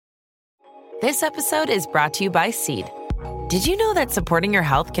This episode is brought to you by Seed. Did you know that supporting your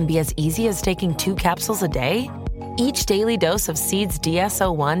health can be as easy as taking 2 capsules a day? Each daily dose of Seed's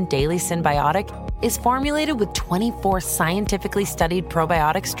DSO1 Daily Synbiotic is formulated with 24 scientifically studied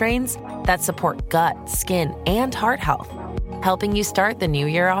probiotic strains that support gut, skin, and heart health, helping you start the new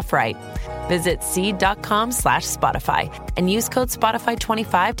year off right. Visit seed.com/Spotify and use code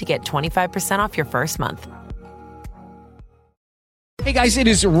Spotify25 to get 25% off your first month. Hey guys, it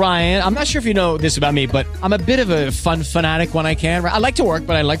is Ryan. I'm not sure if you know this about me, but I'm a bit of a fun fanatic when I can. I like to work,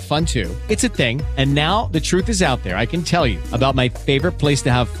 but I like fun too. It's a thing. And now the truth is out there. I can tell you about my favorite place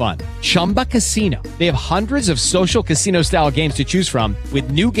to have fun. Chumba Casino. They have hundreds of social casino style games to choose from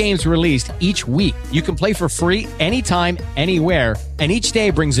with new games released each week. You can play for free anytime, anywhere. And each day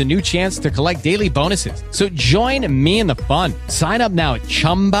brings a new chance to collect daily bonuses. So join me in the fun. Sign up now at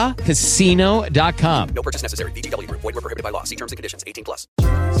ChumbaCasino.com. No purchase necessary. VGW Group. Void where prohibited by law. See terms and conditions. 18+.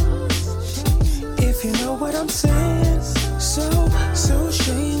 If you know what I'm saying, so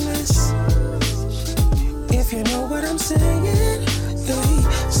shameless. If you know what I'm saying, they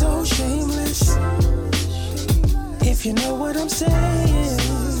so shameless. If you know what I'm saying,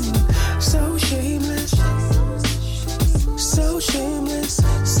 so shameless. So shameless,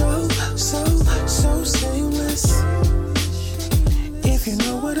 so shameless. If you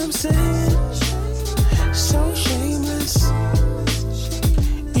know what I'm saying, so shameless.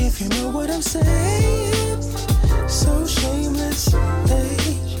 If you know what I'm saying, so shameless. Hey,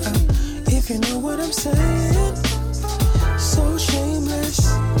 if you know what I'm saying, so shameless.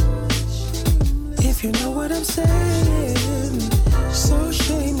 If you know what I'm saying, so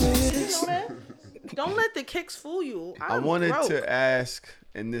shameless. Don't let the kicks fool you. I wanted to ask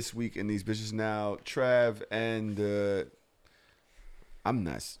in this week in these bitches now, Trav and the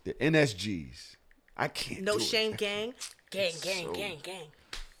NSGs. I can't. No do Shame it. Gang. Gang.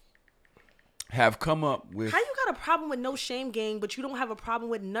 Have come up with. How you got a problem with No Shame Gang, but you don't have a problem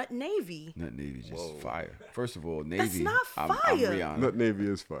with Nut Navy? Nut Navy just fire. First of all, Navy. That's not I'm fire. Rihanna. Nut Navy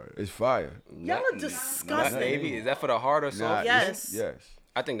is fire. It's fire. Y'all are disgusting. Nut Navy, is that for the hard or soft? Yes. Yes.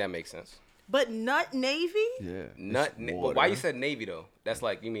 I think that makes sense. But Nut Navy? Yeah. Well, why you said Navy though? That's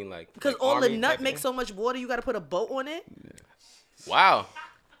like, you mean like Because like all the Army nut type of makes thing? so much water, you got to put a boat on it? Wow.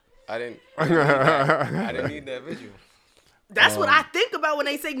 I didn't need that visual. That's what I think about when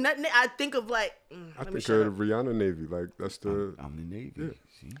they say nut. I think of like. I think of the Rihanna Navy. Like, that's the. I'm the Navy. Yeah.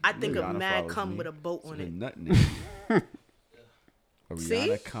 See? I think of Rihanna Mad follows Cum me. with a boat on The it. Nut Navy. A See?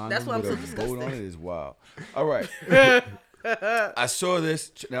 Rihanna condom That's why I'm with so a disgusted. boat on it is wild. All right. I saw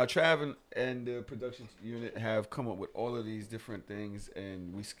this. Now, Trav and the production unit have come up with all of these different things,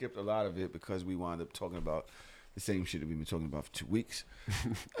 and we skipped a lot of it because we wound up talking about the same shit that we've been talking about for 2 weeks.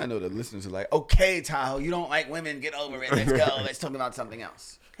 I know the listeners are like, okay, Tahoe, you don't like women. Get over it. Let's go. Let's talk about something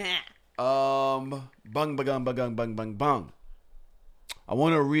else. Bung, bagung, bagung, bung, bung, bung. I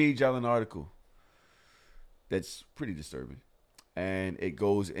want to read y'all an article that's pretty disturbing. And it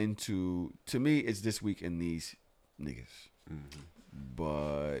goes into, to me, it's this week in these niggas. Mm-hmm.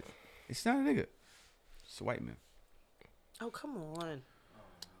 But it's not a nigga. It's a white man. Oh, come on.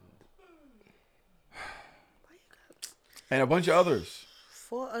 And a bunch of others.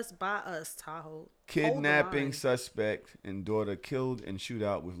 For us, by us, Tahoe. Kidnapping Hold the line. suspect and daughter killed in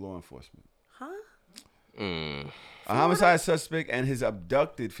shootout with law enforcement. Huh? A homicide suspect and his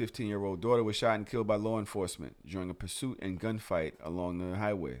abducted 15-year-old daughter were shot and killed by law enforcement during a pursuit and gunfight along the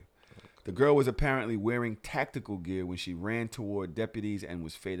highway. The girl was apparently wearing tactical gear when she ran toward deputies and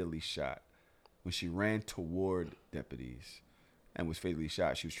was fatally shot. She was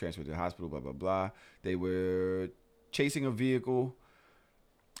transferred to the hospital, blah, blah, blah. They were chasing a vehicle.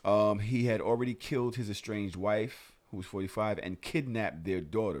 He had already killed his estranged wife, who was 45, and kidnapped their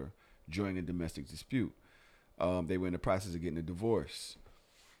daughter during a domestic dispute. They were in the process of getting a divorce.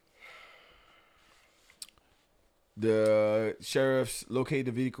 The sheriffs located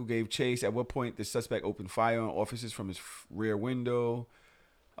the vehicle, gave chase. At what point the suspect opened fire on officers from his rear window.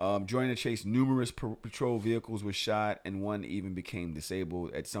 During the chase, numerous patrol vehicles were shot, and one even became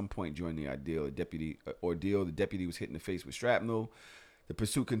disabled. At some point during the the deputy was hit in the face with shrapnel. The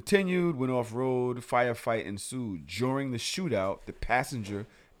pursuit continued, went off-road, firefight ensued. During the shootout, the passenger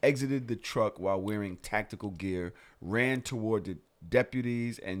exited the truck while wearing tactical gear, ran toward the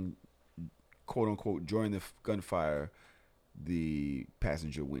deputies, and, quote-unquote, during the gunfire, the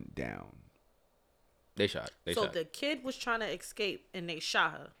passenger went down. They shot. So the kid was trying to escape, and they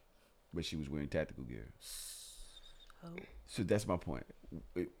shot her. But she was wearing tactical gear. So that's my point.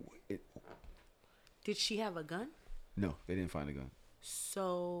 Did she have a gun? No, they didn't find a gun.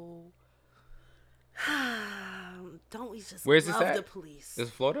 So, don't we just Where's love this at? the police? This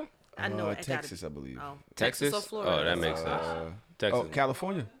is Florida? I know it. Texas, I believe. Oh, Texas? or Florida? Oh, that makes sense. Texas. Oh,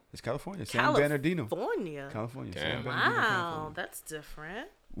 California. It's California. San Bernardino. California. California. Damn. San Bernardino, Wow, California. that's different.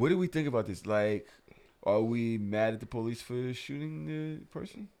 What do we think about this? Like, are we mad at the police for shooting the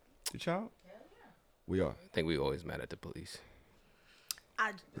person, the child? Yeah. We are. I think we always mad at the police.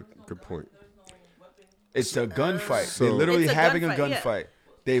 Good point. It's a gunfight. So- They're literally It's a having gunfight, a yeah. gunfight.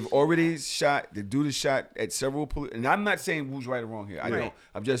 They've already shot. The dude is shot at several police. And I'm not saying who's right or wrong here. I Right. don't.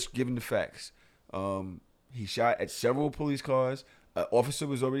 I'm just giving the facts. He shot at several police cars. An officer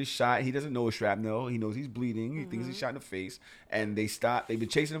was already shot. He doesn't know it's shrapnel. He knows he's bleeding. He thinks he's shot in the face. And they stop. They've been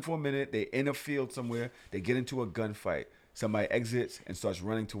chasing him for a minute. They're in a field somewhere. They get into a gunfight. Somebody exits and starts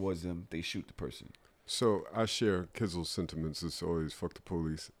running towards them. They shoot the person. So I share Kizzle's sentiments. It's always fuck the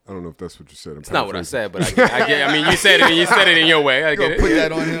police. I don't know if that's what you said. It's not what I said, but I get. I mean, you said it. You said it in your way. I get it. Put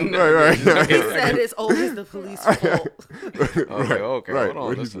that on him. Right. He said it's always the police fault. Okay. Right. Hold on.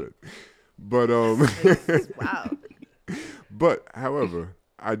 What he Listen. said. But Wow. But however,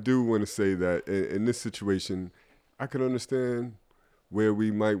 I do want to say that in this situation, I can understand where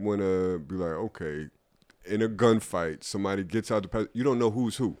we might want to be like, okay, in a gunfight, somebody gets out you don't know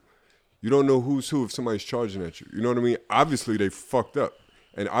who's who. You don't know who's who if somebody's charging at you. You know what I mean? Obviously, they fucked up.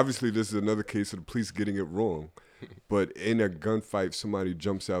 And obviously, this is another case of the police getting it wrong. But in a gunfight, somebody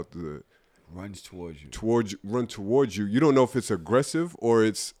jumps out Runs towards you. run towards you. You don't know if it's aggressive or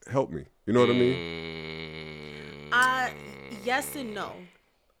it's help me. You know what I mean? Yes and no.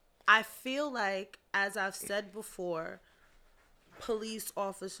 I feel like, as I've said before, police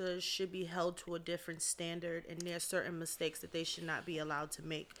officers should be held to a different standard, and there are certain mistakes that they should not be allowed to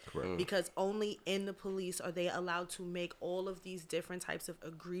make. Correct. Because only in the police are they allowed to make all of these different types of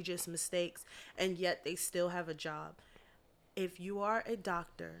egregious mistakes, and yet they still have a job. If you are a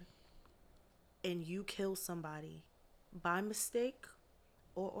doctor and you kill somebody by mistake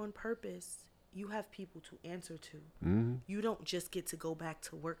or on purpose, you have people to answer to. Mm-hmm. You don't just get to go back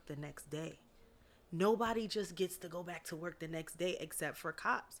to work the next day. Nobody just gets to go back to work the next day except for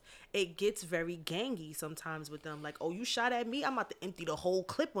cops. It gets very gangy sometimes with them. Like, oh, you shot at me? I'm about to empty the whole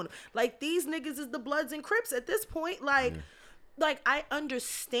clip on them. Like, these niggas is the Bloods and Crips at this point. Like, I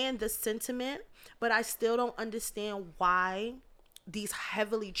understand the sentiment, but I still don't understand why these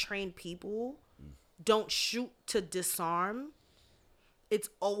heavily trained people don't shoot to disarm. It's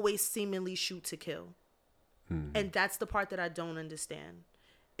always seemingly shoot to kill. And that's the part that I don't understand.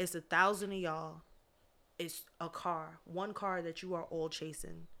 It's 1,000 of y'all. It's a car, one car that you are all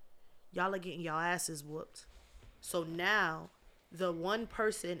chasing. Y'all are getting y'all asses whooped. So now, the one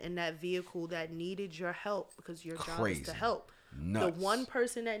person in that vehicle that needed your help, because your job is to help. Nuts. The one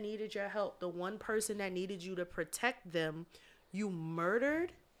person that needed your help, the one person that needed you to protect them, you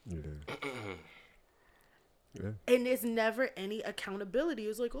murdered. Yeah. And there's never any accountability.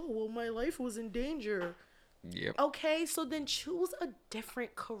 It's like, oh, well, my life was in danger. Yep. Okay, so then choose a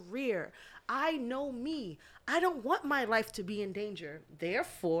different career. I know me. I don't want my life to be in danger.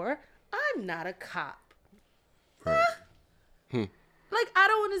 Therefore, I'm not a cop. Like,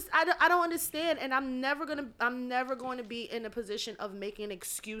 I don't understand, and I'm never going to be in a position of making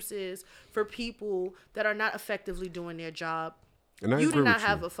excuses for people that are not effectively doing their job. And I You agree did not with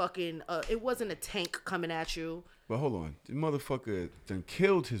have you. a fucking it wasn't a tank coming at you. But hold on. The motherfucker then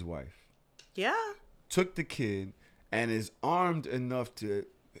killed his wife, Yeah. took the kid, and is armed enough to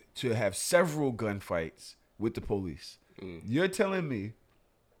have several gunfights with the police. You're telling me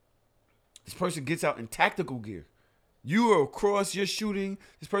this person gets out in tactical gear. You are across, you're shooting,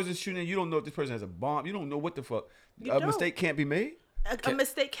 this person's shooting, you don't know if this person has a bomb. You don't know what the fuck. You A don't. mistake can't be made? A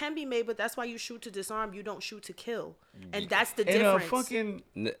mistake can be made, but that's why you shoot to disarm. You don't shoot to kill. And that's the And a difference. fucking...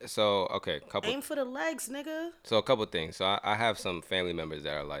 So okay, Aim for the legs, nigga. So a couple things. So I have some family members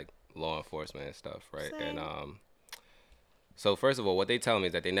that are like law enforcement and stuff, right? Same. And so first of all, what they tell me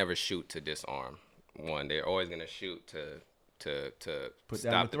is that they never shoot to disarm. One, they're always gonna shoot to Put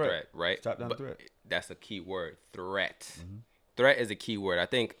down stop the the threat. threat, right? Stop down the But threat. That's a key word, threat. Threat is a key word. I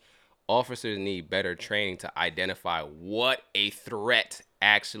think officers need better training to identify what a threat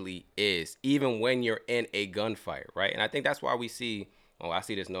actually is, even when you're in a gunfight, right? And I think that's why we see, well, I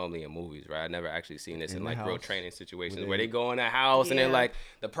see this normally in movies, right? I've never actually seen this in the like real house. training situations where they go in a house and they're Yeah. like,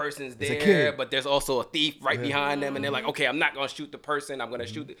 the person's a there, kid. but there's also a thief right behind them, and they're like, okay, I'm not gonna shoot the person, I'm gonna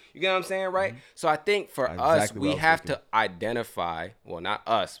shoot the, you get what I'm saying, right? So I think for That's us, exactly what I we was have thinking. to identify, well, not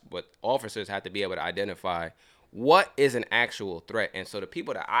us, but officers have to be able to identify what is an actual threat. And so the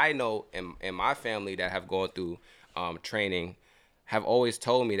people that I know in my family that have gone through training have always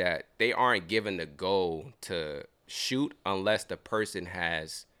told me that they aren't given the go to shoot unless the person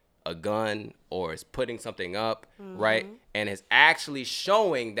has a gun or is putting something up, right? And is actually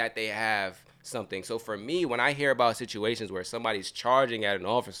showing that they have something. So for me, when I hear about situations where somebody's charging at an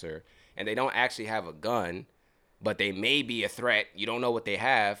officer and they don't actually have a gun, but they may be a threat, you don't know what they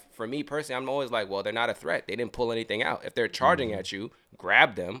have. For me personally, I'm always like, well, they're not a threat. They didn't pull anything out. If they're charging at you,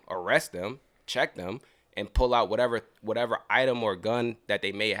 grab them, arrest them, check them, and pull out whatever item or gun that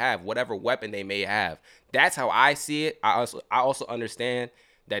they may have, whatever weapon they may have. That's how I see it. I also understand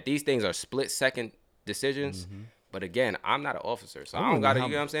that these things are split-second decisions. But again, I'm not an officer, so I don't got to, you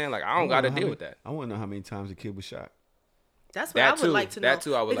know what I'm saying? Like, I don't got to deal with that. I want to know how many times the kid was shot. That's what I would like to know. That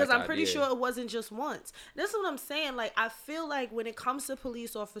too, I would because like I'm pretty idea. sure it wasn't just once. That's what I'm saying. Like, I feel like when it comes to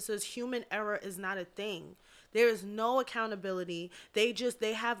police officers, human error is not a thing. There is no accountability. They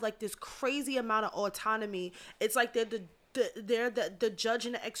have like this crazy amount of autonomy. It's like they're the judge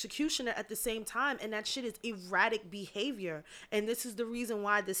and the executioner at the same time, and that shit is erratic behavior. And this is the reason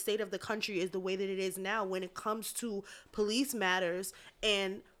why the state of the country is the way that it is now when it comes to police matters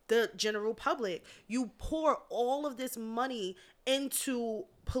and the general public. You pour all of this money into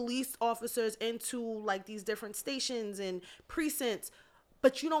police officers, into like these different stations and precincts,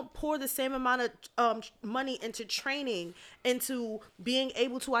 but you don't pour the same amount of money into training, into being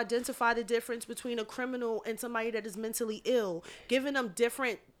able to identify the difference between a criminal and somebody that is mentally ill, giving them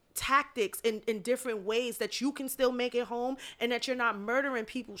different tactics in different ways that you can still make it home and that you're not murdering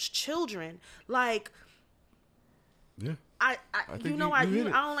people's children. Like, yeah, I think I you hit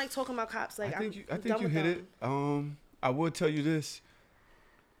it. don't like talking about cops. Like, I think you hit it. I will tell you this.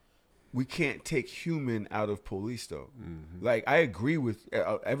 We can't take human out of police, though. Like, I agree with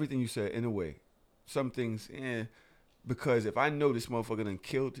everything you said in a way. Some things, because if I know this motherfucker done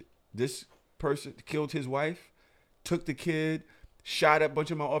killed this person, killed his wife, took the kid, shot at a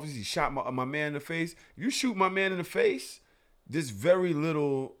bunch of my officers, he shot my man in the face. You shoot my man in the face, there's very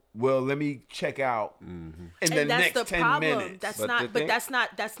little, well, let me check out in the next 10 minutes.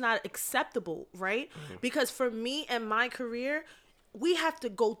 That's not acceptable, right? Because for me and my career, we have to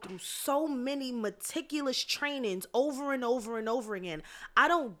go through so many meticulous trainings over and over and over again. I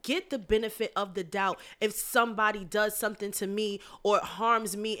don't get the benefit of the doubt if somebody does something to me or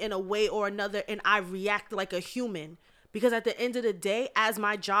harms me in a way or another and I react like a human. Because at the end of the day, as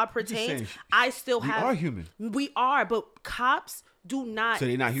my job pertains, I still have... We are human. We are, but cops do not... So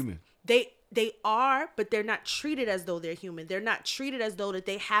they're not human. They are, but they're not treated as though they're human. They're not treated as though that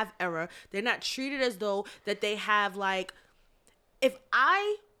they have error. They're not treated as though that they have like... If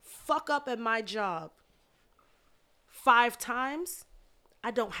I fuck up at my job 5 times, I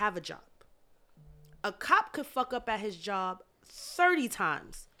don't have a job. A cop could fuck up at his job 30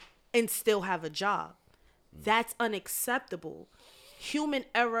 times and still have a job. That's unacceptable. Human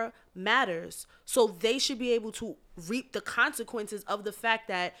error matters. So they should be able to reap the consequences of the fact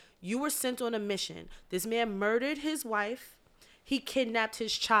that you were sent on a mission. This man murdered his wife. He kidnapped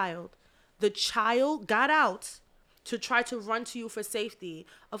his child. The child got out to try to run to you for safety.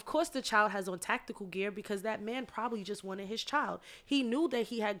 Of course the child has on tactical gear because that man probably just wanted his child. He knew that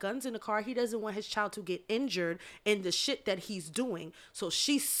he had guns in the car. He doesn't want his child to get injured in the shit that he's doing. So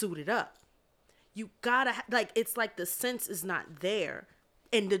she suited up. You gotta, it's like the sense is not there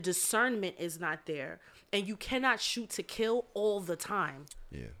and the discernment is not there. And you cannot shoot to kill all the time.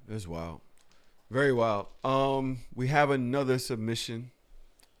 Yeah, that's wild. Very wild. We have another submission.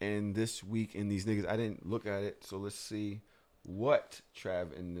 And this week in these niggas, I didn't look at it, so let's see what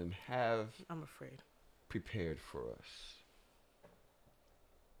Trav and them have. I'm afraid. Prepared for us.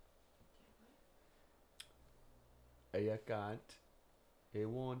 I can't. It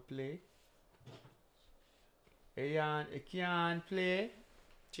won't play. I can't play.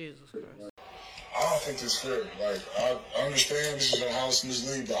 Jesus Christ. I don't think this is fair. Like, I understand this is your house in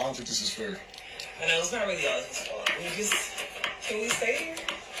this league, but I don't think this is fair. I know it's not really y'all's fault. Can we stay here?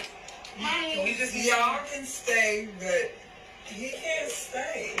 Y'all can stay, but he can't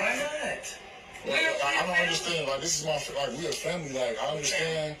stay. Why not? Like, I don't understand. Like, this is we a family. Like, I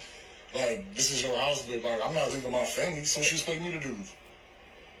understand. Like, this is your house, but like, I'm not leaving my family. So what you expect me to do?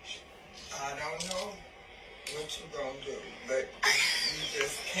 I don't know what you gonna do, but you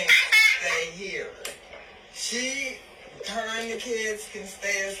just can't stay here. Her and the kids can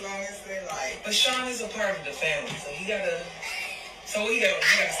stay as long as they like. But Sean is a part of the family, so we gotta stay in a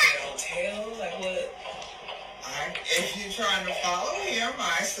hotel? Like what? If you're trying to follow him,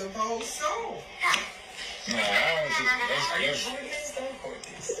 I suppose so. Nah, I don't think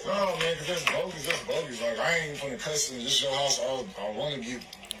that's no, man, because that's bogus. That's bogus. Like, I ain't even finna cuss in this your house. I want to get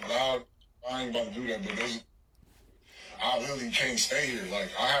loud. I ain't about to do that, but I really can't stay here. Like,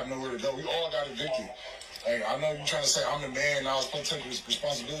 I have nowhere to go. We all got evicted. Like, I know you're trying to say I'm the man, I was supposed to take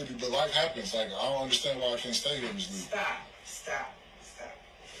responsibility, but life happens. Like, I don't understand why I can't stay here, Ms. Lee. Stop.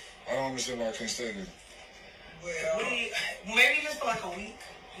 I don't understand why I can't stay here. Well, maybe just for like a week.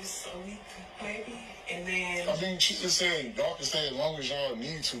 Just a week, maybe. And then... I mean, she just said y'all can stay as long as y'all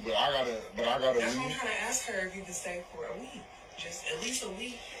need to, but I gotta That's what I'm leave. trying to ask her, if you can stay for a week. Just at least a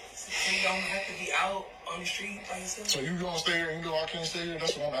week. So you don't have to be out on the street by yourself. So you gonna stay here and you know I can't stay here?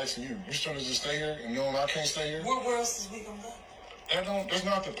 That's what I'm asking you. You trying to just stay here and knowing I can't stay here? Where else is we gonna go? That's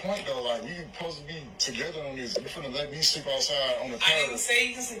not the point though. Like, we supposed to be together on this. You finna let me sleep outside on the I didn't curb. say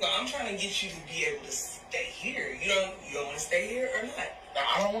you can sleep, but I'm trying to get you to be able to stay here. You don't want to stay here or not?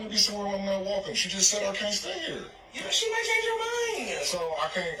 I don't want to be somewhere where I'm not welcome. She just said I can't stay here. You know, she might change her mind. So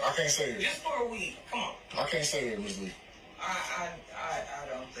I can't stay here. Just for a week. Come on. I can't stay here, Ms. Lee. I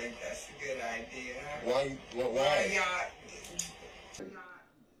don't think that's a good idea. Why?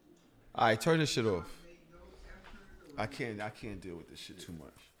 All right, turn this shit off. I can't deal with this shit too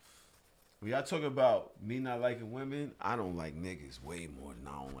much. When y'all talking about me not liking women, I don't like niggas way more than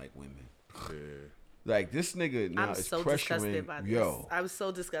I don't like women. Yeah. Like, this nigga now I'm is so pressuring. disgusted by this. Yo, I was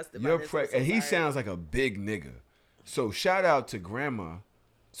so disgusted by you're this. I'm so and he sorry. sounds like a big nigga. So shout out to grandma.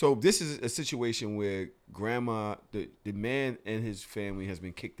 So this is a situation where grandma, the man and his family has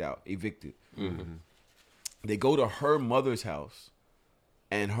been kicked out, evicted. Mm-hmm. They go to her mother's house,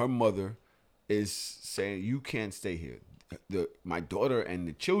 and her mother is saying, "You can't stay here. My daughter and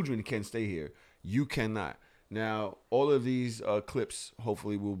the children can stay here. You cannot." Now, all of these clips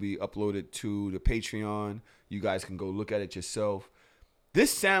hopefully will be uploaded to the Patreon. You guys can go look at it yourself.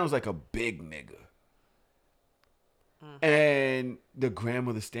 This sounds like a big nigga. And the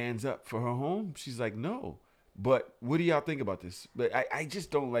grandmother stands up for her home. She's like, no. But what do y'all think about this? But I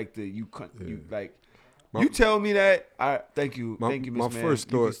just don't like the you tell me that. Thank you, Miss Man.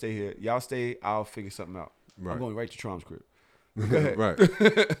 First you thought, can stay here. Y'all stay. I'll figure something out. Right. I'm going right to Trum's crib. Right.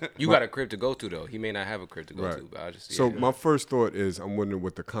 You got a crib to go to though. He may not have a crib to go Right. to, but I just So my first thought is, I'm wondering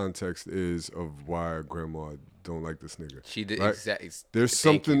what the context is of why grandma don't like this nigga. She did right? exactly. There's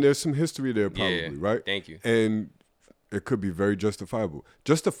something. There's some history there, probably, Yeah, right? thank you. And it could be very justifiable.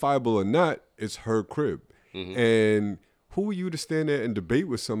 Justifiable or not, it's her crib. Mm-hmm. And who are you to stand there and debate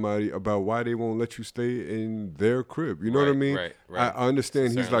with somebody about why they won't let you stay in their crib? You know what I mean? Right. I understand.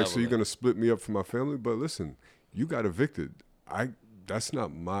 It's a He's certain like, so level you're of- gonna split me up from my family? But listen, you got evicted. That's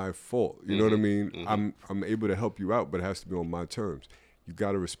not my fault. You know what I mean? I'm able to help you out, but it has to be on my terms. You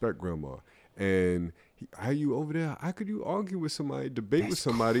got to respect grandma. And how you over there? How could you argue with somebody, debate with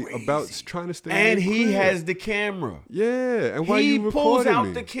somebody about trying to stay? And in their he crib? has the camera. Yeah, and why he you pulls recording out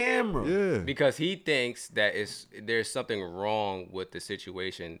me? the camera. Yeah, Because he thinks that there's something wrong with the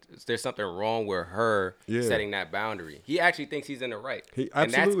situation. There's something wrong with her setting that boundary. He actually thinks he's in the right. He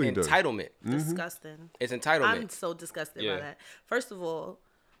absolutely and that's does. entitlement. Disgusting. It's entitlement. I'm so disgusted by that. First of all,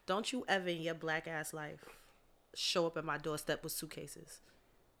 don't you ever in your black ass life show up at my doorstep with suitcases.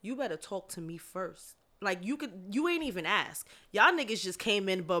 You better talk to me first. Like, you ain't even ask. Y'all niggas just came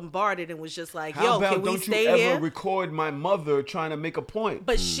in bombarded and was just like, How yo, about can we don't stay you ever here? record my mother trying to make a point?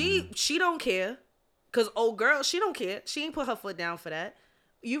 But she don't care. Cause old girl, she don't care. She ain't put her foot down for that.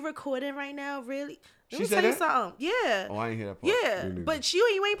 You recording right now, really? Let She me said tell you that? something. Yeah. Oh, I ain't hear that part. Yeah, but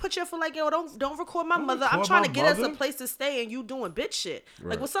you ain't put your foot like, yo, don't record my mother. I'm record trying my to get us a mother? place to stay, and you doing bitch shit.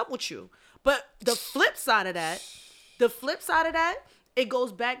 Right. Like, what's up with you? But the flip side of that, it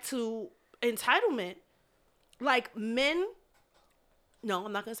goes back to entitlement. Like, men. No,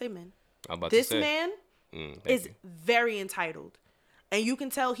 I'm not gonna say men. I'm about This to say. man Thank is you. very entitled. And you can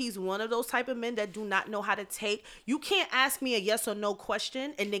tell he's one of those type of men that do not know how to take. You can't ask me a yes or no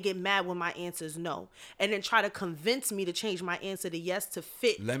question and then get mad when my answer is no. And then try to convince me to change my answer to yes to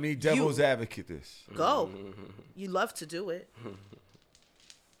fit. Let me devil's you. advocate this. Go. You love to do it.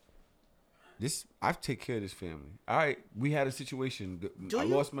 I take care of this family. All right, we had a situation. I you?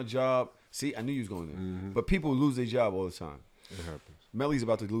 lost my job. See, I knew you was going there. But people lose their job all the time. it happens. Melly's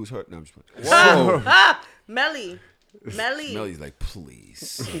about to lose her. No, I'm just playing. Melly. Melly's like,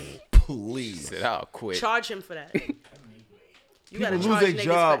 please, please. Said I'll quit. Charge him for that. You People gotta lose charge their niggas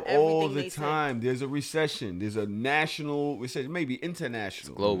job for all everything the they say. time. There's a recession. There's a national recession, maybe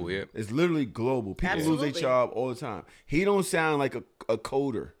international. It's global, yeah. It's literally global. People lose Absolutely. their job all the time. He don't sound like a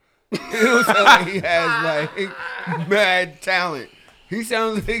coder. He don't sound like he has like mad talent. He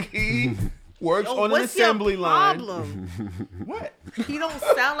sounds like he works Yo, on an what's your assembly line. problem? What? He don't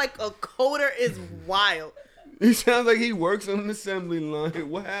sound like a coder is wild. He sounds like he works on an assembly line.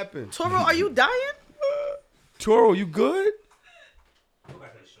 What happened? Toro, are you dying? Toro, you good?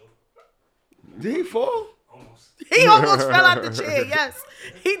 Did he fall? He He almost fell out the chair. Yes,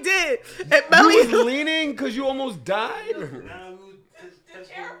 he did. And Melly You was leaning because you almost died?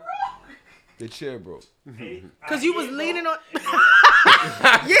 The chair broke. Because you was leaning on.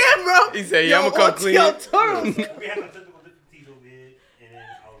 Yeah, bro. He said, "Yeah, I'm gonna come clean." Yo, Toro. We had some technical difficulties over here, and then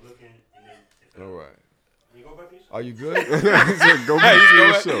I was looking, and then it fell. All right. You go back to your show? Are you good? He said, go Hey, back to go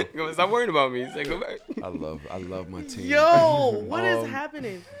your back. show. Go, stop worrying about me. He said, go back. I love my team. Yo, what is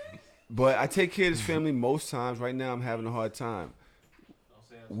happening? But I take care of this family most times. Right now, I'm having a hard time.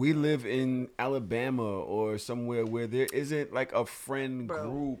 We live in Alabama or somewhere where there isn't like a friend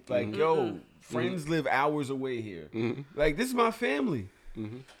group. Like, yo, friends live hours away here. Like, this is my family.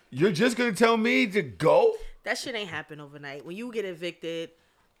 You're just gonna tell me to go? That shit ain't happen overnight. When you get evicted,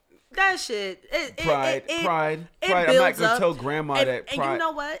 that shit. Pride. It I'm not builds gonna up. tell grandma And that. you Pride.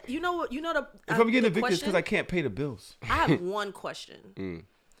 know what? You know the. If I'm getting the evicted, it's because question- I can't pay the bills. I have one question.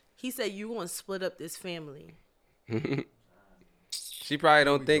 He said you want to split up this family. She probably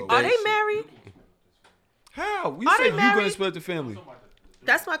don't think Are that. they married? How? You Are said they you're gonna married? split the family.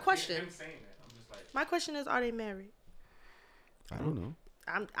 That's my question. My question is, are they married? I don't know.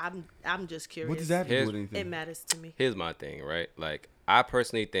 I'm just curious. What does that have to do with It anything? matters to me. Here's my thing, right? Like, I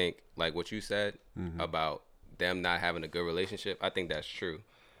personally think, like what you said about them not having a good relationship, I think that's true.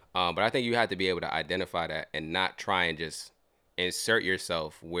 But I think you have to be able to identify that and not try and just insert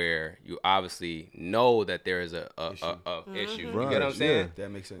yourself where you obviously know that there is a issue. You Right, get what I'm saying? yeah. That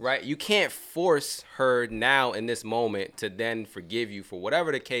makes sense. Right? You can't force her now in this moment to then forgive you for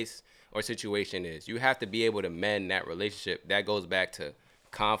whatever the case or situation is. You have to be able to mend that relationship. That goes back to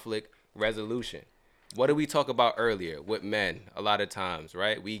conflict resolution. What did we talk about earlier with men a lot of times,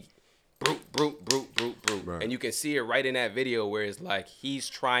 right? We brute. Right. And you can see it right in that video where it's like he's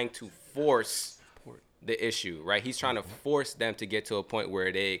trying to force the issue, right? He's trying to force them to get to a point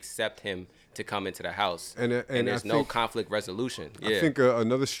where they accept him to come into the house. And there's I no think- conflict resolution. Yeah. I think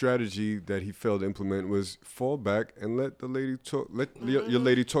another strategy that he failed to implement was fall back and let the lady talk. Let your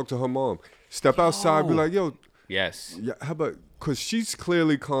lady talk to her mom. Step outside, be like, yo, yes. yeah, how about? Because she's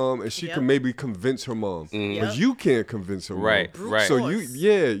clearly calm and she Yep. can maybe convince her mom, but Yep. you can't convince her Right, mom. right. So force.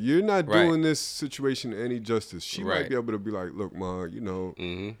 you're not Right. doing this situation any justice. She Right. might be able to be like, look, ma,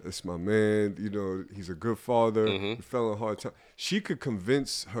 it's my man. He's a good father. We fell on a hard time. She could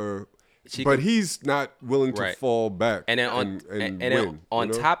convince her. She But could- he's not willing to Right. fall back And then on and then win, on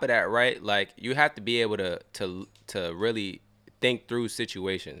you know? top of that, right? Like you have to be able to really think through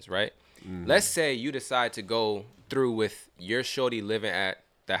situations, right? Let's say you decide to go through with your shorty living at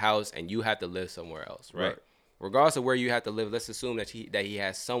the house and you have to live somewhere else, right? Right. Regardless of where you have to live, let's assume that he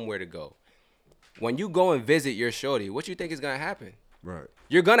has somewhere to go. When you go and visit your shorty, what you think is gonna happen? Right.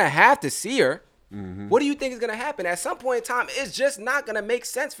 You're gonna have to see her. What do you think is gonna happen? At some point in time, it's just not gonna make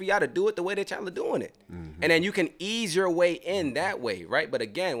sense for y'all to do it the way that y'all are doing it. And then you can ease your way in that way, right? But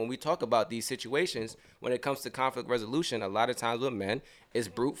again, when we talk about these situations, when it comes to conflict resolution, a lot of times with men, it's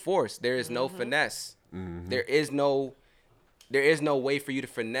brute force. There is no finesse. There is no way for you to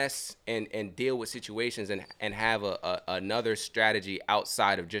finesse and deal with situations and have another strategy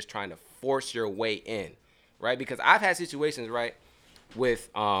outside of just trying to force your way in, right? Because I've had situations, right, with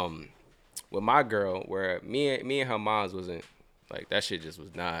my girl where me and her moms wasn't like that shit just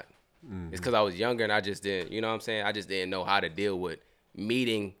was not. It's because I was younger and I just didn't, you know what I'm saying? I just didn't know how to deal with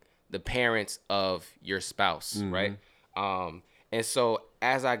meeting the parents of your spouse, right? And so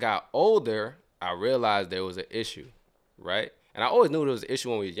as I got older, I realized there was an issue, right? And I always knew there was an issue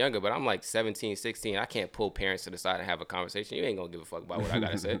when we was younger, but I'm like 17, 16. I can't pull parents to the side and have a conversation. You ain't gonna give a fuck about what I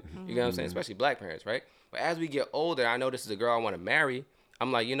gotta say. You know what I'm saying? Especially black parents, right? But as we get older, I know this is a girl I want to marry.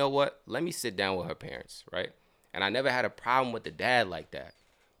 I'm like, you know what? Let me sit down with her parents, right? And I never had a problem with the dad like that.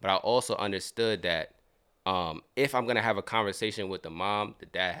 But I also understood that if I'm going to have a conversation with the mom, the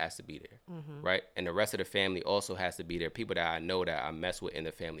dad has to be there, right? And the rest of the family also has to be there. People that I know that I mess with in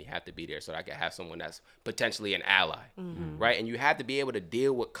the family have to be there so that I can have someone that's potentially an ally, right? And you have to be able to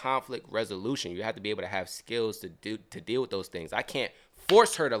deal with conflict resolution. You have to be able to have skills to deal with those things. I can't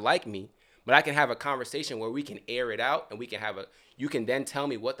force her to like me, but I can have a conversation where we can air it out and you can then tell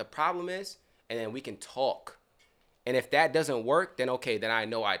me what the problem is and then we can talk. And if that doesn't work, then okay, then I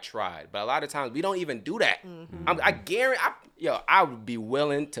know I tried. But a lot of times we don't even do that. I guarantee, I would be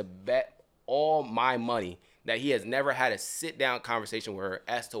willing to bet all my money that he has never had a sit down conversation with her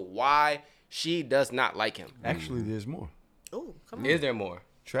as to why she does not like him. Actually, there's more. Oh, come on. Is there more?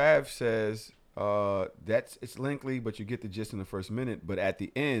 Trav says it's lengthy, but you get the gist in the first minute. But at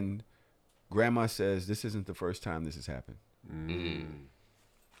the end, Grandma says this isn't the first time this has happened.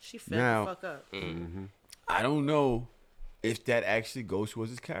 She fed Now- the fuck up. I don't know if that actually goes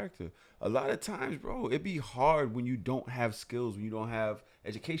towards his character. A lot of times, bro, it be hard when you don't have skills, when you don't have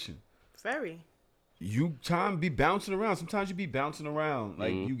education. Very. You time be bouncing around. Sometimes you be bouncing around.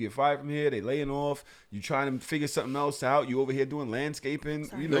 Like you get fired from here, they laying off. You trying to figure something else out. You over here doing landscaping.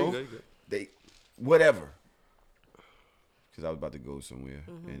 Sorry. You know, they whatever. Because I was about to go somewhere,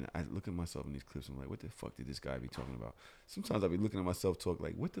 and I look at myself in these clips. I'm like, what the fuck did this guy be talking about? Sometimes I be looking at myself talk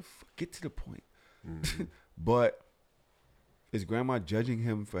like, what the fuck? Get to the point. But is grandma judging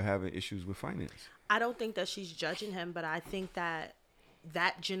him for having issues with finance? I don't think that she's judging him, but I think that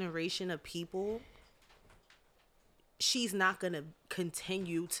generation of people, she's not going to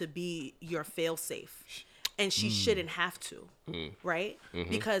continue to be your fail-safe. And she shouldn't have to, right?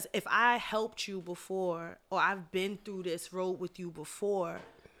 Because if I helped you before, or I've been through this road with you before,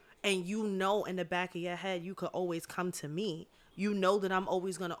 and you know in the back of your head you could always come to me, you know that I'm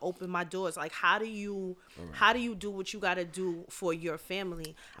always going to open my doors. Like, how do you do what you got to do for your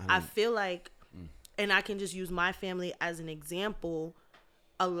family? I feel like, and I can just use my family as an example,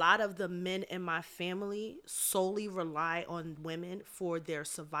 a lot of the men in my family solely rely on women for their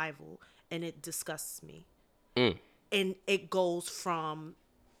survival, and it disgusts me. And it goes from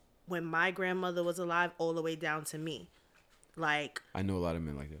when my grandmother was alive all the way down to me. Like, I know a lot of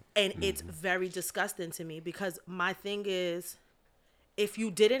men like that. And it's very disgusting to me, because my thing is, if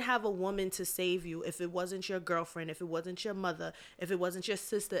you didn't have a woman to save you, if it wasn't your girlfriend, if it wasn't your mother, if it wasn't your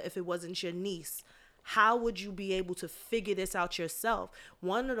sister, if it wasn't your niece, how would you be able to figure this out yourself?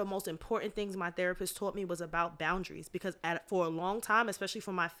 One of the most important things my therapist taught me was about boundaries, because for a long time, especially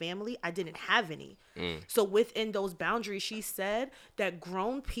for my family, I didn't have any. So within those boundaries, she said that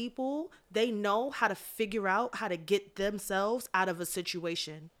grown people, they know how to figure out how to get themselves out of a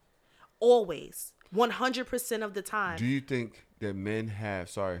situation. Always. 100% of the time. Do you think that men have,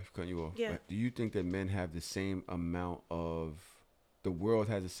 sorry for cutting you off, Yeah. but do you think that men have the same amount of, the world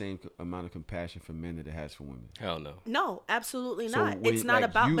has the same amount of compassion for men that it has for women? Hell no. No, absolutely So not. when, It's not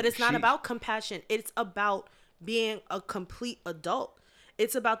like, about, but it's not she- about compassion. It's about being a complete adult.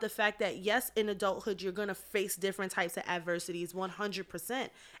 It's about the fact that, yes, in adulthood, you're going to face different types of adversities 100%.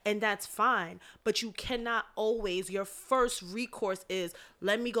 And that's fine. But you cannot always, your first recourse is,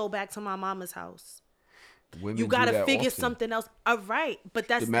 let me go back to my mama's house. Women You do got to that figure often. something else. All right. But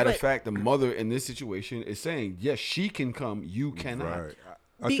that's The matter but- of fact, the mother in this situation is saying, yes, she can come, you cannot. Right.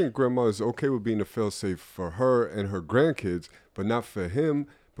 I think grandma is okay with being a fail-safe for her and her grandkids, but not for him,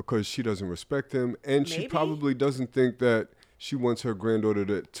 because she doesn't respect him, and she Maybe. probably doesn't think that she wants her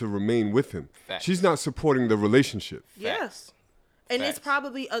granddaughter to remain with him. Facts. She's not supporting the relationship. Yes. And it's Facts.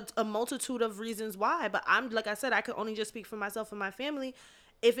 probably a multitude of reasons why. But I'm, like I said, I could only just speak for myself and my family.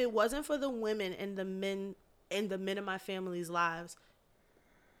 If it wasn't for the women and the men in my family's lives,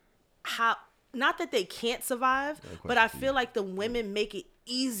 how, not that they can't survive, but I feel like the women make it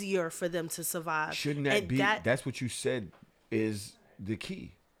easier for them to survive. Shouldn't that And be, that's what you said is the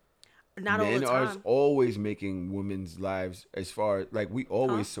key. not all Men the are time. always making women's lives, as far like we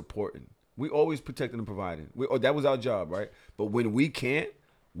always supporting, we always protecting and providing. That was our job, right? But when we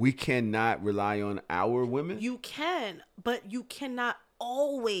cannot rely on our women. You can, but you cannot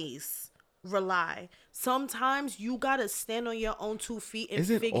always rely. Sometimes you gotta stand on your own 2 feet and Is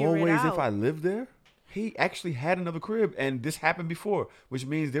it figure it always out. if I lived there? He actually had another crib, and this happened before, which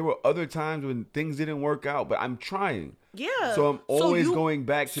means there were other times when things didn't work out. But I'm trying. Yeah. So I'm always you- going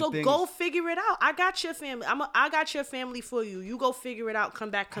back to so things. go figure it out. I got your family. I got your family for you. You go figure it out. Come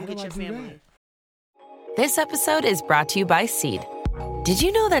back. Come How do get I your do family. that? This episode is brought to you by Seed. Did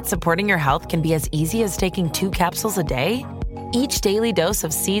you know that supporting your health can be as easy as taking 2 capsules a day? Each daily dose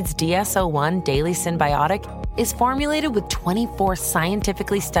of Seed's DS-01 Daily Symbiotic is formulated with 24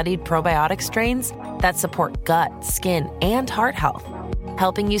 scientifically studied probiotic strains that support gut, skin, and heart health,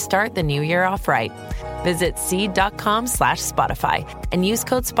 helping you start the new year off right. Visit seed.com/Spotify and use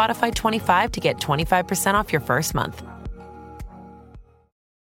code Spotify25 to get 25% off your first month.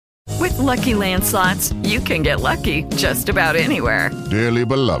 With Lucky Land Slots, you can get lucky just about anywhere. Dearly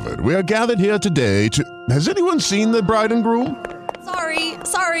beloved, we are gathered here today to... Has anyone seen the bride and groom?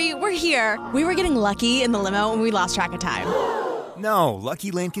 Sorry, we're here. We were getting lucky in the limo and we lost track of time. No,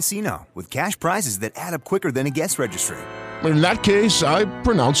 Lucky Land Casino, with cash prizes that add up quicker than a guest registry. In that case, I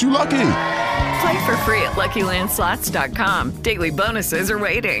pronounce you lucky. Play for free at LuckyLandSlots.com. Daily bonuses are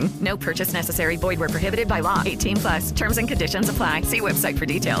waiting. No purchase necessary. Void where prohibited by law. 18+. Terms and conditions apply. See website for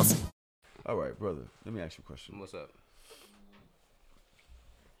details. All right, brother. Let me ask you a question. What's up?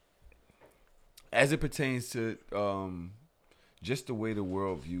 As it pertains to just the way the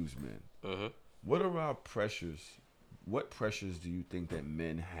world views men, what are our pressures? What pressures do you think that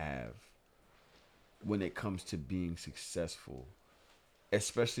men have when it comes to being successful,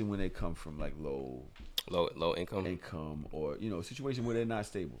 especially when they come from like low income or a situation where they're not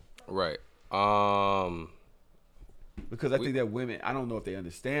stable. Right. Because I think that women, I don't know if they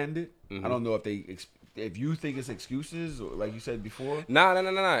understand it. I don't know if you think it's excuses or like you said before. No.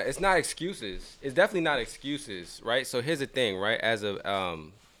 It's not excuses. It's definitely not excuses, right? So here's the thing, right? As a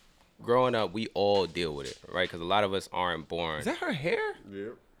growing up, we all deal with it, right? Because a lot of us aren't born. Is that her hair?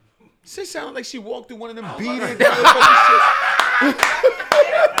 Yep. She sounded like she walked through one of them beaded.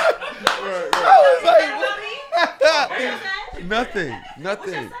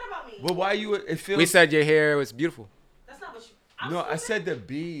 Nothing. But why you? It feels. We said your hair was beautiful. That's not what you. No, I said the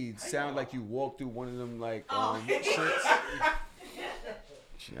beads sound like you walked through one of them shits.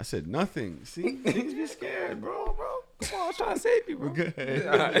 I said nothing. See, niggas be scared, bro. Come on, I'm trying to save you, bro. Good.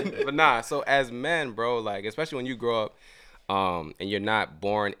 But nah, so as men, bro, like especially when you grow up, and you're not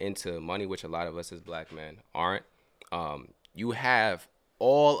born into money, which a lot of us as black men aren't, you have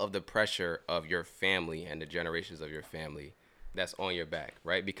all of the pressure of your family and the generations of your family that's on your back,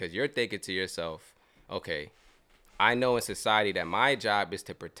 right? Because you're thinking to yourself, okay, I know in society that my job is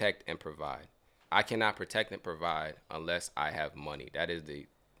to protect and provide. I cannot protect and provide unless I have money. That's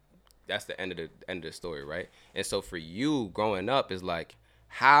the end of the story, right? And so for you growing up is like,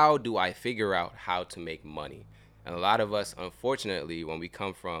 how do I figure out how to make money? And a lot of us, unfortunately, when we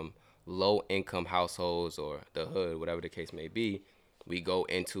come from low income households or the hood, whatever the case may be, we go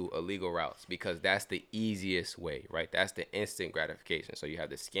into illegal routes because that's the easiest way, right? That's the instant gratification. So you have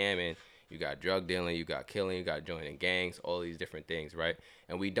the scamming, you got drug dealing, you got killing, you got joining gangs, all these different things, right?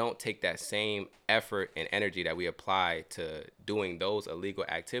 And we don't take that same effort and energy that we apply to doing those illegal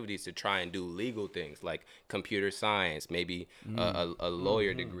activities to try and do legal things like computer science, maybe a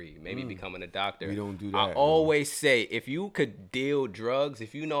lawyer degree, maybe becoming a doctor. We don't do that. I always say, if you could deal drugs,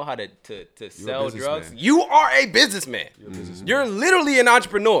 if you know how to sell drugs, businessman. you are a businessman. You're literally an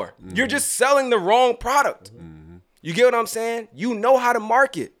entrepreneur. You're just selling the wrong product. You get what I'm saying? You know how to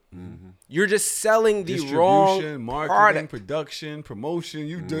market. You're just selling the wrong marketing, product. Production, promotion.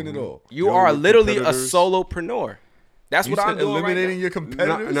 You've done it all. You are literally a solopreneur. That's You what I'm said doing right eliminating now. your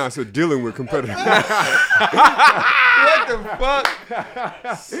competitors. No, so dealing with competitors. What the fuck?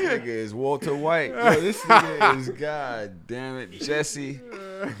 This nigga is Walter White. Yo, this nigga is, god damn it, Jesse.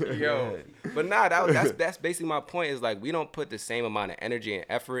 Yo, but nah, that's basically my point. Is like we don't put the same amount of energy and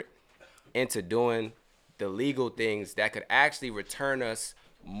effort into doing the legal things that could actually return us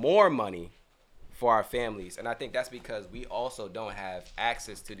more money for our families. And I think that's because we also don't have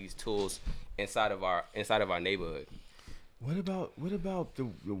access to these tools inside of our neighborhood. What about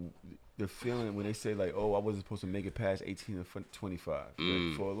the feeling when they say like, oh, I wasn't supposed to make it past 18 or 25?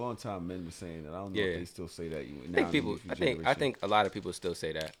 Like, for a long time, men were saying that. I don't know if they still say that. I think a lot of people still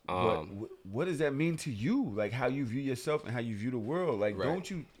say that. But what does that mean to you? Like how you view yourself and how you view the world? Like, don't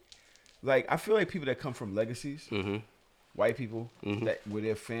you? Like, I feel like people that come from legacies, white people that where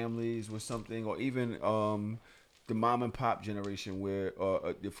their families were something, or even the mom and pop generation, where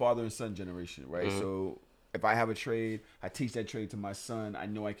the father and son generation, right? So if I have a trade, I teach that trade to my son. I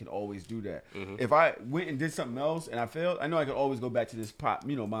know I can always do that. If I went and did something else and I failed, I know I can always go back to this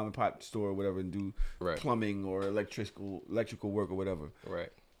mom and pop store or whatever and do plumbing or electrical work or whatever. Right.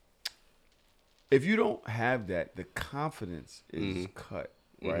 If you don't have that, the confidence is cut,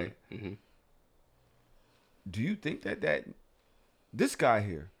 right? Do you think that this guy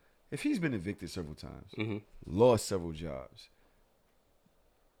here, if he's been evicted several times, lost several jobs,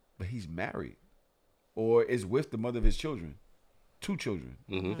 but he's married, or is with the mother of his children, 2 children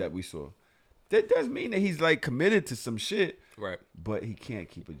that we saw, that does mean that he's like committed to some shit, right? But he can't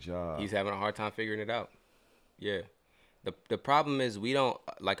keep a job. He's having a hard time figuring it out. Yeah. The problem is we don't,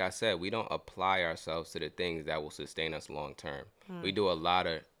 like I said, we don't apply ourselves to the things that will sustain us long term. We do a lot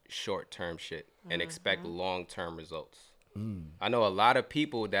of short term shit and expect long term results. I know a lot of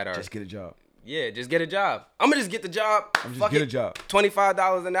people that are just get a job. Yeah, just get a job. I'm gonna just get the job. Get a job.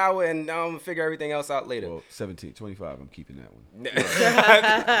 $25 an hour, and I'm gonna figure everything else out later. Well, 25. I'm keeping that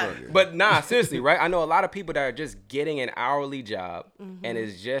one. But nah, seriously, right? I know a lot of people that are just getting an hourly job, and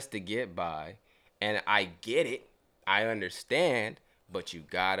it's just to get by. And I get it. I understand, but you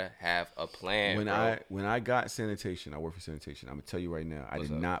gotta have a plan. When I got sanitation, I work for sanitation. I'm gonna tell you right now, I did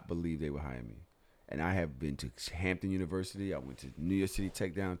not believe they would hire me. And I have been to Hampton University. I went to New York City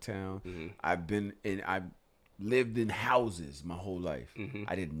Tech downtown. I've lived in houses my whole life.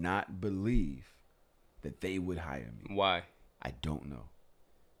 I did not believe that they would hire me. Why? I don't know.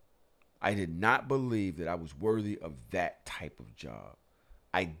 I did not believe that I was worthy of that type of job.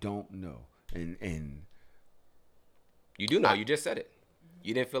 I don't know. And you do know. You just said it.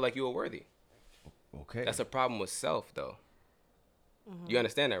 You didn't feel like you were worthy. Okay. That's a problem with self, though. You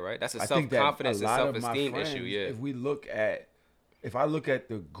understand that, right? That's a I think that self-confidence and a lot of my self-esteem friends, issue. Yeah. If I look at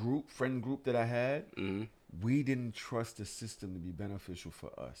the friend group that I had, we didn't trust the system to be beneficial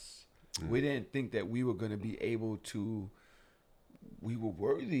for us. We didn't think that we were going to be able to. We were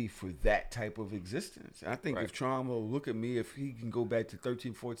worthy for that type of existence. And I think if Tron will look at me, if he can go back to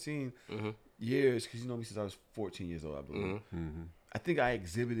 13, 14 years, because you know me since I was 14 years old, I believe. I think I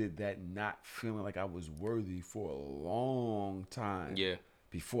exhibited that not feeling like I was worthy for a long time. Yeah.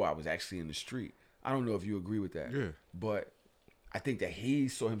 Before I was actually in the street. I don't know if you agree with that. Yeah. But I think that he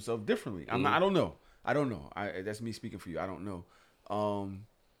saw himself differently. I don't know. That's me speaking for you. I don't know.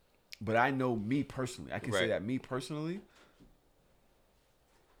 But I know me personally. I can say that me personally.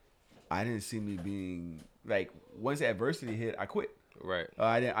 I didn't see me being like once adversity hit, I quit. Right.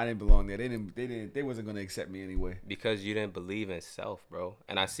 I didn't belong there. They wasn't gonna accept me anyway. Because you didn't believe in self, bro.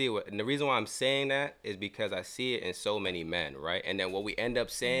 And I see and the reason why I'm saying that is because I see it in so many men, right? And then what we end up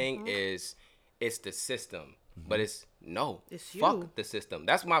saying is it's the system. But it's fuck the system.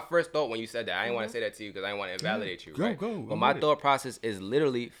 That's my first thought when you said that. I didn't want to say that to you because I didn't want to invalidate you, right? But my thought process is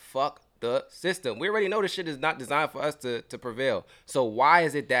literally fuck the system. We already know this shit is not designed for us to prevail. So why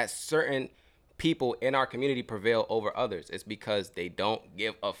is it that certain people in our community prevail over others? It's because they don't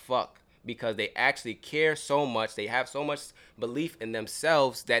give a fuck. Because they actually care so much. They have so much belief in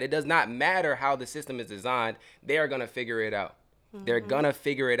themselves that it does not matter how the system is designed. They are going to figure it out. They're going to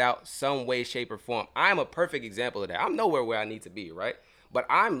figure it out some way, shape, or form. I'm a perfect example of that. I'm nowhere where I need to be, right? But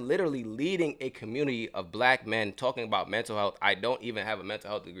I'm literally leading a community of black men talking about mental health. I don't even have a mental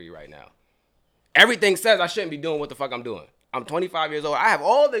health degree right now. Everything says I shouldn't be doing what the fuck I'm doing. I'm 25 years old. I have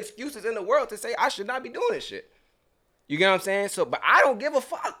all the excuses in the world to say I should not be doing this shit. You get what I'm saying? So, but I don't give a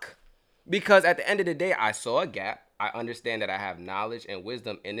fuck. Because at the end of the day, I saw a gap. I understand that I have knowledge and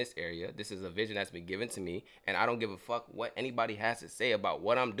wisdom in this area. This is a vision that's been given to me. And I don't give a fuck what anybody has to say about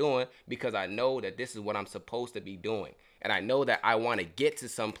what I'm doing because I know that this is what I'm supposed to be doing. And I know that I want to get to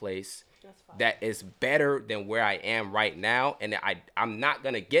some place that is better than where I am right now. And I'm not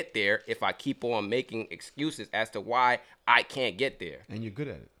going to get there if I keep on making excuses as to why I can't get there. And you're good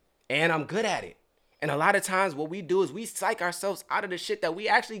at it. And I'm good at it. And a lot of times what we do is we psych ourselves out of the shit that we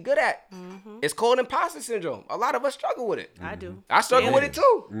actually good at. It's called imposter syndrome. A lot of us struggle with it. I do. I struggle with it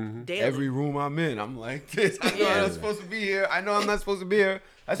too. Daily. Every room I'm in, I'm like this. I know I'm not supposed to be here. I know I'm not supposed to be here.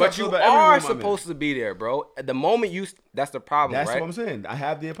 That's But you are supposed to be there, bro. At the moment that's the problem, That's right? what I'm saying. I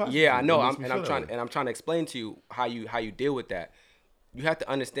have the imposter. Yeah, I know. It makes me I'm feel trying to explain to you how you deal with that. You have to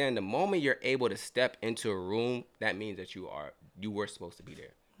understand the moment you're able to step into a room, that means that you were supposed to be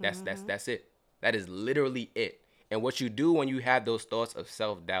there. That's it. That is literally it. And what you do when you have those thoughts of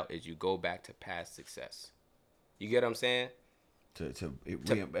self-doubt is you go back to past success. You get what I'm saying? To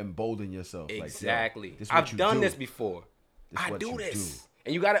embolden yourself. Exactly. Like, I've done this before. I do this.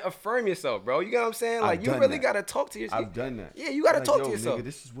 And you got to affirm yourself, bro. You get what I'm saying? Like, you really got to talk to yourself. I've done that. Yeah, you got to talk to yourself. Nigga,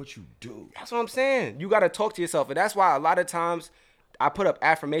 this is what you do. That's what I'm saying. You got to talk to yourself. And that's why a lot of times I put up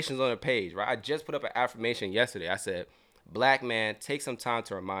affirmations on a page, right? I just put up an affirmation yesterday. I said, black man, take some time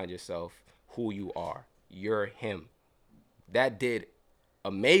to remind yourself who you are. You're him. That did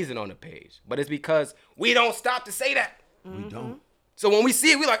amazing on the page. But it's because we don't stop to say that. We don't. So when we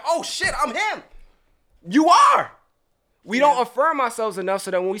see it, we're like, oh shit, I'm him. You are. We don't affirm ourselves enough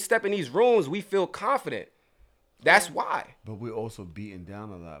so that when we step in these rooms, we feel confident. That's why. But we're also beaten down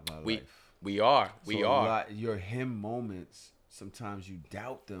a lot by life. We are. Your him moments, sometimes you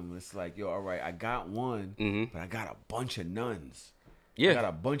doubt them. It's like, yo, all right, I got one, but I got a bunch of nones. Yeah. I got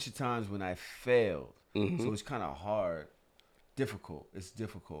a bunch of times when I failed. So it's kind of hard. Difficult. It's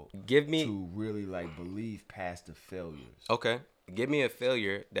difficult. To really like believe past the failures. Okay. Give me a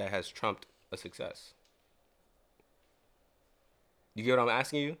failure that has trumped a success. You get what I'm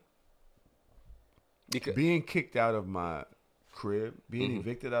asking you? Because being kicked out of my crib, being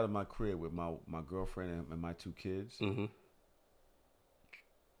evicted out of my crib with my girlfriend and my two kids,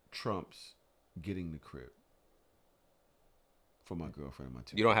 trumps getting the crib for my girlfriend and my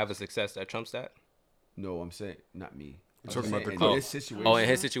two kids. You don't have a success that trumps that? No, I'm saying not me. You're talking about the in this situation. Oh, in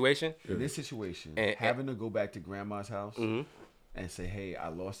his situation? In this situation, having to go back to grandma's house and say, hey, I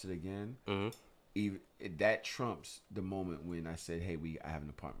lost it again, that trumps the moment when I said, hey, I have an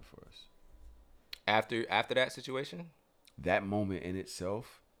apartment for us. After that situation? That moment in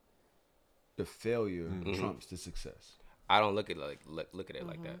itself, the failure trumps the success. I don't look at it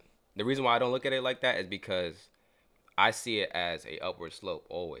like that. The reason why I don't look at it like that is because I see it as a upward slope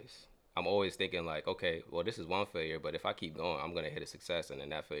always. I'm always thinking like, okay, well, this is one failure, but if I keep going, I'm going to hit a success, and then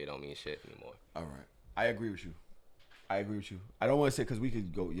that failure don't mean shit anymore. All right. I agree with you. I agree with you. I don't want to say because we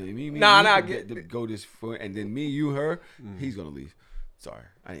could go. You know, me, Nah, we could go this for, and then me, you, her. He's gonna leave. Sorry,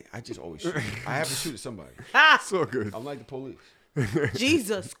 I just always shoot. I have to shoot at somebody. So good. I'm like the police.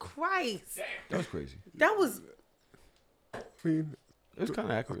 Jesus Christ. That was crazy. That was. I mean, It was kind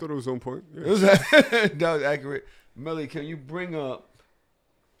of I accurate. thought it was on point. Yeah. It was, that was accurate. Melly, can you bring up?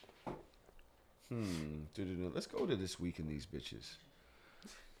 Let's go to this week in these bitches.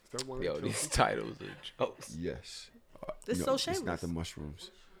 Is that one Yo, these titles are jokes. Yes. This No, so it's shameless. not the mushrooms.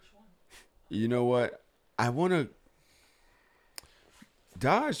 You know what? I want to.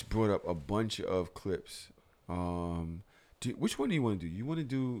 Dodge brought up a bunch of clips. Which one do you want to do? You want to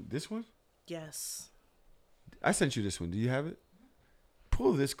do this one? Yes, I sent you this one. Do you have it?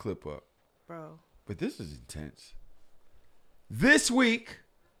 Pull this clip up. bro. But this is intense. This week,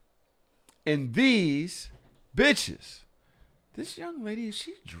 in these bitches, this young lady, is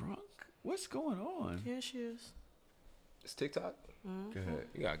she drunk? What's going on? Here she is. It's TikTok. Mm-hmm. Go ahead.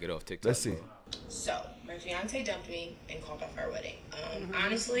 You gotta get off TikTok. Let's see. bro. So, my fiance dumped me and called off our wedding.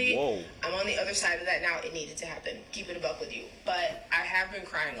 Honestly, Whoa. I'm on the other side of that now. It needed to happen. Keep it a buck with you. But I have been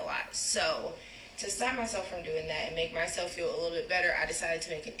crying a lot. So, to stop myself from doing that and make myself feel a little bit better, I decided to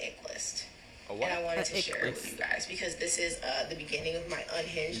make an ick list. A what? And I wanted An to ick share it list. with you guys because this is the beginning of my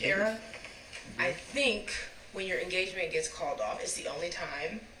unhinged era. I think when your engagement gets called off, it's the only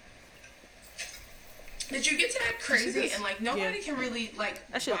time that you get to act crazy and like nobody Yeah. can really like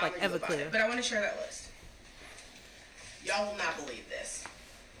That shit look like bother you about Everclear. it. But I want to share that list. Y'all will not believe this.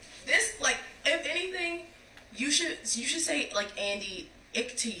 This like if anything, you should say like Andy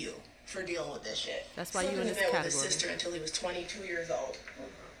ick to you for dealing with this shit. That's why you Slept in the this bed with his category. sister until he was 22 years old.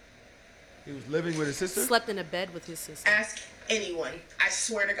 He was living with his sister? Slept in a bed with his sister. Ask anyone. I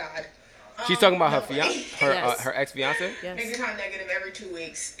swear to God. She's talking about her nobody. fiance, her Yes. her ex fiance. Yes. Make a negative every 2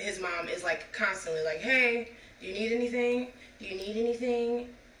 weeks. His mom is like constantly like, "Hey, do you need anything? Do you need anything?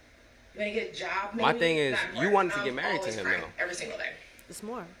 You want to get a job?" Maybe? My thing is, Not you important. wanted to I'm get married to always him, crying though. every single day, It's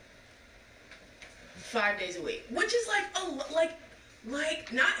more. 5 days a week, which is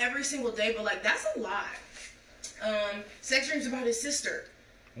like not every single day, but like that's a lot. Sex dreams about his sister.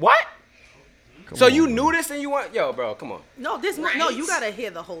 What? So on, you bro. knew this and you want Oh, come on. No, this no. Right? You gotta hear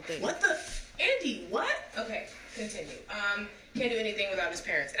the whole thing. What the Andy? What? Okay, continue. Can't do anything without his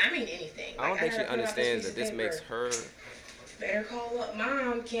parents, and I mean anything. I don't think she had to print out understands piece that of this makes paper. her. Better call up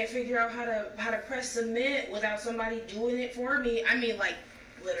mom. Can't figure out how to press submit without somebody doing it for me. I mean, like,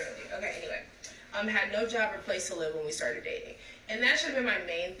 literally. Okay, anyway. Had no job or place to live when we started dating. And that should have been my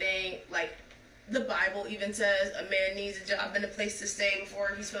main thing. Like, the Bible even says a man needs a job and a place to stay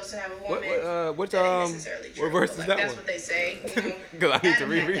before he's supposed to have a woman. What That ain't necessarily true, what verse but, is like, that that's one? what they say. You know? Because I need to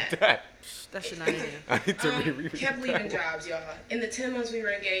Adam had reread that. that. That should not in there. I need to reread Kept that. leaving jobs, y'all. In the 10 months we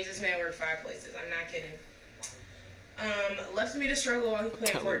were engaged, this man worked 5 places. I'm not kidding. Left me to struggle while he played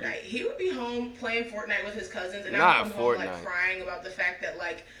Fortnite. He would be home playing Fortnite with his cousins, and I Not would come home like Fortnite. crying about the fact that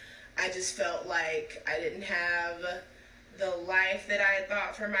like I just felt like I didn't have the life that I had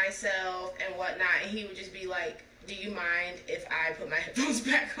thought for myself and whatnot. And he would just be like, "Do you mind if I put my headphones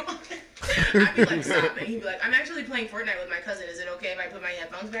back on?" I'd be like, "Stop!" And he'd be like, "I'm actually playing Fortnite with my cousin. Is it okay if I put my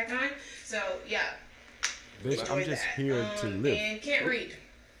headphones back on?" So yeah. Bitch, I'm Enjoy just that. here to live. And can't read.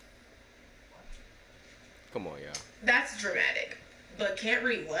 Come on, y'all. That's dramatic, but can't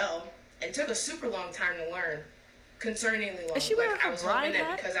read well. It took a super long time to learn, concerningly long. Is she wearing like, I her was hoping bride that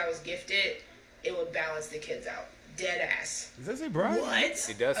hat? because I was gifted, it would balance the kids out. Dead ass. Does that say bride? What?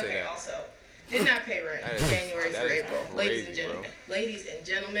 It does say okay, that. Also, did not pay rent That is- January that through is April. crazy, Ladies and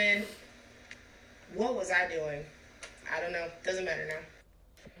gentlemen, what was I doing? I don't know. Doesn't matter now.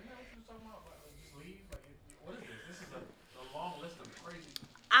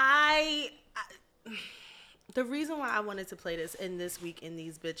 The reason why I wanted to play this in this week in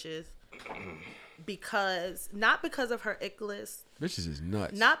these bitches, because not because of her ick list, Bitches is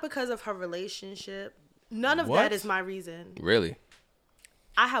nuts. not because of her relationship. None of What? that is my reason. Really?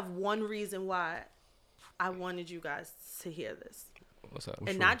 I have one reason why I wanted you guys to hear this. What's up?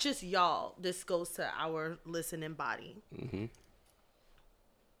 And not just y'all. This goes to our listening body. Mm-hmm.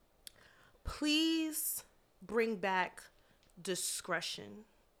 Please bring back discretion.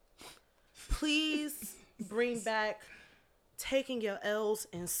 Please bring back taking your L's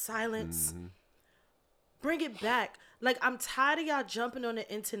in silence. Bring it back. Like, I'm tired of y'all jumping on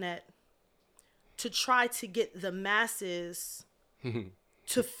the internet to try to get the masses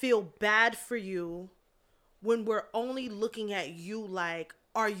to feel bad for you when we're only looking at you like,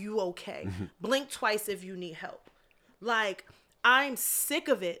 are you okay? Blink twice if you need help. Like, I'm sick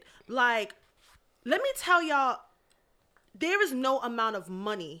of it. Like, let me tell y'all, there is no amount of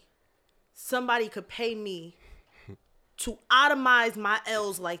money somebody could pay me to atomize my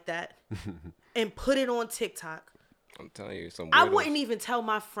L's like that and put it on TikTok. I'm telling you, I wouldn't even tell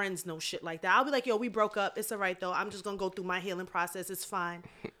my friends no shit like that. I'll be like, yo, we broke up. It's all right, though. I'm just going to go through my healing process. It's fine.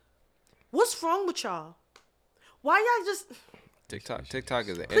 What's wrong with y'all? Why y'all just... TikTok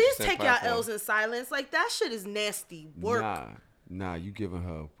is an Please interesting take platform. y'all L's in silence. Like, that shit is nasty work. Nah, you giving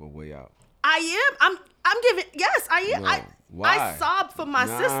her a way out. I am. I'm giving... Yes, I am. No. Why? I sobbed for my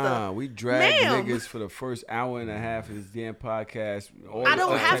sister. We dragged Ma'am. niggas for the first hour and a half of this damn podcast. I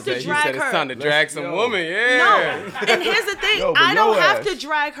don't have to drag her. It's time to drag some woman, yeah. No, and here's the thing. Yo, but I don't your have ass- to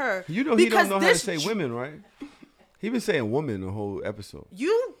drag her. You know he because don't know how to this say women, right? He been saying woman the whole episode.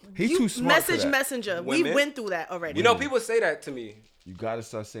 You too smart for message that. messenger. Women? We went through that already. You know, people say that to me. You gotta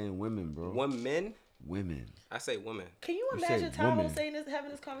start saying women, bro. Women? Women. I say women. Can you You imagine say Tyrone woman. saying this,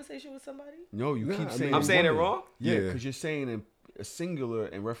 having this conversation with somebody? No, you keep saying. I'm saying it woman. wrong? Yeah, Yeah. because you're saying in a singular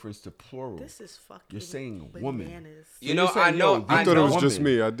in reference to plural. This is fucking. You're saying woman. bananas. So You know, you're saying, I know- yo, I I thought it was woman. just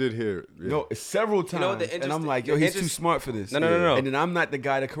me. I did hear it. Yeah. No, it's several times. You know, the and I'm interesting- like, yo, the he's too interest- smart for this. No. And then I'm not the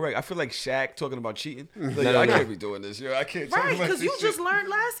guy to correct. I feel like Shaq talking about cheating. Like, No, yo, no, I no. can't be doing this. Yo, I can't. talk Right, about because this you shit. just learned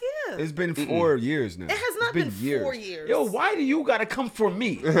last year. It's been 4 years now. It has not It's been 4 years. Yo, why do you gotta come for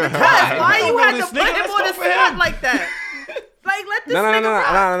me? Because why I you don't had know to this put nigga. him Let's on go the for spot him. like that? Like, let this No. nigga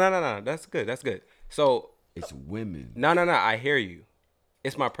rock. That's good. That's good. So, It's women. no. I hear you.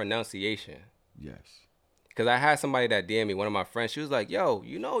 It's my pronunciation. Yes. Because I had somebody that DM me, one of my friends. She was like, yo,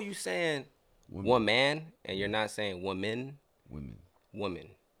 you know you saying woman and you're not saying woman. Women. Woman.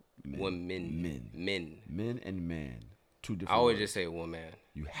 Men. Women. Men. Men. Men and man. Two different I always words. just say woman.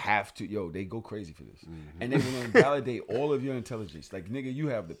 You have to, yo, they go crazy for this. Mm-hmm. And they will validate all of your intelligence. Like, nigga, you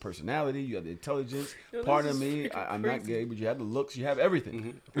have the personality, you have the intelligence. Yo, Part this of is me, freaking I'm not crazy. gay, but you have the looks, you have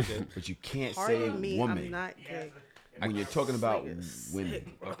everything. Okay. But you can't Part say of me, woman I'm not gay. when you're talking about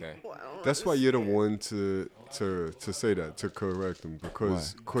women. Okay. That's why you're the one to say that, to correct them,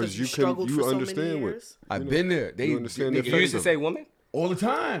 because Why? you understand what I've been there. you understand the You used to effects say of it. woman? All the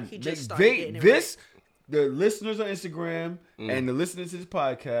time. He just They- started getting it this, the listeners on Instagram Mm. and the listeners to this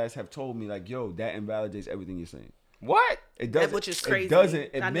podcast have told me, like, yo, that invalidates everything you're saying. What? It doesn't. Which is crazy. It doesn't.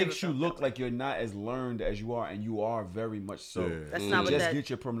 It I never makes you felt look like you're not as learned as you are, and you are very much so. Yeah. That's So not what just that. get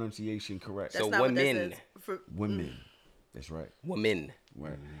your pronunciation correct. That's So not what that women. says. For, Women. That's right. Woman.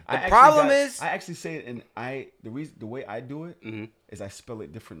 Right. The problem is- I actually say it, and the way I do it is I spell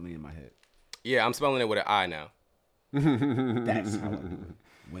it differently in my head. Yeah, I'm spelling it with an I now. That's how I do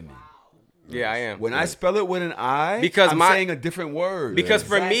it. Women. Yeah, I am. When I spell it with an I, Because I'm my- saying a different word. Because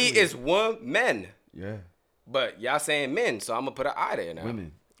for me, Exactly. it's women. Yeah. But y'all saying men, so I'm going to put an I there now.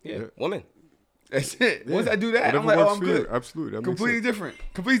 Women. Yeah, woman. That's it. Once Yeah. I do that, I'm Whatever like, works oh, I'm for you. good. Absolutely. That makes Completely sense. different.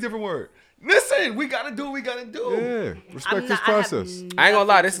 Completely different word. Listen, we gotta do what we gotta do. Yeah, respect I'm his not- I have process. I ain't going to lie,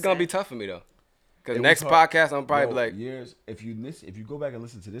 nothing this is to going to say. be tough for me, though. Because It was next hard. podcast, I'm probably Bro, like, years. If you go back and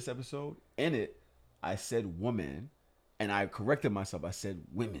listen to this episode, in it, I said woman, and I corrected myself. I said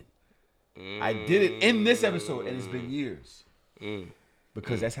women. I did it in this episode, and it's been years.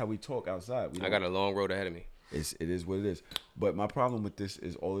 Because that's how we talk outside. We I got a long road ahead of me. It is what it is. But my problem with this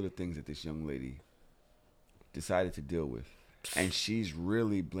is all of the things that this young lady decided to deal with, and she's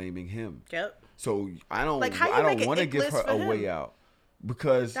really blaming him. Yep. So I don't. Like, how you I make don't an want to ick give list her for a him? way out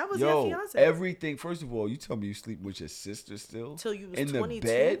because That was your yo, fiance. everything. First of all, you tell me you sleep with your sister still Till you was in 22? the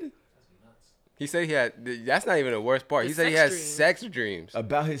bed He said he had, that's not even the worst part. The He said he sex had dreams. sex dreams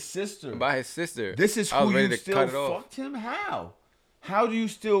about his sister. about his sister. This is I was who ready you to still cut it off. fucked him. How? How do you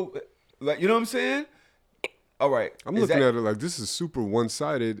still like? You know what I'm saying? All right. I'm is looking that- at it like this is super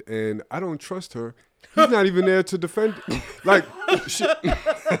one-sided, and I don't trust her. He's not even there to defend. Like, shit.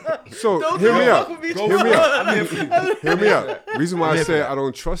 So Don't hear do me it. out. Fuck with me, Hear me Troy. out. I'm here for you. Hear me out. Reason why I'm I here for say that. I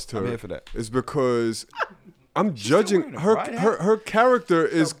don't trust her I'm here for that. is because I'm still judging wearing a her. bride hat? Her character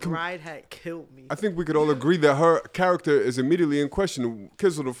is. The bride had killed me. I think we could all agree that her character is immediately in question.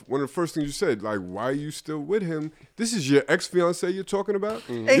 Kizzle, one of the first things you said, like, why are you still with him? This is your ex-fiance you're talking about?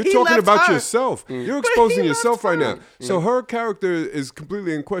 And You're he talking left about her. yourself. You're exposing yourself right now. So her character is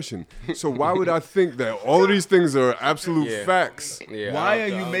completely in question. So why would I think that all of these things are absolute Yeah. facts? Yeah, Why I are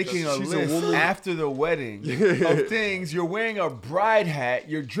don't- you making a She's a list woman. after the wedding of things? You're wearing a bride hat.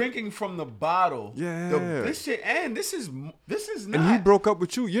 You're drinking from the bottle. Yeah. This shit, and this is not. And he broke up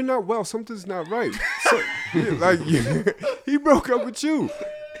with you. You're not well. Something's not right. So, he broke up with you.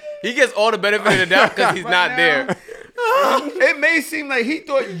 He gets all the benefit of the doubt because he's Right not now. there. It may seem like he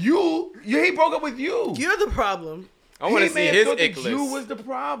thought he broke up with you. You're the problem. I want He to may see have his thought ick that you list. was the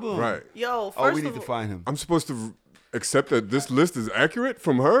problem. Right. Yo, first Oh, we need of to all, find him I'm supposed to accept that this list is accurate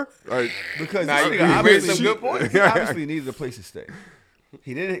from her? Like, because Nah, this you nigga raised obviously, some good points. he obviously needed a place to stay.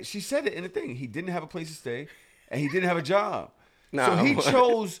 He didn't. She said it in the thing. He didn't have a place to stay, and he didn't have a job. Nah, so he what?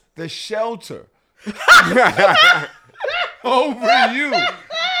 chose the shelter over you.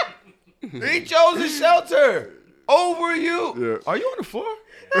 He chose the shelter over you. Yeah. Are you on the floor?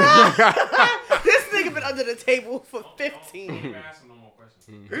 This nigga been under the table for 15.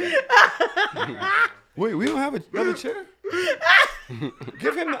 Wait, we don't have another chair?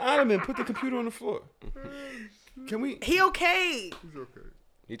 Give him the ottoman. Put the computer on the floor. Can we? He okay. He's okay.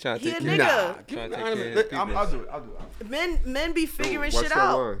 He trying to He take a care. nigga. Nah, Give trying him the to take ottoman. care of his I'll peoples. do it. Men be figuring watch shit that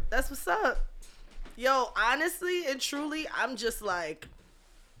out. line. That's what's up. Yo, honestly and truly, I'm just like,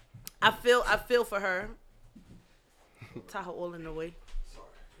 I feel for her. Tie her all in the way. Sorry,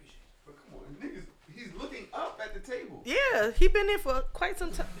 appreciate it. But come on, niggas, he's looking up at the table. Yeah, he been there for quite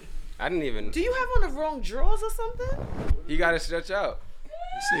some time. I didn't even. Do you have on the wrong drawers or something? You gotta stretch out.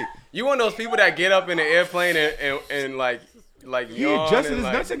 See, you one of those people that get up in the airplane and like He yawn adjusted and his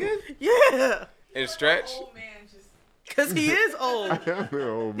like, nuts again? Yeah. and stretch. Cause he is old.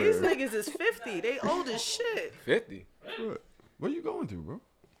 Oh, These man. niggas is 50. They old as shit. 50. What are you going through, bro?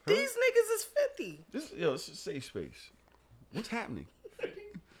 These niggas is 50. This is a safe space. What's happening?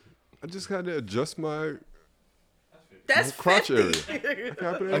 I just had to adjust my That's crotch 50. area.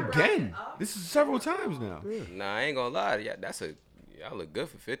 Happening Again? This is several times now. Nah, I ain't gonna lie. Yeah, y'all look good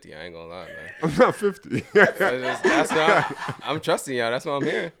for 50. I ain't gonna lie, man. I'm not 50. That's not. I'm trusting y'all. That's what I'm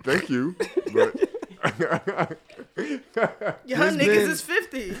hearing. Thank you. But Y'all There's niggas been- is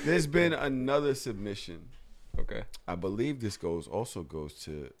 50. There's been another submission. Okay. I believe this also goes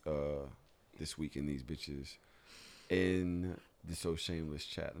to This Week in These Bitches in the So Shameless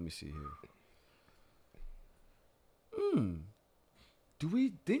chat. Let me see here. Do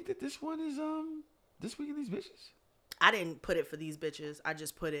we think that this one is This Week in These Bitches? I didn't put it for these bitches. I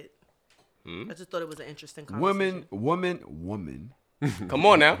just put it. I just thought it was an interesting conversation. Woman Come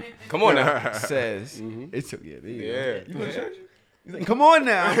on now. Come on now. says it's yeah, there you Yeah. go. You go to church? He's like, come on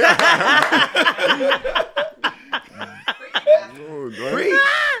now. oh, do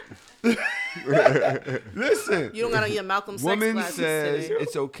I- Listen. You don't got on your Malcolm X Woman glasses says today.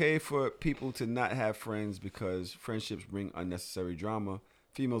 it's okay for people to not have friends because friendships bring unnecessary drama.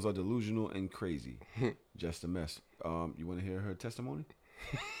 Females are delusional and crazy. Just a mess. You want to hear her testimony?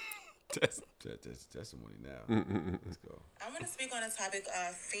 Testimony now. Let's go. I'm going to speak on the topic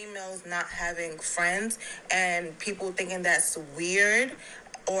of females not having friends and people thinking that's weird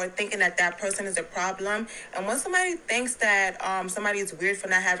or thinking that that person is a problem. And when somebody thinks that somebody is weird for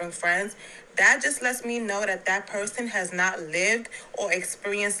not having friends, that just lets me know that that person has not lived or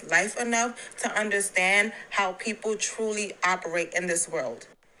experienced life enough to understand how people truly operate in this world.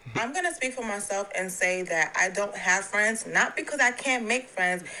 I'm going to speak for myself and say that I don't have friends, not because I can't make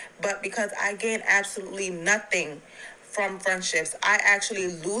friends, but because I gain absolutely nothing from friendships. I actually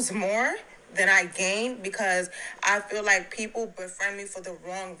lose more than I gain because I feel like people befriend me for the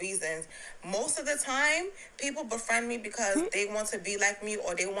wrong reasons. Most of the time, people befriend me because they want to be like me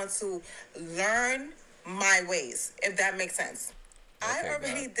or they want to learn my ways, if that makes sense. I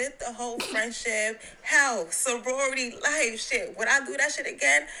already did the whole friendship, hell, sorority life shit. Would I do that shit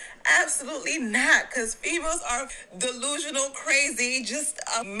again? Absolutely not, because females are delusional, crazy, just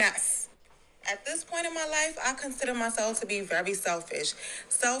a mess. At this point in my life, I consider myself to be very selfish.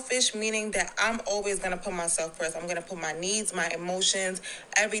 Selfish meaning that I'm always going to put myself first. I'm going to put my needs, my emotions,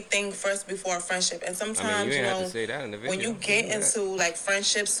 everything first before a friendship. And sometimes, you you ain't have know, to say that in the when video. you get into like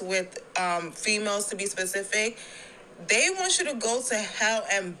friendships with females, to be specific, they want you to go to hell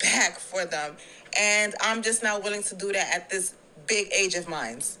and back for them. And I'm just not willing to do that at this big age of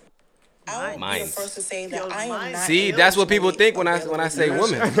mine. I will be the first to say that I am not. See, that's what people think when I say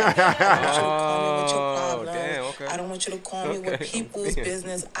women. Oh, damn, okay. I don't want you to call me with people's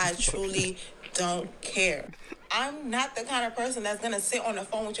business. I truly don't care. I'm not the kind of person that's going to sit on the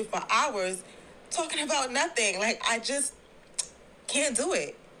phone with you for hours talking about nothing. Like, I just can't do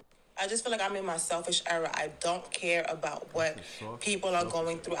it. I just feel like I'm in my selfish era. I don't care about what people are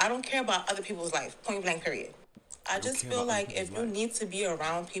going through. I don't care about other people's life, point blank period. I just feel like if you need to be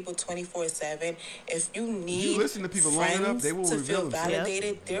around people 24/7, if you need listen to people long friends enough, they will to reveal feel themselves.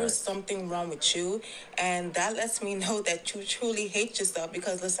 validated, there's something wrong with you. And that lets me know that you truly hate yourself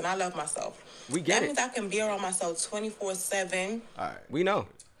because, listen, I love myself. We get that it. means I can be around myself 24/7. All right. We know.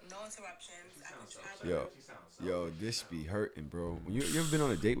 No interruptions. I can travel. Yo, this be hurting, bro. You ever been on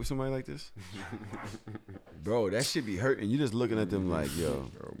a date with somebody like this? Bro, that shit be hurting. You just looking at them like, yo.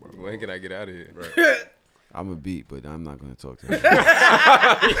 When can I get out of here? I'm a beat, but I'm not going to talk to him.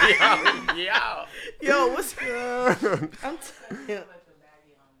 Yo, what's I'm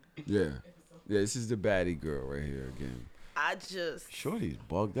Yeah, this is the baddie girl right here again. I just Shorty's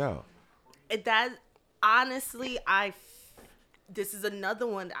bugged out. that honestly, this is another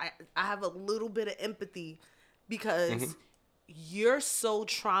one. I have a little bit of empathy because you're so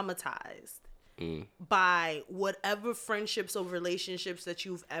traumatized by whatever friendships or relationships that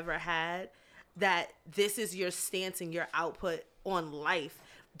you've ever had that this is your stance and your output on life.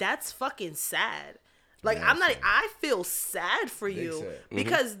 That's fucking sad. Like, I feel sad for you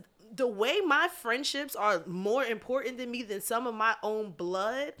because the way my friendships are more important to me than some of my own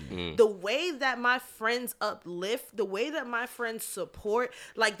blood, the way that my friends uplift, the way that my friends support,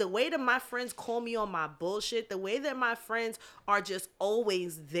 like the way that my friends call me on my bullshit, the way that my friends are just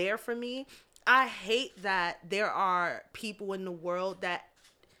always there for me. I hate that there are people in the world that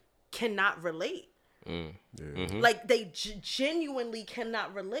cannot relate. Like they genuinely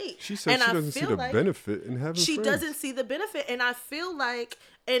cannot relate. She said she doesn't see the benefit in having she friends. doesn't see the benefit, and I feel like,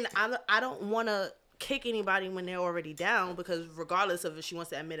 and I don't want to kick anybody when they're already down, because regardless of if she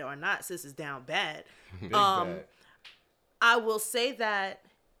wants to admit it or not, sis is down bad. Bad. I will say that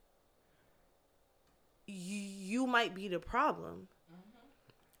you might be the problem.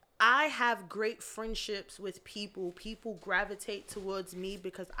 I have great friendships with people. People gravitate towards me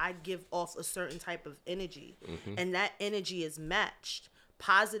because I give off a certain type of energy. And that energy is matched.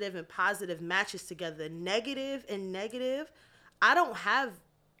 Positive and positive matches together. Negative and negative. I don't have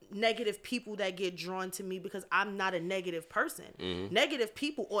negative people that get drawn to me because I'm not a negative person. Negative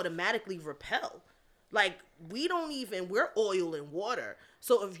people automatically repel. Like, we're oil and water.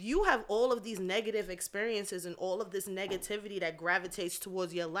 So if you have all of these negative experiences and all of this negativity that gravitates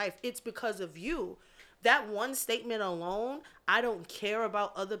towards your life, it's because of you. That one statement alone, I don't care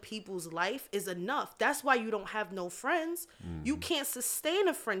about other people's life, is enough. That's why you don't have no friends. You can't sustain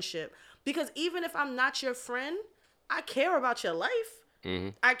a friendship, because even if I'm not your friend, I care about your life.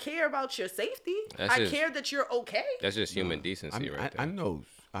 I care about your safety. I care that you're okay. That's just human decency right there. I know.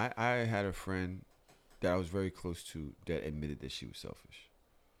 I had a friend that I was very close to that admitted that she was selfish.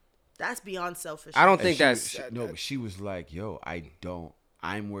 That's beyond selfish. I don't think that's... No, but she was like, yo,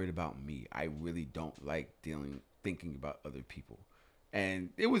 I'm worried about me. I really don't like thinking about other people. And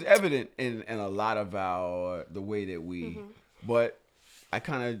it was evident in a lot of the way that we, but I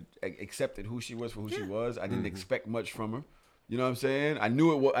kind of accepted who she was for who she was. I didn't expect much from her. You know what I'm saying? I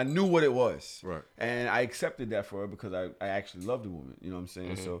knew what it was. Right. And I accepted that for her because I actually loved the woman. You know what I'm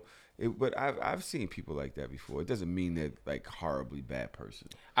saying? So, but I've seen people like that before. It doesn't mean they're like horribly bad person.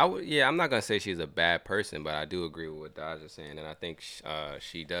 I'm not gonna say she's a bad person, but I do agree with what Daj is saying, and I think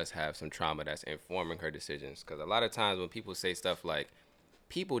she does have some trauma that's informing her decisions. Because a lot of times when people say stuff like,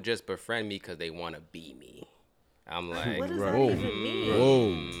 "People just befriend me because they want to be me," I'm like, what does that even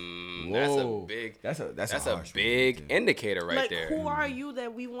mean? That's a big indicator right there. Who are you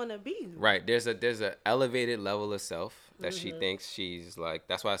that we want to be? Right. There's a elevated level of self that she thinks she's like.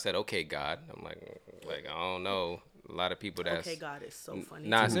 That's why I said, "Okay, God." I'm like I don't know. A lot of people that's okay. God is so funny.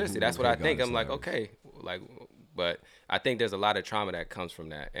 Nah, seriously, that's what I think. I'm like, okay, but I think there's a lot of trauma that comes from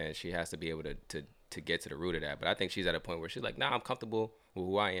that, and she has to be able to get to the root of that. But I think she's at a point where she's like, nah, I'm comfortable with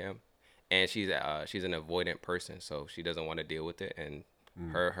who I am, and she's an avoidant person, so she doesn't want to deal with it, and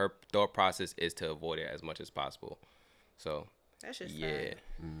her thought process is to avoid it as much as possible. So that's just yeah.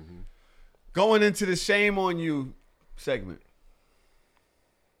 Going into the shame on you segment.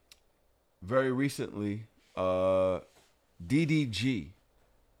 Very recently, DDG,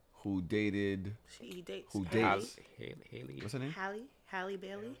 who dated Haley. What's her name? Halle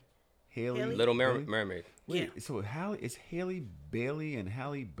Bailey. Haley. Little Mermaid. Wait, so it's Haley Bailey and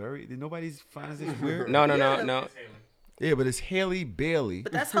Halle Berry. Did nobody find this weird? No. Yeah, but it's Haley Bailey.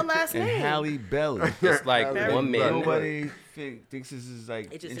 But that's her last and name. Halle Belly. It's like one man. Nobody thinks this is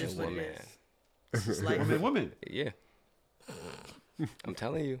like it just is one man. It's just like woman. Yeah. I'm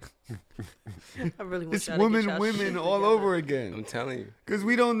telling you. I really want it's y'all to get y'all women shit all together. over again. I'm telling you. Because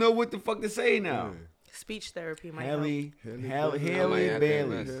we don't know what the fuck to say now. Speech therapy might Haley help. Bailey. Halle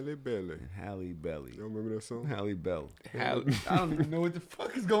Bailey. Halle Belly. You don't remember that song? Halle Bell. I don't even know what the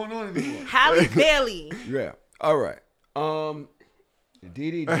fuck is going on anymore. Halle Bailey. Yeah. All right.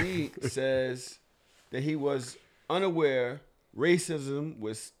 DDG says that he was unaware racism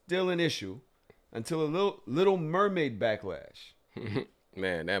was still an issue until a Little Mermaid backlash.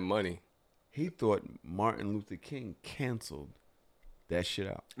 Man, that money. He thought Martin Luther King canceled that shit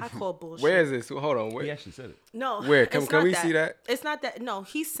out. I call bullshit. Where is this? Hold on. Where? He actually said it. No. Where? Can we see that? It's not that. No,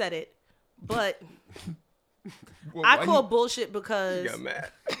 he said it. But Well, I call bullshit because You got mad.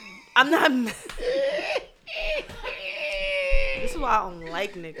 I'm not mad. This is why I don't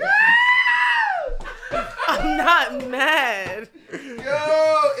like niggas. I'm not mad. Yo,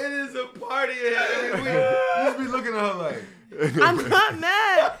 it is a party every week. You just be looking at her like. I'm not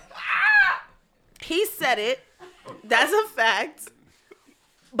mad. He said it. That's a fact.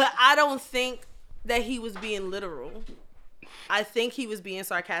 But I don't think that he was being literal. I think he was being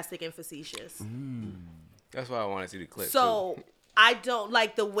sarcastic and facetious. That's why I want to see the clip. So too. I don't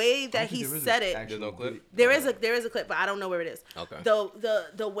like the way that he said it. There's no clip. There is a clip, but I don't know where it is. Okay.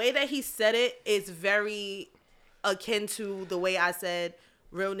 The way that he said it is very akin to the way I said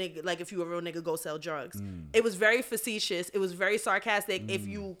real nigga, like if you a real nigga, go sell drugs. It was very facetious. It was very sarcastic. If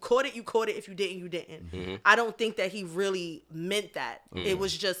you caught it, you caught it. If you didn't, you didn't. I don't think that he really meant that. It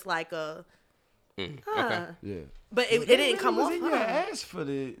was just like a Okay. Yeah. But it didn't come off. in your ass for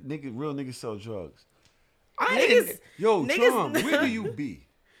the real niggas sell drugs. Niggas, Tom, where do you be?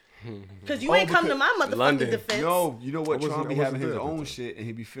 Because you ain't come to my motherfucking defense. Yo, you know what? Trump be having his there. own shit, and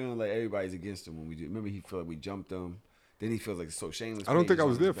he be feeling like everybody's against him when we do. Remember, he felt like we jumped him. Then he feels like it's so shameless. I don't think I pages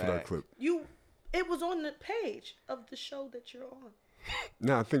was on there his for that back. clip. It was on the page of the show that you're on.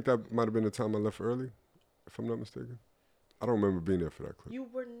 Nah, I think that might have been the time I left early, if I'm not mistaken. I don't remember being there for that clip. You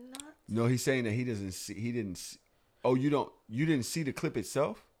were not. No, he's saying that he didn't see. Oh, you didn't see the clip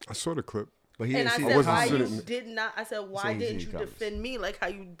itself? I saw the clip. But he And didn't I see said, the why comments. you did not? I said, why So he's didn't in you the comments. defend me like how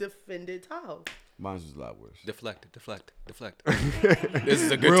you defended Tahoe? Mine was a lot worse. Deflect. This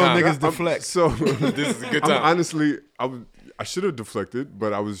is a good Real time. niggas deflect. So This is a good time. Honestly, I should have deflected,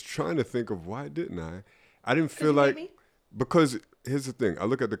 but I was trying to think of why didn't I? I didn't feel you hate like me? because here's the thing. I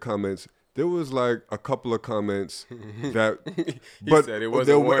look at the comments. There was like a couple of comments that, but said it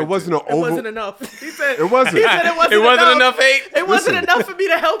wasn't it warranted. wasn't an It over. wasn't enough. He said It wasn't. He said it wasn't, It wasn't enough hate? It wasn't Listen. enough for me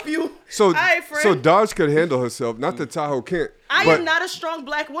to help you. So All right, friend. so Dodge could handle herself. Not that Tahoe can't. I but am not a strong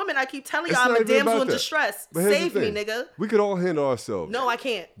black woman. I keep telling it's y'all I'm not a even damsel about in that. distress. But here's Save the me, thing. nigga. We could all handle ourselves. No, I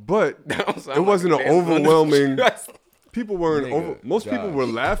can't. But sound it wasn't like an a damsel in overwhelming. distress. People weren't Nigga, over. Most people Josh. were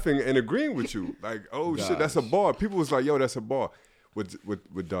laughing and agreeing with you. Like, oh shit, that's a Josh. bar. People was like, yo, that's a bar.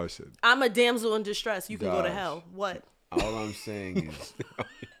 What Dodge said. I'm a damsel in distress. You can go to Gosh. hell. What? All I'm saying is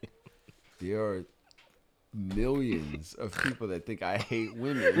there are millions of people that think I hate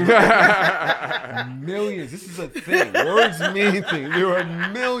women. Millions. This is a thing. Words mean things. There are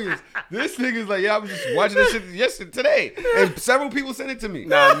millions. This nigga's like, yeah, I was just watching this shit today. And several people sent it to me.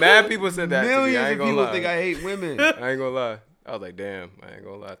 Nah, mad people said that to me. Millions I ain't of gonna people lie. think I hate women. I ain't gonna lie. I was like, damn, I ain't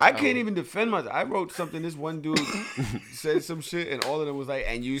gonna lie. I can't even defend myself. I wrote something. This one dude said some shit, and all of them was like,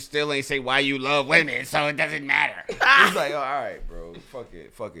 "And you still ain't say why you love women, so it doesn't matter." It's like, oh, all right, bro, fuck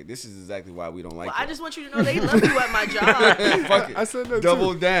it. This is exactly why we don't like. Well, I y'all. just want you to know they love you at my job. Fuck it. I said that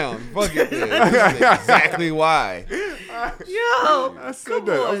Double too. down. Fuck it. Then. This is exactly why. Yo, I said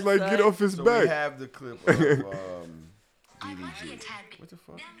that. I was like, get off his So we back. have the clip of BDG. What the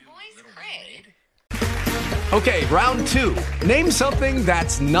fuck? Okay, round two. Name something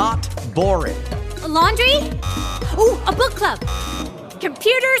that's not boring. A laundry? Ooh, a book club.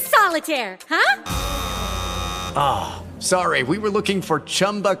 Computer solitaire, huh? Ah, sorry, we were looking for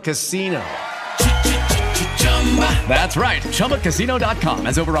Chumba Casino. That's right, ChumbaCasino.com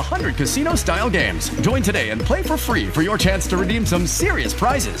has over 100 casino-style games. Join today and play for free for your chance to redeem some serious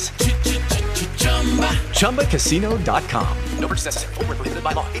prizes. ChumbaCasino.com. No purchase necessary. Void where prohibited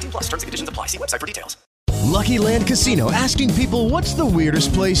by law. 18 plus. Terms and conditions apply. See website for details. Lucky Land Casino asking people, what's the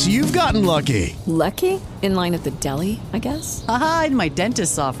weirdest place you've gotten lucky? Lucky? In line at the deli, I guess? Aha, in my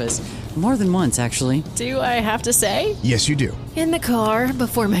dentist's office. More than once, actually. Do I have to say? Yes, you do. In the car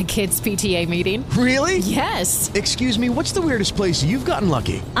before my kids' PTA meeting. Really? Yes. Excuse me, what's the weirdest place you've gotten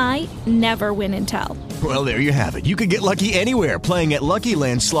lucky? I never win and tell. Well, there you have it. You can get lucky anywhere, playing at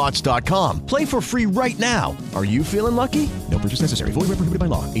LuckyLandSlots.com. Play for free right now. Are you feeling lucky? No purchase necessary. Void where prohibited by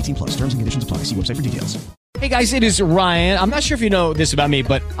law. 18 plus. Terms and conditions apply. See website for details. Hey guys, it is Ryan. I'm not sure if you know this about me,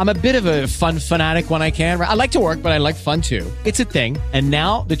 but I'm a bit of a fun fanatic when I can. I like to work, but I like fun too. It's a thing. And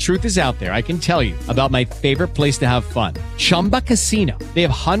now the truth is out there. I can tell you about my favorite place to have fun. Chumba Casino. They have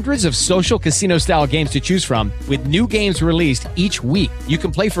hundreds of social casino style games to choose from with new games released each week. You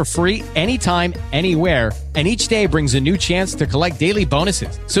can play for free anytime, anywhere. And each day brings a new chance to collect daily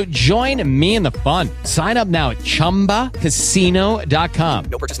bonuses. So join me in the fun. Sign up now at ChumbaCasino.com.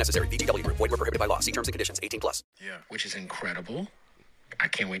 No purchase necessary. VGW Group. Void where prohibited by law. See terms and conditions. 18 plus. Yeah, which is incredible. I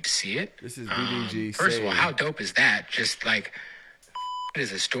can't wait to see it. This is BDG. First of all, how dope is that? Just like, it is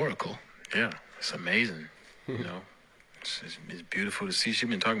historical. Yeah, it's amazing. You know, it's beautiful to see. She's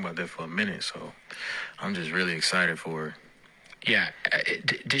been talking about that for a minute, so I'm just really excited for her. Yeah,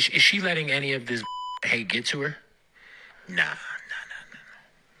 is she letting any of this hate get to her? Nah.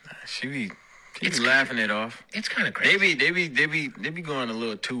 She be laughing it off. It's kind of crazy. They be going a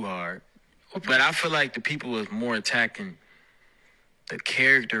little too hard. But I feel like the people was more attacking the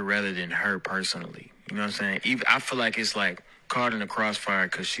character rather than her personally. You know what I'm saying? I feel like it's like caught in the crossfire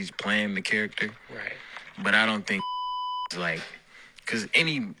because she's playing the character. Right. But I don't think like, because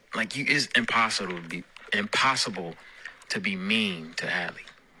it's impossible to be mean to Halle.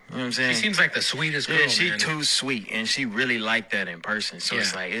 You know what I'm saying? She seems like the sweetest girl, Yeah, she's man. too sweet, and she really liked that in person. So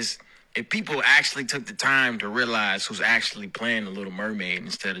it's Yeah. like, if people actually took the time to realize who's actually playing the Little Mermaid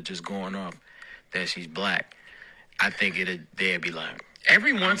instead of just going off that she's black, I think they'd be like,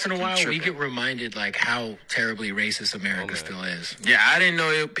 Every once in a while, we tripping. get reminded like how terribly racist America still is. Yeah, I didn't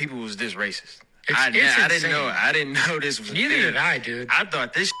know people was this racist. I didn't know. insane. I didn't know this was. a Neither thing. did I, dude. I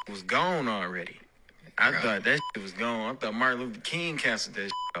thought this was gone already. I thought that was gone. I thought Martin Luther King canceled that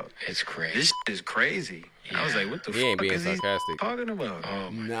out. It's crazy. This is crazy. I was like, what the He ain't fuck being is he sarcastic. talking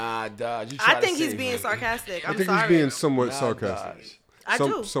about? Nah, dog. I think he's being sarcastic. I'm I think sorry. he's being somewhat sarcastic. I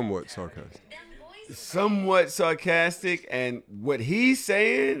do. Somewhat sarcastic. Somewhat sarcastic, and what he's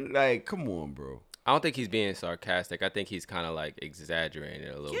saying, like, come on, bro. I don't think he's being sarcastic. I think he's kind of like exaggerating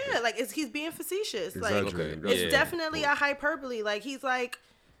it a little Yeah, bit. like he's being facetious. Like Exaggerating, it's yeah. definitely a hyperbole. Like he's like,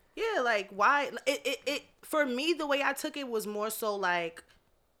 yeah, like why? It for me, the way I took it was more so like,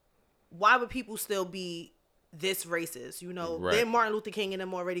 why would people still be this racist? You know, Right. then Martin Luther King and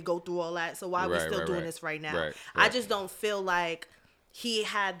them already go through all that. So why are we Right, still right, doing right. this right now? Right, I right. just don't feel like he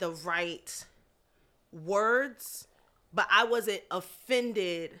had the right words, but I wasn't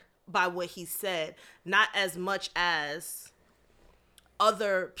offended by what he said, not as much as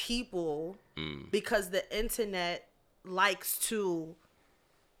other people, because the internet likes to,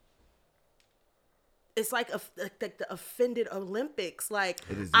 it's like the offended Olympics. Like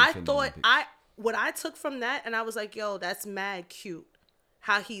It is the I offended thought Olympics. what I took from that, and I was like, yo, that's mad cute.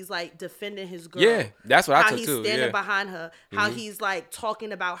 How he's like defending his girl. Yeah, that's what I how took he's too, standing yeah. behind her. How Mhm. he's like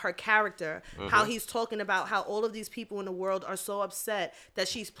talking about her character. How he's talking about how all of these people in the world are so upset that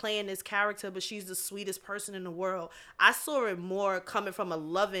she's playing this character, but she's the sweetest person in the world. I saw it more coming from a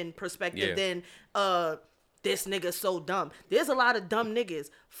loving perspective Yeah. than this nigga's so dumb. There's a lot of dumb niggas.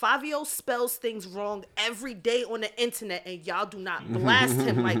 Fabio spells things wrong every day on the internet, and y'all do not blast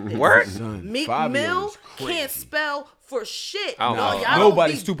him like this. Word? Meek Fabio Mill is crazy. can't spell for shit. I don't No, know. y'all don't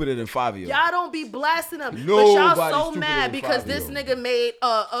Nobody's be- stupider than Fabio. Y'all don't be blasting him. But Nobody's y'all so stupider mad than because Fabio. this nigga made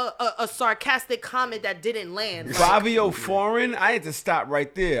a sarcastic comment that didn't land. Like, Fabio foreign, I had to stop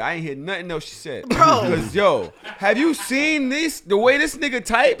right there. I ain't hear nothing else she said. Bro. Because, yo, have you seen the way this nigga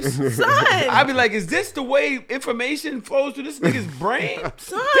types? Son. I be like, is this the way information flows through this nigga's brain?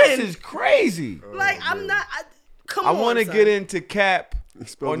 Son. This is crazy. like I'm not. Come I on. want to son. get into cap He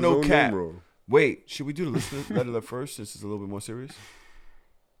spelled or his no own cap. name wrong. Wait, should we do the listener letter first since it's a little bit more serious?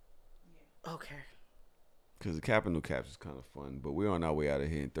 Okay. Because the cap and no caps is kind of fun, but we're on our way out of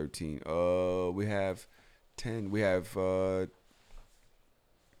here in 13. We have 10. We have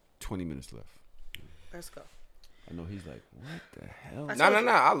 20 minutes left. Let's go. I know he's like, what the hell?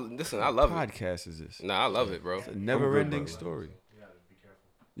 No. Listen, I love What it. podcast is this? No, I love it, bro. It's a never-ending story.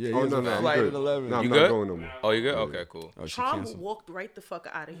 Yeah, Oh, he's no, on no, I'm flight good. at 11. No, I'm You not good? going no more. Oh, you good? Okay, cool. Oh, she Tron canceled. walked right the fuck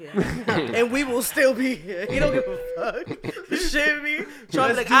out of here, and we will still be here. He don't give a fuck. You shit me?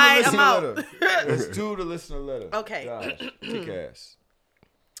 Tron be like, Let's do the alright, I'm listener out. letter. Let's do the listener letter. Okay. Josh, kick ass.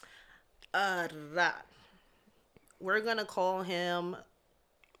 Right. We're gonna call him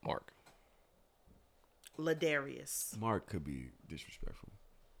Mark. Ladarius. Mark could be disrespectful.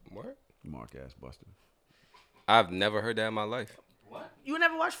 What? Mark ass buster. I've never heard that in my life. You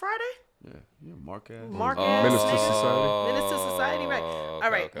never watched Friday? Yeah, Mark ass. Mark Oh. ass Minister nigga. Society. Minister Society, right? Okay,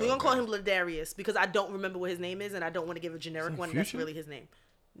 All right, okay, we're gonna call okay. him Ladarius because I don't remember what his name is, and I don't want to give a generic that one. That's Future? really his name.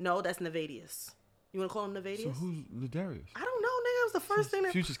 No, that's Nevadius. You want to call him Nevadius? So who's Ladarius? I don't know, nigga. It was the first thing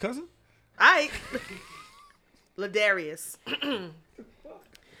that. Future's cousin? All right. Ladarius.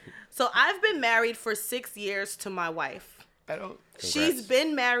 So I've been married for 6 years to my wife. I don't. She's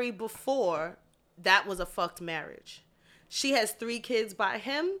been married before. That was a fucked marriage. She has 3 kids by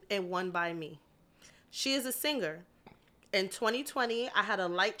him and 1 by me. She is a singer. In 2020, I had a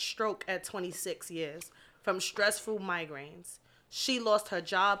light stroke at 26 years from stressful migraines. She lost her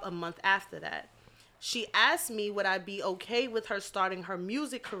job a month after that. She asked me would I be okay with her starting her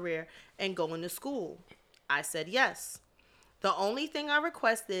music career and going to school. I said yes. The only thing I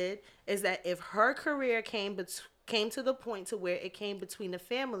requested is that if her career came to the point to where it came between the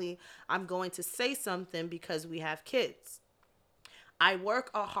family, I'm going to say something because we have kids. I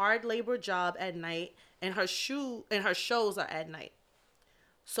work a hard labor job at night, and her shows are at night.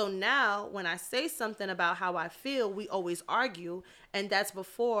 So now when I say something about how I feel, we always argue, and that's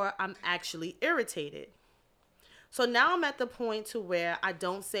before I'm actually irritated. So now I'm at the point to where I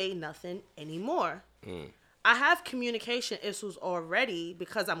don't say nothing anymore. I have communication issues already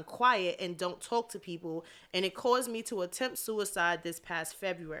because I'm quiet and don't talk to people, and it caused me to attempt suicide this past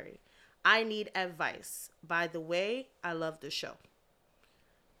February. I need advice. By the way, I love the show.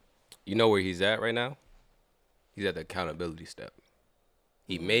 You know where he's at right now? He's at the accountability step.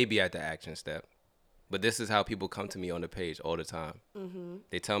 He may be at the action step, but this is how people come to me on the page all the time. Mm-hmm.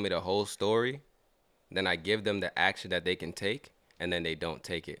 They tell me the whole story, then I give them the action that they can take, and then they don't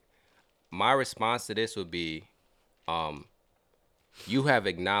take it. My response to this would be, you have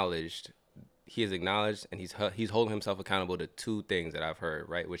acknowledged, he has acknowledged, and he's holding himself accountable to two things that I've heard,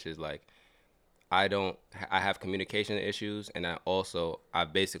 right? Which is like, I have communication issues, and I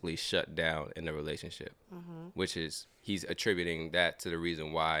basically shut down in the relationship, which is, he's attributing that to the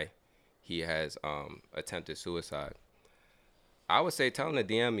reason why he has attempted suicide. I would say tell him to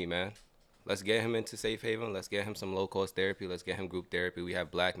DM me, man. Let's get him into Safe Haven. Let's get him some low-cost therapy. Let's get him group therapy. We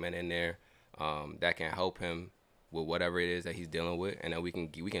have black men in there that can help him with whatever it is that he's dealing with, and then we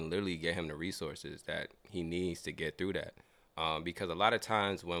can literally get him the resources that he needs to get through that. Because a lot of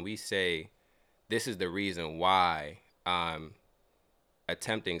times when we say, this is the reason why I'm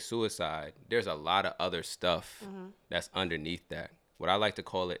attempting suicide, there's a lot of other stuff that's underneath that. What I like to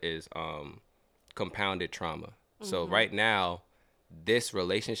call it is compounded trauma. So right now, this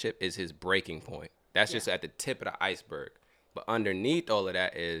relationship is his breaking point. That's just at the tip of the iceberg. But underneath all of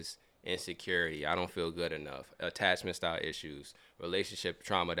that is insecurity. I don't feel good enough. Attachment style issues. Relationship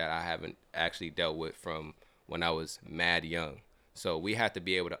trauma that I haven't actually dealt with from when I was mad young. So we have to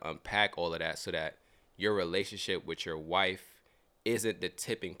be able to unpack all of that so that your relationship with your wife isn't the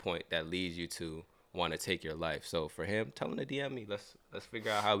tipping point that leads you to want to take your life. So for him, tell him to DM me. Let's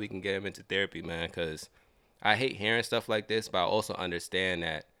figure out how we can get him into therapy, man, because I hate hearing stuff like this, but I also understand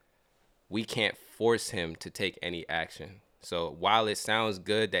that we can't force him to take any action. So while it sounds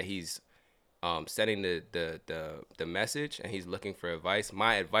good that he's setting the message and he's looking for advice,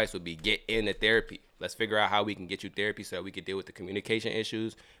 my advice would be get into therapy. Let's figure out how we can get you therapy so that we can deal with the communication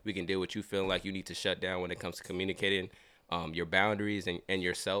issues. We can deal with you feeling like you need to shut down when it comes to communicating your boundaries and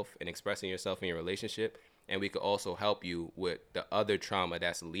yourself and expressing yourself in your relationship. And we could also help you with the other trauma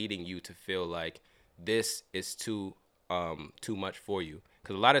that's leading you to feel like this is too much for you.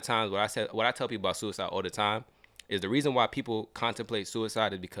 Because a lot of times what I tell people about suicide all the time is the reason why people contemplate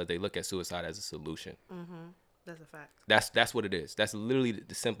suicide is because they look at suicide as a solution. That's a fact. That's what it is. That's literally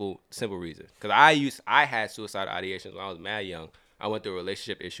the simple reason. Because I had suicidal ideations when I was mad young. I went through a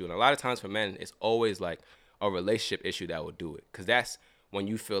relationship issue, and a lot of times for men, it's always like a relationship issue that will do it. Because that's when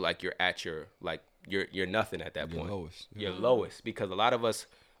you feel like you're at your you're nothing at that point. Lowest. You're lowest, because a lot of us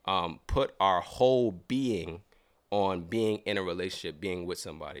put our whole being on being in a relationship, being with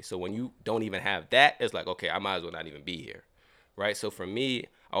somebody. So when you don't even have that, it's like, okay, I might as well not even be here, right? So for me,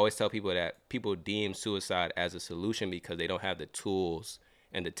 I always tell people that people deem suicide as a solution because they don't have the tools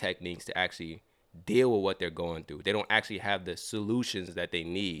and the techniques to actually deal with what they're going through. They don't actually have the solutions that they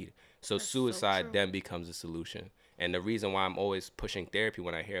need. So suicide then becomes a solution. And the reason why I'm always pushing therapy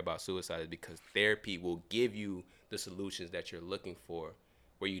when I hear about suicide is because therapy will give you the solutions that you're looking for,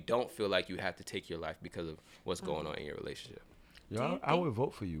 where you don't feel like you have to take your life because of what's going on in your relationship. Yo, I would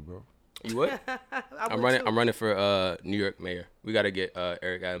vote for you, bro. You would? I'm running for New York mayor. We got to get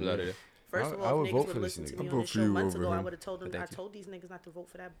Eric Adams out of there. First of all, if niggas would listen to me on this show months ago, I would have told them. I told these niggas not to vote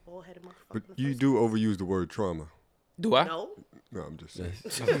for that bald-headed motherfucker. But you do overuse the word trauma. Do I? No. No, I'm just saying.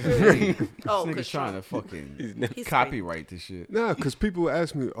 Oh, this nigga's trying to fucking copyright this shit. Nah, because people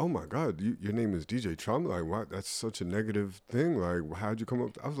ask me, "Oh my God, your name is DJ Trauma? Like, what? That's such a negative thing. Like, how'd you come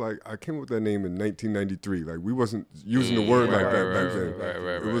up?" I was like, I came up with that name in 1993. Like, we wasn't using the word like that back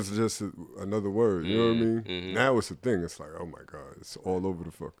then. It was just another word. You know what I mean? Now it's a thing. It's like, oh my God, it's all over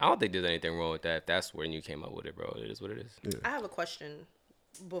the fuck. I don't think there's anything wrong with that. If that's when you came up with it, bro. It is what it is. Yeah. I have a question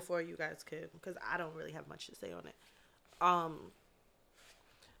before you guys could, because I don't really have much to say on it.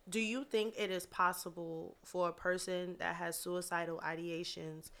 Do you think it is possible for a person that has suicidal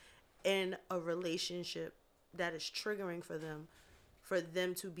ideations in a relationship that is triggering for them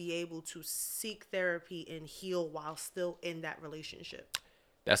to be able to seek therapy and heal while still in that relationship?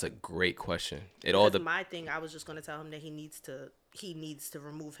 That's a great question. My thing, I was just going to tell him that he needs to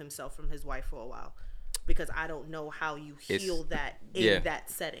remove himself from his wife for a while, because I don't know how you heal that in that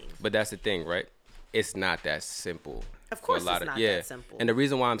setting. But that's the thing, right? It's not that simple. Of course, it's not that simple. And the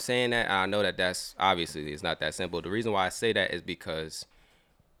reason why I'm saying that, I know that that's obviously it's not that simple. The reason why I say that is because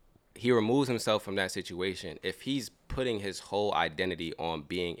he removes himself from that situation. If he's putting his whole identity on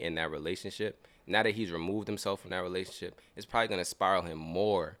being in that relationship, now that he's removed himself from that relationship, it's probably going to spiral him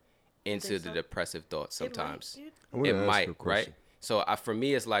more into the depressive thoughts sometimes. It might, right? So for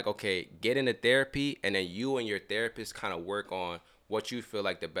me, it's like, okay, get into therapy, and then you and your therapist kind of work on what you feel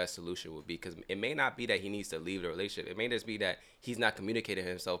like the best solution would be. Because it may not be that he needs to leave the relationship. It may just be that he's not communicating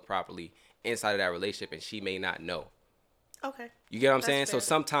himself properly inside of that relationship, and she may not know. Okay. You get what I'm That's saying? fair. So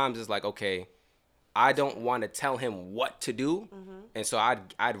sometimes it's like, okay, I don't want to tell him what to do. And so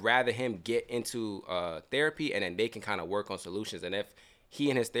I'd rather him get into therapy, and then they can kind of work on solutions. And if he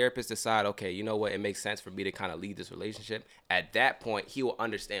and his therapist decide, okay, you know what, it makes sense for me to kind of lead this relationship, at that point, he will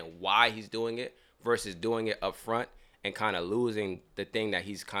understand why he's doing it versus doing it up front and kind of losing the thing that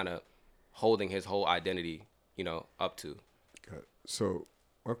he's kind of holding his whole identity, up to. Okay. So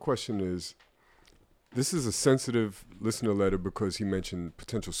my question is, this is a sensitive listener letter because he mentioned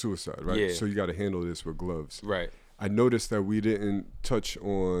potential suicide, right? Yeah. So you got to handle this with gloves. Right. I noticed that we didn't touch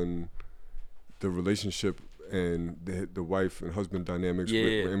on the relationship and the wife and husband dynamics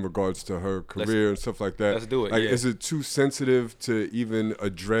in regards to her career and stuff like that. Let's do it. Like, yeah. is it too sensitive to even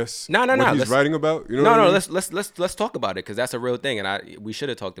address No. what he's writing about? You know what I mean? Let's talk about it, because that's a real thing, and we should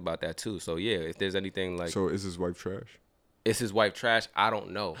have talked about that too. So yeah, if there's anything like, so is his wife trash? Is his wife trash? I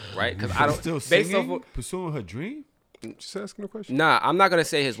don't know, right? Because I don't still based off singing, pursuing her dream. Just asking a question. Nah, I'm not gonna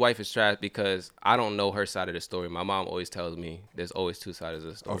say his wife is trash because I don't know her side of the story. My mom always tells me there's always two sides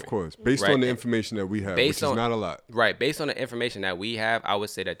of the story. Of course, based on the information that we have, which is not a lot. Right, based on the information that we have, I would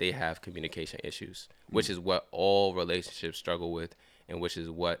say that they have communication issues, which is what all relationships struggle with, and which is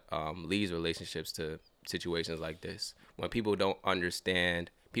what leads relationships to situations like this. When people don't understand,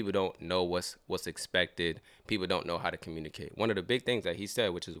 people don't know what's expected, people don't know how to communicate. One of the big things that he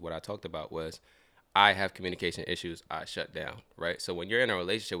said, which is what I talked about, was, I have communication issues, I shut down, right? So when you're in a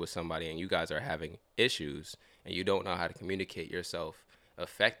relationship with somebody and you guys are having issues and you don't know how to communicate yourself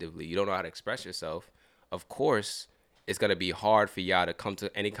effectively, you don't know how to express yourself, of course, it's going to be hard for y'all to come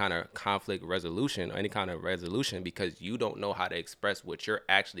to any kind of conflict resolution or any kind of resolution because you don't know how to express what you're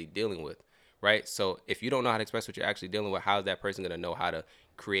actually dealing with, right? So if you don't know how to express what you're actually dealing with, how is that person going to know how to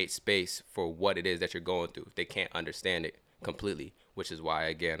create space for what it is that you're going through if they can't understand it completely, which is why,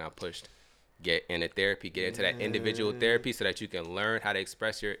 again, I pushed get into therapy, get into that individual therapy so that you can learn how to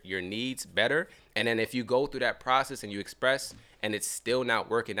express your needs better. And then if you go through that process and you express and it's still not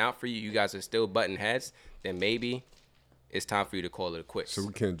working out for you, you guys are still butting heads, then maybe it's time for you to call it quits. So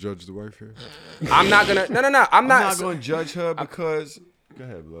we can't judge the wife here? I'm not going to, no. I'm not going to judge her because, go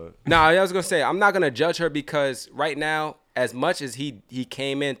ahead, blood. No, I was going to say, I'm not going to judge her because right now, as much as he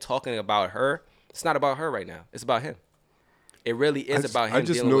came in talking about her, it's not about her right now. It's about him. It really is about him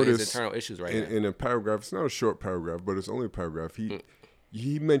dealing with his internal issues right now. In a paragraph, it's not a short paragraph, but it's only a paragraph.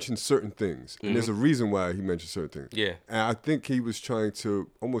 He mentioned certain things, and there's a reason why he mentioned certain things. Yeah. And I think he was trying to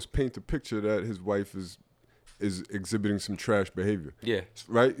almost paint the picture that his wife is exhibiting some trash behavior. Yeah.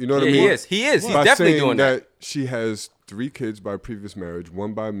 Right? You know what I mean? He is. He's by definitely saying doing that. She has 3 kids by a previous marriage,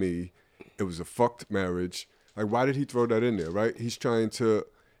 1 by me. It was a fucked marriage. Like, why did he throw that in there, right? He's trying to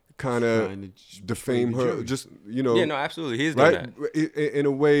kind of defame her, just, Yeah, no, absolutely. He's doing that. In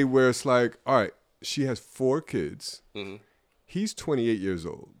a way where it's like, all right, she has 4 kids. Mm-hmm. He's 28 years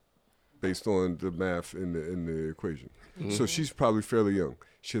old, based on the math in the equation. Mm-hmm. So she's probably fairly young.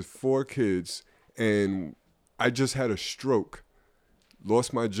 She has 4 kids, and I just had a stroke,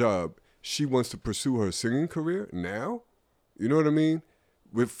 lost my job. She wants to pursue her singing career now? You know what I mean?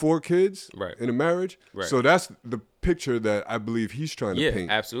 With 4 kids in a marriage. Right. So that's the picture that I believe he's trying to paint.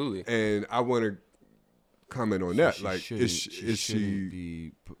 Yeah, absolutely. And I want to comment on that. Like, is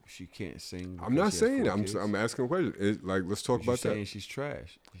she can't sing? I'm not saying that. I'm asking a question. Like, let's talk about that. Saying she's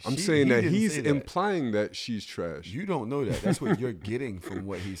trash. I'm saying that he's implying that she's trash. You don't know that. That's what you're getting from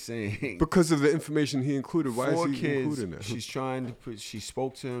what he's saying. Because of the information he included. Why 4 is he kids, including that? She's trying to put. She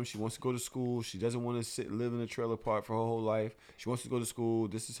spoke to him. She wants to go to school. She doesn't want to live in a trailer park for her whole life. She wants to go to school.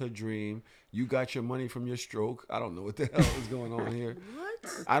 This is her dream. You got your money from your stroke. I don't know what the hell is going on here.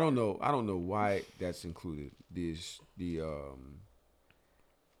 What? I don't know why that's included.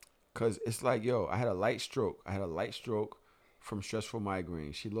 Cause it's like, yo, I had a light stroke from stressful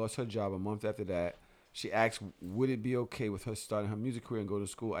migraine. She lost her job a month after that. She asked, would it be okay with her starting her music career and go to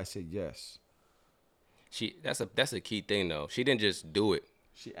school? I said yes. That's a key thing though. She didn't just do it.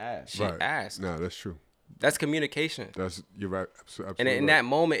 She asked. She asked. No, that's true. That's communication. You're right. Absolutely. And in that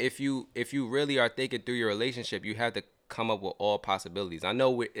moment, if you really are thinking through your relationship, you have to come up with all possibilities. I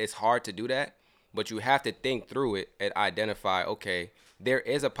know it's hard to do that, but you have to think through it and identify, okay, there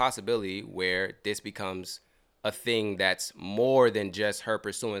is a possibility where this becomes a thing that's more than just her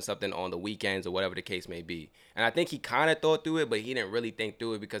pursuing something on the weekends or whatever the case may be. And I think he kind of thought through it, but he didn't really think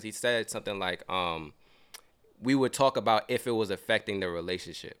through it because he said something like, we would talk about if it was affecting the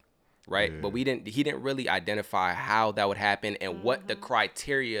relationship. right? But he didn't really identify how that would happen and what the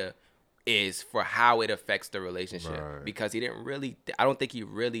criteria is for how it affects the relationship, because I don't think he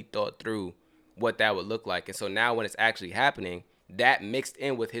really thought through what that would look like. And so now when it's actually happening, that mixed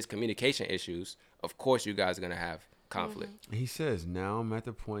in with his communication issues, of course you guys are going to have conflict. He says, now I'm at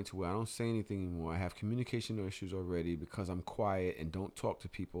the point where I don't say anything anymore. I have communication issues already because I'm quiet and don't talk to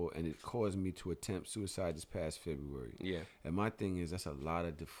people, and it caused me to attempt suicide this past February. Yeah. And my thing is, that's a lot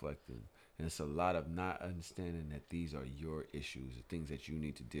of deflecting. And it's a lot of not understanding that these are your issues, the things that you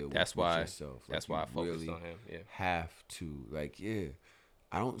need to deal with yourself. That's why I focused on him. Yeah. Have to,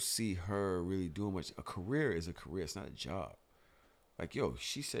 I don't see her really doing much. A career is a career. It's not a job.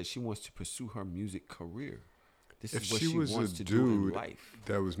 She said she wants to pursue her music career. This if is what she was wants a to do in dude life.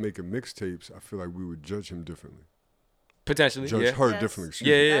 that was making mixtapes, I feel like we would judge him differently. Potentially, judge her differently. Excuse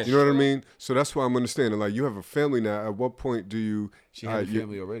me. You know what I mean? So that's why I'm understanding. Like, you have a family now. At what point do you? She had a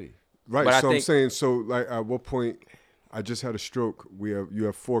family already. Right. But I'm saying, so like, at what point? I just had a stroke. You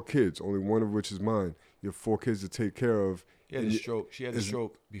have 4 kids, only one of which is mine. You have 4 kids to take care of. She had a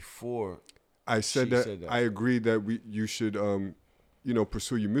stroke before. I said that. I agreed that you should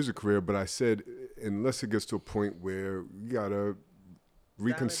pursue your music career, but I said unless it gets to a point where you gotta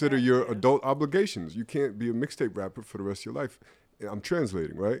reconsider your adult obligations. You can't be a mixtape rapper for the rest of your life. I'm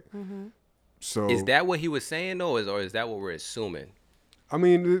translating, right? Mm-hmm. So is that what he was saying, though, or is that what we're assuming? I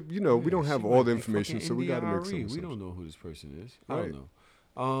mean, we don't have all the information, so we got to make some assumptions. We don't know who this person is. I don't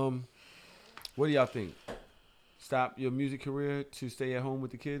know. What do y'all think? Stop your music career to stay at home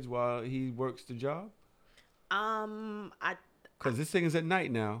with the kids while he works the job? Because this thing is at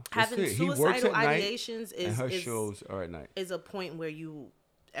night now. Having suicidal ideations and her shows are at night. Is a point where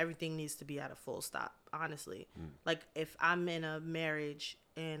everything needs to be at a full stop, honestly. Like, if I'm in a marriage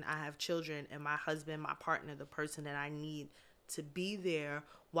and I have children and my husband, my partner, the person that I need to be there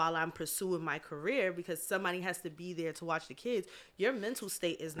while I'm pursuing my career, because somebody has to be there to watch the kids, your mental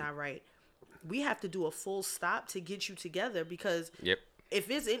state is not right. We have to do a full stop to get you together, because if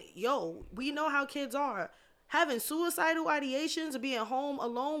it's we know how kids are. Having suicidal ideations or being home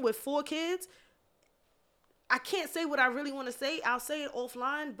alone with 4 kids, I can't say what I really want to say. I'll say it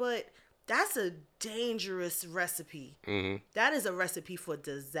offline, but that's a dangerous recipe. Mm-hmm. That is a recipe for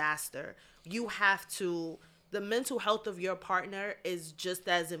disaster. You have to, the mental health of your partner is just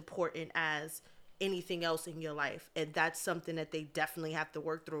as important as anything else in your life. And that's something that they definitely have to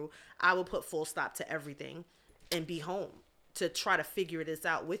work through. I will put full stop to everything and be home to try to figure this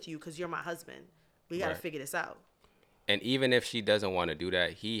out with you, because you're my husband. We got to figure this out. And even if she doesn't want to do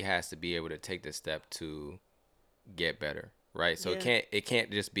that, he has to be able to take the step to get better, right? So it can't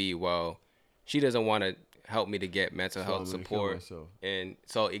just be, well, she doesn't want to help me to get mental health support. And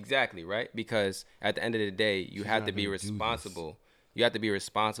so exactly, right? Because at the end of the day, you have to be responsible. You have to be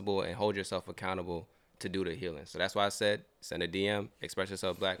responsible and hold yourself accountable to do the healing. So that's why I said, send a DM, express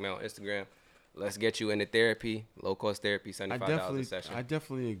yourself Black Male on Instagram. Let's get you into therapy, low-cost therapy, $75 a session. I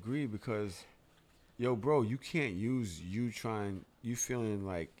definitely agree, because yo, bro, you can't use you feeling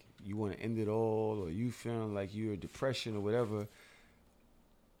like you want to end it all, or you feeling like you're depression or whatever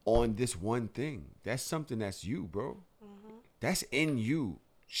on this one thing. That's something that's you, bro. Mm-hmm. That's in you.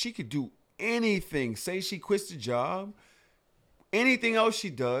 She could do anything. Say she quits the job. Anything else she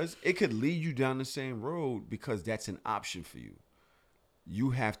does, it could lead you down the same road, because that's an option for you.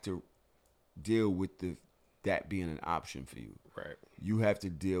 You have to deal with that being an option for you. Right. You have to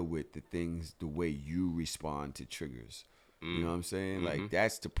deal with the things, the way you respond to triggers. You know what I'm saying? Mm-hmm. Like,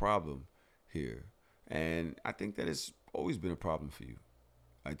 that's the problem here. And I think that it's always been a problem for you.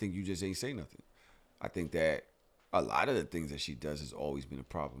 I think you just ain't say nothing. I think that a lot of the things that she does has always been a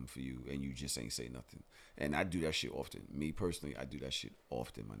problem for you, and you just ain't say nothing. And I do that shit often. Me personally, I do that shit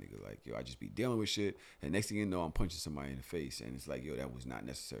often, my nigga. Like, yo, I just be dealing with shit, and next thing you know, I'm punching somebody in the face, and it's like, yo, that was not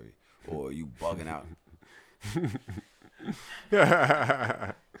necessary. Or you bugging out.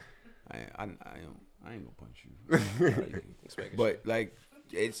 I ain't gonna punch you. But like,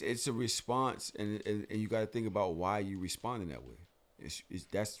 it's a response, and you got to think about why you responding that way.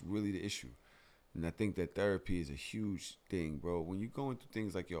 That's really the issue. And I think that therapy is a huge thing, bro. When you're going through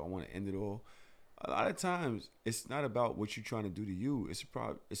things like, yo, I want to end it all, a lot of times it's not about what you're trying to do to you.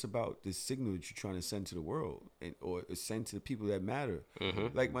 It's about the signal that you're trying to send to the world, or send to the people that matter.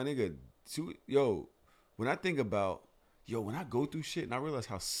 Mm-hmm. Like, my nigga, when I think about, when I go through shit and I realize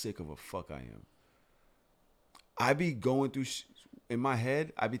how sick of a fuck I am, I be going through in my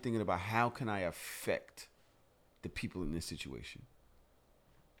head, I be thinking about how can I affect the people in this situation.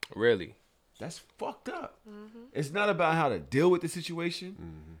 Really? That's fucked up. Mm-hmm. It's not about how to deal with the situation.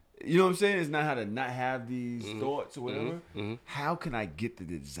 Mm-hmm. You know what I'm saying? It's not how to not have these thoughts or whatever. How can I get the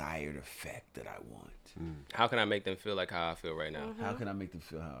desired effect that I want? How can I make them feel like how I feel right now? How can I make them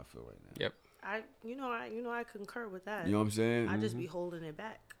feel how I feel right now? Yep. I concur with that. You know what I'm saying? I just be holding it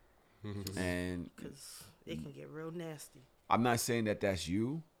back. And because it can get real nasty. I'm not saying that that's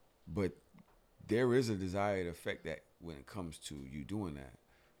you, but there is a desired effect that when it comes to you doing that,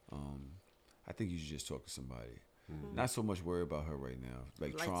 I think you should just talk to somebody. Not so much worry about her right now.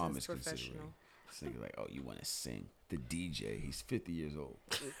 Like Trom is considering. Thinking like, oh, you want to sing? The DJ, he's 50 years old.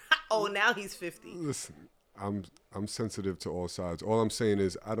 Oh, now he's 50. Listen, I'm sensitive to all sides. All I'm saying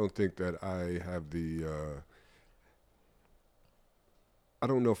is I don't think that I have the. I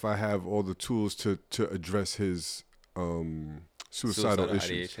don't know if I have all the tools to address his suicidal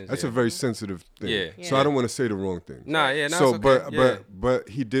issues. That's a very sensitive thing. Yeah. So I don't want to say the wrong thing. So, but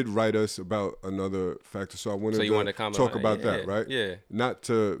he did write us about another factor. So I wanted to talk about that, right? Yeah. Not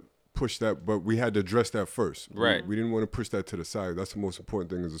to push that, but we had to address that first. Right. We didn't want to push that to the side. That's the most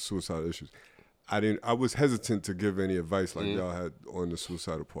important thing is the suicidal issues. I was hesitant to give any advice like y'all had on the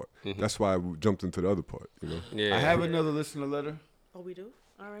suicidal part. That's why I jumped into the other part, you know? Yeah. I have another listener letter. Oh, we do?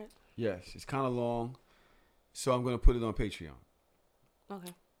 All right. Yes, it's kind of long, so I'm going to put it on Patreon.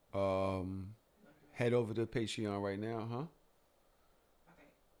 Okay. Head over to Patreon right now, huh? Okay,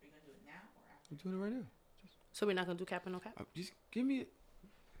 we're going to do it now or after? I'm doing it right now. So we're not going to do cap and no cap? Just give me it.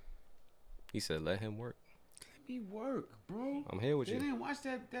 He said, let him work. Let me work, bro. I'm here with you. They didn't watch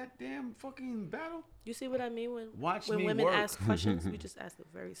that damn fucking battle? You see what I mean? When me women work. ask questions, we just ask it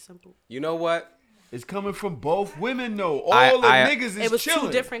very simple. You know what? It's coming from both women, though. All the niggas is it was chilling.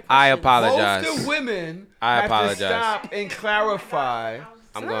 2 different questions. I apologize. Both the women I have apologize. to stop and clarify.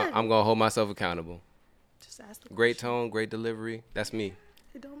 I'm gonna hold myself accountable. Just ask the Great tone, great delivery. That's me.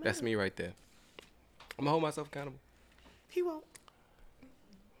 It don't matter. That's me right there. I'm gonna hold myself accountable. He won't.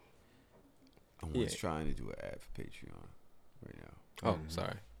 I'm just trying to do an ad for Patreon right now. Oh,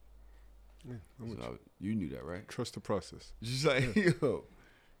 sorry. Yeah, So you knew that, right? Trust the process. Just like, yo,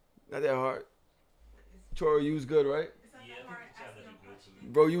 not that hard. Tori, you was good, right?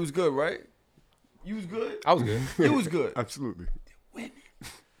 Bro, you was good, right? You was good? I was good. You was good. Absolutely. What's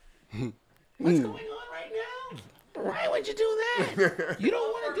going on right now? Why would you do that? You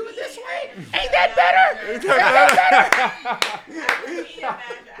don't want to do it this way? Ain't that better?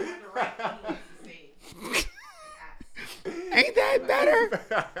 Ain't that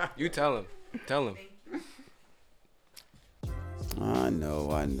better? You tell him. Tell him. I know.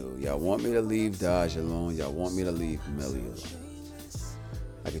 Y'all want me to leave Dodge alone. Y'all want me to leave Melly alone.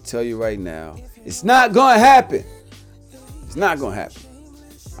 I can tell you right now, it's not going to happen. It's not going to happen.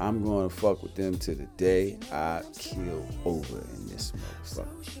 I'm going to fuck with them to the day I kill over in this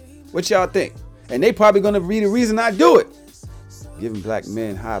motherfucker. What y'all think? And they probably going to be the reason I do it. Giving black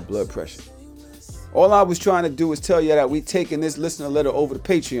men high blood pressure. All I was trying to do is tell you that we taking this listener letter over to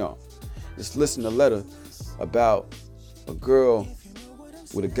Patreon. This listener letter about a girl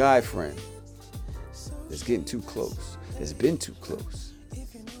with a guy friend that's getting too close, that's been too close.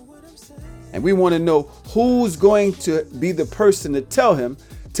 And we want to know who's going to be the person to tell him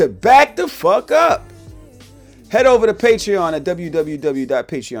to back the fuck up. Head over to Patreon at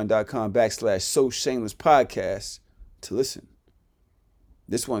www.patreon.com/SoShamelessPodcast to listen.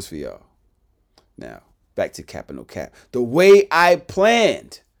 This one's for y'all. Now, back to Cap and No Cap. The way I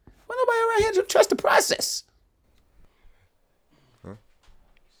planned. Well, nobody around here to trust the process.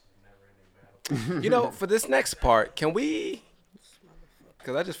 You know, for this next part, can we?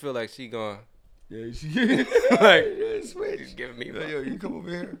 Because I just feel like she gonna. Yeah, she like she's giving me. Yo, you come over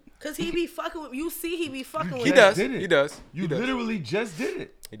here. Cause he be fucking with you. See, he be fucking with. He does. Did it. He does. You literally just did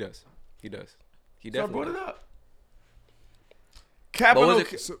it. He does. He does. He So I definitely. brought it does. up. Cap What and was No-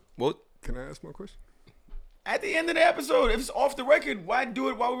 it? So, what? Can I ask my question? At the end of the episode, if it's off the record, why do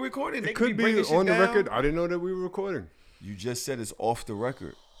it while we're recording? They It could be breaking shit on the down. record. I didn't know that we were recording. You just said it's off the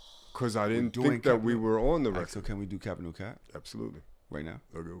record. Because I didn't doing think that Cap we and- were on the All right, record. so can we do Cap and No Cap Absolutely. right now?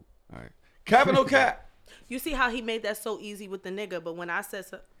 I'll go. All right. Cap and No Cap. You see how he made that so easy with the nigga, but when I said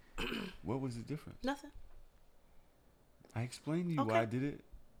so, What was the difference? nothing. I explained to you Okay. why I did it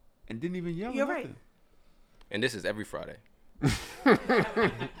and didn't even yell. You're or right. nothing. And this is every Friday.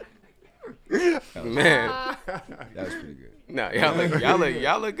 Man, that was pretty good. Nah, y'all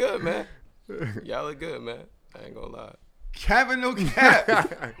look good, man. Y'all look good, man. I ain't gonna lie. Cap and No Cap.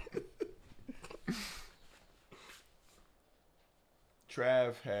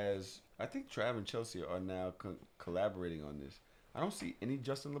 I think Trav and Chelsea are now collaborating on this. I don't see any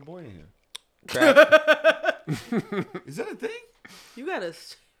Justin LeBoy in here. Is that a thing? You gotta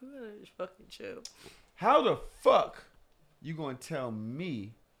fucking chill. How the fuck you gonna tell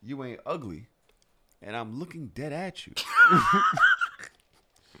me you ain't ugly, and I'm looking dead at you.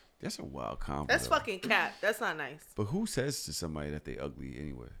 That's a wild comment. That's fucking cap. That's not nice. But who says to somebody that they ugly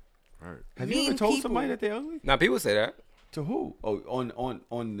anyway? Right. Have you Mean ever told people. somebody that they ugly? Now people say that. To who? Oh,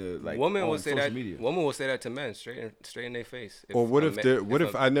 on the like. Women on will say social that. Media. Women will say that to men straight in their face. Or what a if man- what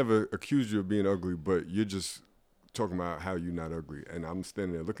if a- I never accused you of being ugly, but you're just talking about how you're not ugly, and I'm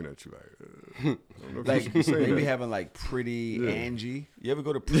standing there looking at you like, I don't know if you Like should be saying maybe that. having like pretty Yeah. Angie. You ever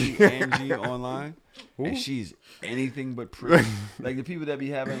go to pretty Angie online? Who? And she's anything but pretty. Like the people that be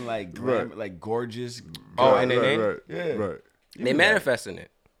having like Right. like gorgeous. Oh, girls. and they name? right, Yeah. right. You they do that. manifesting it.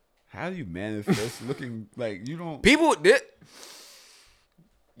 How do you manifest looking like you don't? People did.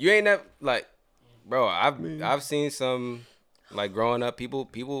 You ain't never like, bro. I've seen some like growing up. People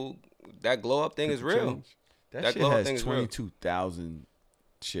that glow up thing is real. Change. That shit glow up has thing is real. 22,000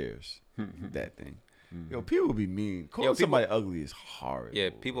 shares. That thing. Yo, people be mean. Calling Yo, people- somebody ugly is horrible. Yeah,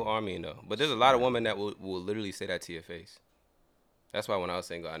 people are mean though. But there's a lot of women that will literally say that to your face. That's why when I was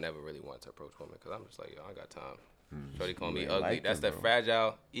single, I never really wanted to approach women because I'm just like, yo, I got time. Shorty call You me ain't ugly. like That's them, the bro.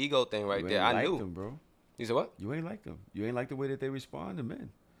 fragile ego thing right You there. ain't I like knew. them, bro. You said what? You ain't like them. You ain't like the way that they respond to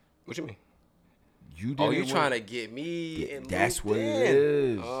men. What you mean? You Oh, didn't you want- trying to get me? Yeah, and that's looped what it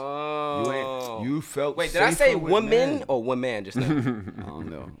in. is. Oh, You felt. Wait, did I say safer with women men. or one man just now? I don't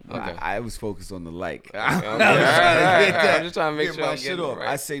know. Okay. I was focused on the like. Okay, I was all trying to right, get all right. that- I'm just trying to make get sure my I'm shit getting it off. right.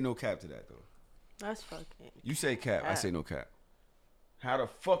 I say no cap to that though. That's fucking. You say cap. I say no cap. How the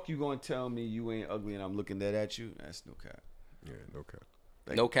fuck you gonna tell me you ain't ugly and I'm looking dead at you? That's no cap. Yeah, no cap.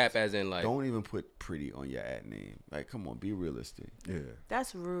 Like, No cap as in like. Don't even put pretty on your ad name. Like, come on, be realistic. Yeah.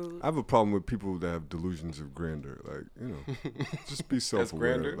 That's rude. I have a problem with people that have delusions of grandeur. Like, you know, just be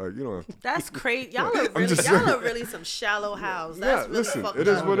self-aware. grandeur? Like, you don't have to. That's crazy. Y'all are I'm really, just y'all saying. are really some shallow house. Yeah, That's really listen, fucked it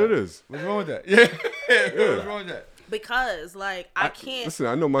is up. what it is. What's wrong with that? Yeah. What's wrong with that? Because like I can't listen,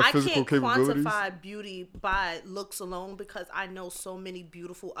 I know my physical capabilities. I can't quantify beauty by looks alone because I know so many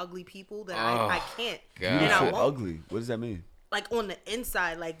beautiful ugly people that Oh, I can't. God. And I Beautiful, won't. ugly. What does that mean? Like on the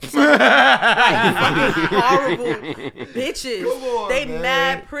inside, like fucking horrible bitches. Come on, they man.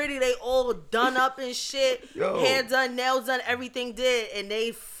 mad pretty. They all done up and shit. Yo. Hair done, nails done, everything did, and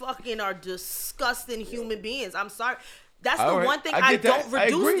they fucking are disgusting human beings. I'm sorry. That's the All right. one thing I I get that. don't I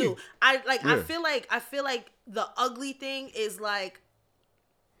reduce agree. to. I Yeah. feel like the ugly thing is like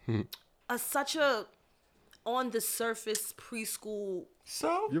such a on the surface preschool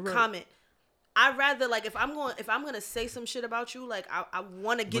So You're right. comment. I'd rather like if I'm gonna say some shit about you, like I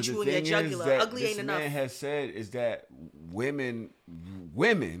want to get But the you in your thing is jugular. that Ugly ain't this enough. man has said is that women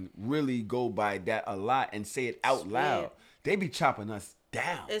really go by that a lot and say it out loud. weird. They be chopping us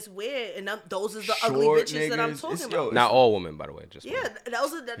down. It's weird, and those are the ugly Short bitches that I'm niggas, talking it's- about. yo, Not all women, by the way. Just Yeah,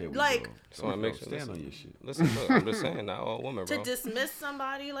 those are the Here we like go. Just want to make sure. Stand Listen, on your shit. listen, look, I'm just saying, not all women, to bro. dismiss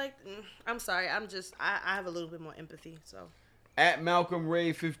somebody. Like I'm sorry, I have a little bit more empathy. So At Malcolm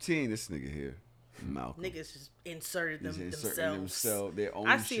Ray 15, this nigga here, Malcolm. niggas just inserted them He's inserting themselves. their own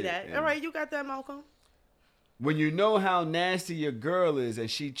I see shit, that. and All right, you got that, Malcolm. When you know how nasty your girl is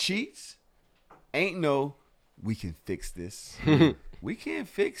and she cheats, ain't no, we can fix this. We can't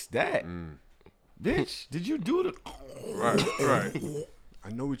fix that. Bitch, did you do the... Right. I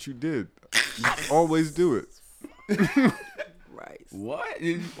know what you did. You always do it. Right. What?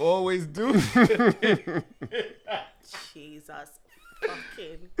 Did you always do? Jesus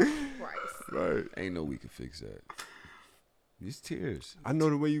fucking Christ. Right. Ain't no we can fix that. These tears. I know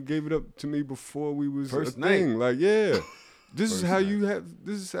the way you gave it up to me before we was First a night. thing. Like, yeah. This is First how night. you have.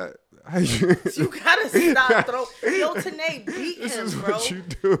 This is how you. You gotta stop throwing. Yo, Tanae, beat This him, is bro. what you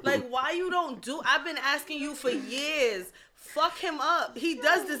do. Like, why you don't do? I've been asking you for years. Fuck him up. He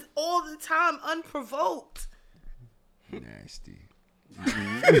does this all the time, unprovoked. Nasty.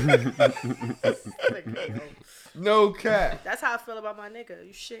 No cap. That's how I feel about my nigga.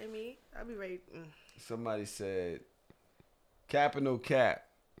 You shitting me? I be ready. Somebody said, cap or no cap,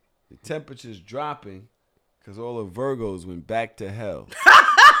 the temperature's dropping because all the Virgos went back to hell.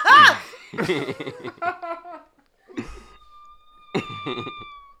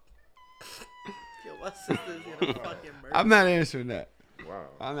 Yo, my sister's gonna fucking murder. I'm not answering that. Wow.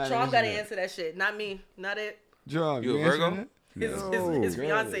 I'm not Sean answering gotta that. answer that shit. Not me. Not it. John, You a answering Virgo? that? His No.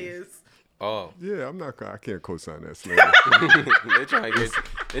 fiance is. Oh, Yeah, I'm not. I can't co-sign that. Slander. they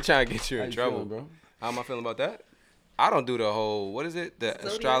trying to get you How in you trouble, feeling, bro? How am I feeling about that? I don't do the whole, what is it? The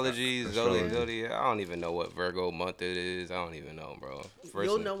astrology, Astrology. zodiac. I don't even know what Virgo month it is. I don't even know, bro.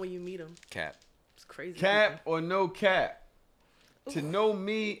 You'll know when you meet him. Cap. It's crazy. Cap or no cap? To know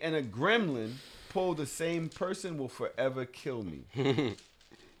me and a gremlin pull the same person will forever kill me.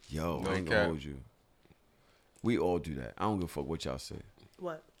 Yo, No I ain't cap. gonna hold you. We all do that. I don't give a fuck what y'all say.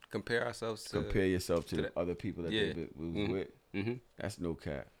 What? compare ourselves to compare yourself to the the- other people that Yeah. they was Mhm. with. Mhm. That's no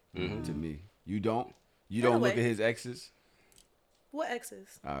cap Mhm. to me. You don't. You In a don't look way. at his exes. What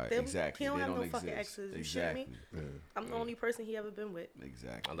exes? All right, They- exactly. He don't They have don't no fucking exist. exes. You Exactly. shitting me? I'm the only person he ever been with.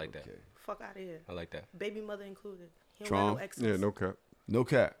 Exactly. I like that. Fuck out of here. I like that. Baby mother included. He don't Tron? got no exes. Yeah, no cap. No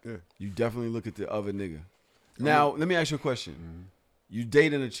cap. Yeah. You definitely look at the other nigga. Now, let me ask you a question. You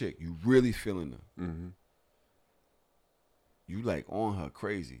dating a chick, you really feeling her. Mm-hmm. You like on her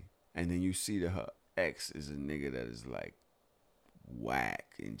crazy, and then you see that her ex is a nigga that is like whack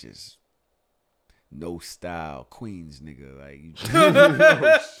and just no style, Queens nigga. Like you.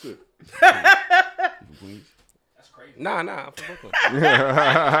 Oh, shit. You from Queens? Nah, I'm from Brooklyn.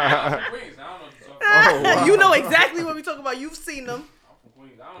 wow. You know exactly what we talking about. You've seen them.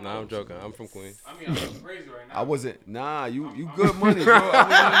 Nah, I'm joking. I'm from Queens. I mean, I'm crazy right now. I wasn't. Nah, you good money, bro.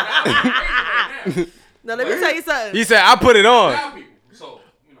 I mean, Now let me tell you something. He said, I put it on. So,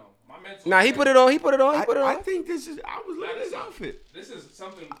 you know, my mental. Nah, he put it on. He put it on. He put it I on. think this is. I was looking at this outfit. This is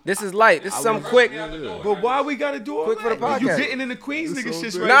something. This is light. This is something quick. But why we gotta do all Quick for that? the You podcast. getting in the Queens nigga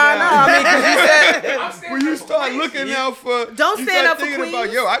shit right Nah, now. I mean, 'cause you said. When you start looking out for, Don't you stand start up for thinking about,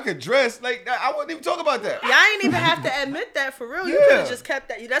 Queens. yo, I could dress like that. I wouldn't even talk about that. Y'all ain't even have to admit that for real. You Yeah. could have just kept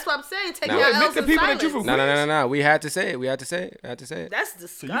that. That's what I'm saying. Take Nah. your Admit L's the in people that you silence. from No. We had to say it. We had to say it. We had to say it. That's So you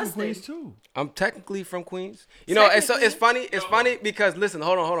disgusting. from Queens too? I'm technically from Queens. You know, it's Technically? funny because listen,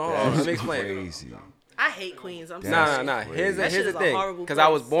 hold on. Let me explain. Crazy. I hate Queens. I'm Nah. sorry. Here's That shit the is a thing. horrible Because I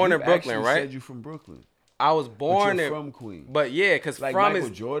was place. born in You Brooklyn, actually right? Said you from Brooklyn. I was born But you're in from Queens. But yeah, because Like from Michael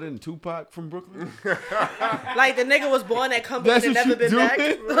is Jordan, Tupac from Brooklyn. Like the nigga was born at Cumberland That's and what never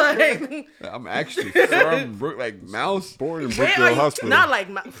you been doing? back. Like, I'm actually from Brooklyn, like Mouse. Born in where are Brookdale you? Hospital. Not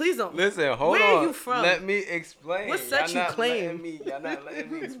like please don't. listen, hold Where on. are you from? Let me explain. What set Y'all you not claim? Y'all not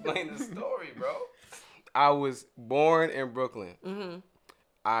letting me explain the story, bro. I was born in Brooklyn. Mm-hmm.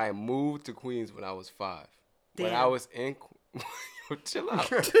 I moved to Queens when I was 5. When Damn. I was in Yo, chill out.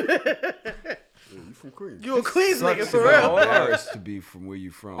 You from Queens? You a Queens nigga Sucks for to be real. embarrassed to be from where you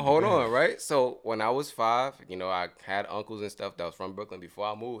from. Hold Go on, ahead. right? So when I was 5, you know, I had uncles and stuff that was from Brooklyn. Before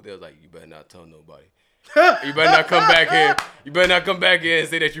I moved, they was like, "You better not tell nobody. You better not come back here. You better not come back here and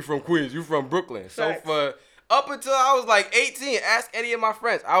say that you from Queens. You from Brooklyn." So Facts. for up until I was like 18, ask any of my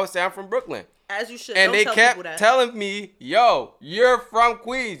friends. I would say I'm from Brooklyn. As you should. And Don't they tell kept people that. telling me, "Yo, you're from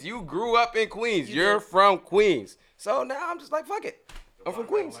Queens. You grew up in Queens. You You're did. from Queens." So now I'm just like, fuck it. I'm from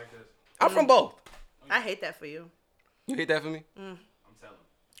Queens. I'm from both. I hate that for you. You hate that for me? Mm. I'm telling.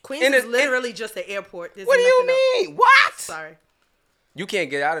 Queens And is it's- literally just an airport. There's What do you nothing else. mean? What? Sorry. You can't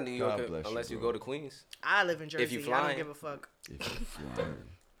get out of New York God bless you, unless you bro. go to Queens. I live in Jersey. If you I flying. don't give a fuck. If you flying.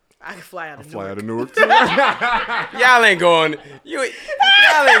 I can fly out of Fly Newark. out of Newark too. Y'all ain't going. Y'all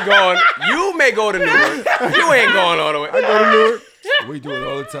ain't going. You may go to Newark. You ain't going all the way. I go to Newark. We do it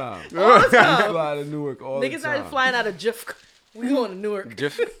all the time. All the We time. fly to Newark all Niggas the time. not flying out of Jif. We going to Newark.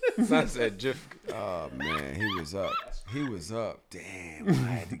 Jif. Son said Jif. Oh man, he was up. He was up. Damn, I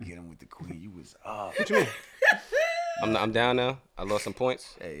had to get him with the queen. You was up. What you mean? I'm down now. I lost some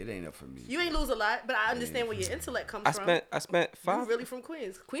points. Hey, it ain't up for me. You ain't lose a lot, but I understand where your intellect comes I from. spent You 5. really from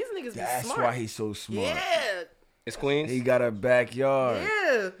Queens. Queens niggas That's be smart. why he's so smart. Yeah. It's Queens. He got a backyard.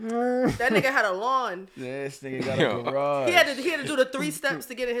 Yeah. That nigga had a lawn. This nigga got Yo. a garage. He had to do the 3 steps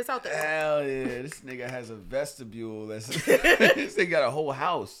to get in his house. Hell yeah, this nigga has a vestibule. This nigga got a whole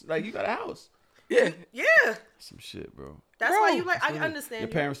house. Like you got a house. Yeah. Yeah. Some shit, bro. That's why you like. I understand. Your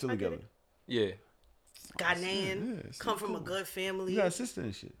you. parents still I get together. it. Yeah. Ghanaian, Yeah, it's come from a cool. good family. You got a sister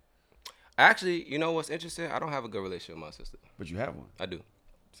and shit, Actually, you know what's interesting? I don't have a good relationship with my sister. but you have one. I do.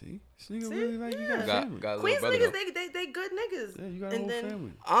 See, this nigga See? really like you got a Yeah. family. Got a little Queens brother. niggas, though. they good niggas. Yeah, you got a and whole then,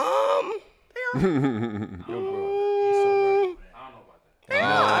 family. Yo, bro, he's so right. I don't know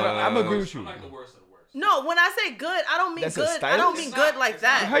about that. I'm agree with you. I'm like the worst of the worst. No, when I say good, I don't mean That's a good. I don't stylist? mean good like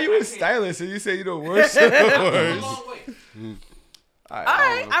that. How you a stylist and you say you the worst of the It's a worst? long way. All All don't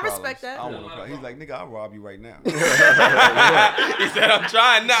right, want no I respect problems. that. I don't want no problems. He's like, nigga, I'll rob you right now. He said, "I'm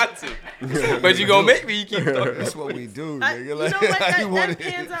trying not to," but you gonna make me. You keep talking. That's what we do, I, nigga. you know Like, what? how you That want it?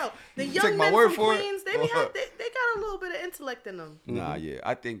 pans out. The You young take my men word from for it? Queens, they got a little bit of intellect in them. Nah, yeah.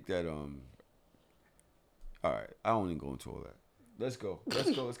 I think that all right. I don't even go into all that. Let's go.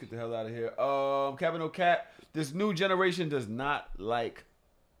 Let's get the hell out of here. Cabin Cat. This new generation does not like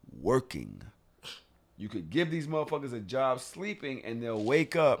working. You could give these motherfuckers a job sleeping and they'll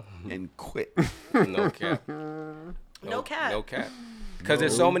wake up and quit. No cap. No cap. No cap. Because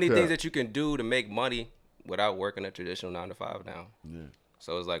there's so many cap. things that you can do to make money without working a traditional 9 to 5 now. Yeah.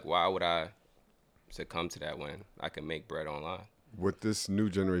 So it's like, why would I succumb to that when I can make bread online? What this new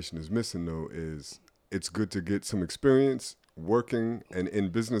generation is missing though is it's good to get some experience working and in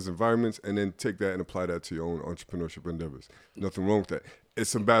business environments, and then take that and apply that to your own entrepreneurship endeavors. Nothing wrong with that.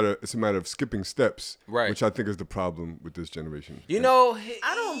 It's a matter of skipping steps, Right. which I think is the problem with this generation. You know,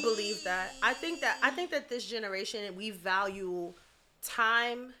 I don't believe that. I think that this generation, we value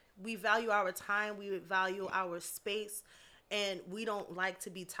time, we value our time, we value our space, and we don't like to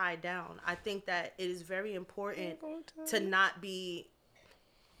be tied down. I think that it is very important to not be,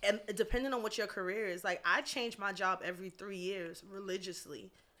 and depending on what your career is. Like, I change my job every 3 years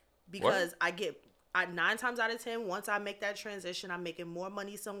religiously because I 9 times out of 10, once I make that transition, I'm making more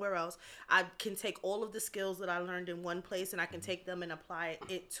money somewhere else. I can take all of the skills that I learned in one place and I can take them and apply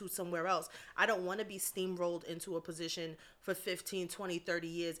it to somewhere else. I don't want to be steamrolled into a position for 15, 20, 30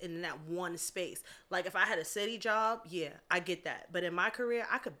 years in that one space. Like, if I had a city job, yeah, I get that. But in my career,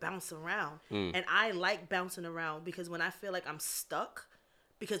 I could bounce around. And I like bouncing around because when I feel like I'm stuck,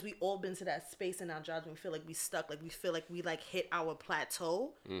 because we all been to that space in our jobs when we feel like we stuck, like we feel like we like hit our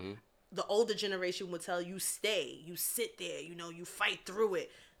plateau. The older generation would tell you, stay, you sit there, you know, you fight through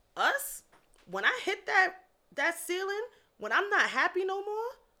it. Us, when I hit that ceiling, when I'm not happy no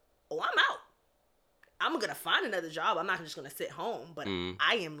more, I'm out. I'm going to find another job. I'm not just going to sit home, but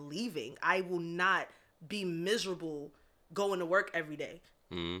I am leaving. I will not be miserable going to work every day.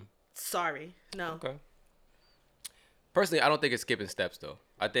 Sorry. No. Okay. Personally, I don't think it's skipping steps, though.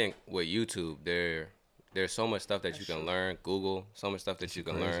 I think with YouTube, there's so much stuff that you can learn. Google, so much stuff that you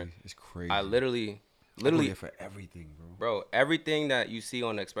can learn. It's crazy. I literally there for everything, bro. Everything that you see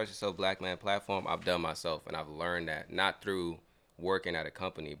on the Express Yourself Black Man platform, I've done myself, and I've learned that not through working at a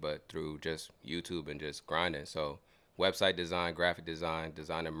company, but through just YouTube and just grinding. So, website design, graphic design,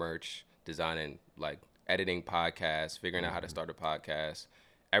 designing merch, designing like editing podcasts, figuring out how to start a podcast.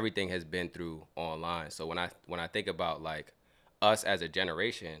 Everything has been through online. So when I think about like us as a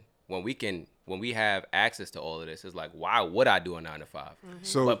generation, when we have access to all of this, it's like, why would I do a 9 to 5?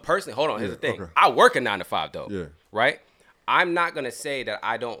 So, but personally, hold on, here's the thing. okay. I work a 9 to 5 though. Yeah. Right? I'm not gonna say that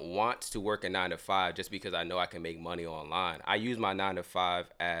I don't want to work a 9 to 5 just because I know I can make money online. I use my 9 to 5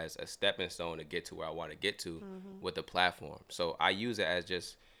 as a stepping stone to get to where I want to get to with the platform. So I use it as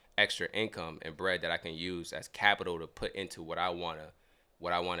just extra income and bread that I can use as capital to put into what I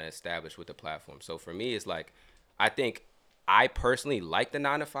wanna establish with the platform. So for me, it's like, I think I personally like the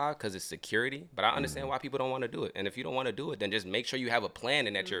 9 to 5 because it's security, but I understand why people don't want to do it. And if you don't want to do it, then just make sure you have a plan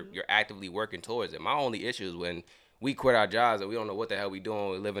and that you're actively working towards it. My only issue is when we quit our jobs and we don't know what the hell we doing.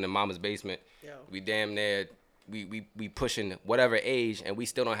 We're living in mama's basement. We damn near, we pushing whatever age and we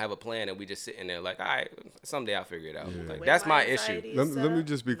still don't have a plan and we just sitting there like, all right, someday I'll figure it out. Yeah. Like, that's my issue. Let me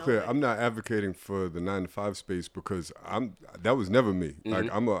just be clear. I'm not advocating for the 9 to 5 space because that was never me. Like,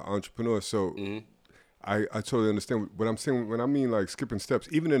 I'm an entrepreneur, so I totally understand what I'm saying. When I mean like skipping steps,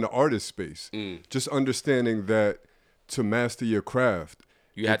 even in the artist space, just understanding that to master your craft,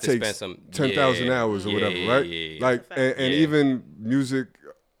 you have to spend some 10,000 hours or whatever, right? Like, and even music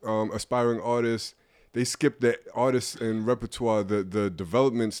aspiring artists, they skip the artist and repertoire, the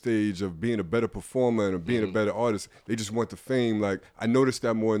development stage of being a better performer and of being a better artist. They just want the fame. Like, I noticed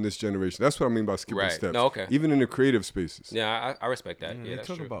that more in this generation. That's what I mean by skipping steps. No, okay. Even in the creative spaces. Yeah, I respect that. They that's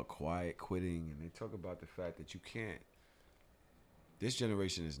talk true. about quiet quitting, and they talk about the fact that you can't. This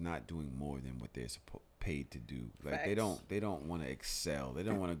generation is not doing more than what they're paid to do. Like, they don't want to excel. They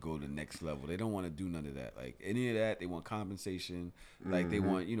don't want to go to the next level. They don't want to do none of that. Like, any of that, they want compensation. Like, they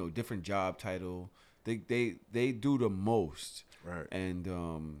want, different job title. They do the most. Right. And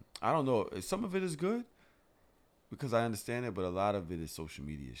I don't know. Some of it is good because I understand it, but a lot of it is social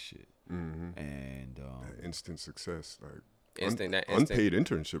media shit. And instant success, like unpaid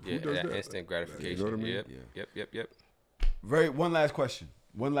internship. Yeah, who does that? instant gratification. You know what I mean? Yep. One last question.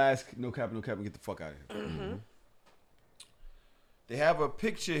 One last no cap, and get the fuck out of here. They have a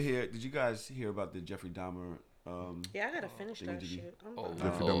picture here. Did you guys hear about the Jeffrey Dahmer? Yeah, I gotta finish that shit.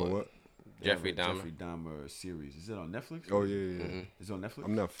 Jeffrey Dahmer what? Jeffrey Dahmer. Jeffrey Dahmer series. Is it on Netflix? Oh yeah. Is it on Netflix?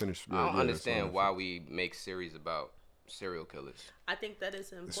 I'm not finished. I don't understand why we make series about serial killers. I think that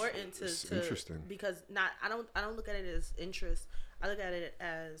is important it's to interesting because I don't look at it as interest. I look at it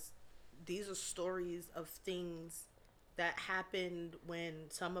as these are stories of things that happened when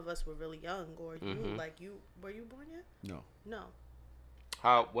some of us were really young, or you were you born yet? No.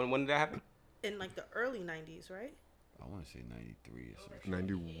 How when did that happen? In like the early 90s, right? I want to say 93 or something.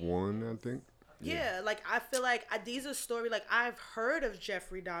 91, I think. Yeah, like I feel like these are stories like I've heard of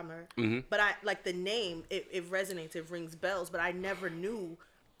Jeffrey Dahmer, but I like the name. It resonates. It rings bells, but I never knew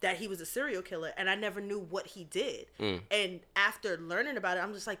that he was a serial killer, and I never knew what he did. Mm. And after learning about it,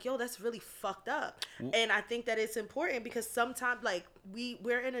 I'm just like, yo, that's really fucked up. And I think that it's important because sometimes, like,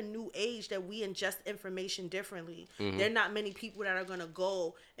 we're in a new age that we ingest information differently. Mhm. There are not many people that are going to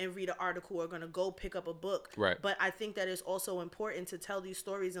go and read an article or going to go pick up a book. Right. But I think that it's also important to tell these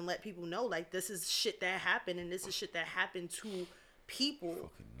stories and let people know, like, this is shit that happened, and this is shit that happened to people.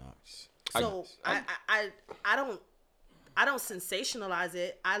 Fucking nuts. So I don't sensationalize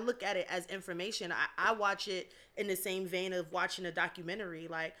it. I look at it as information. I watch it in the same vein of watching a documentary.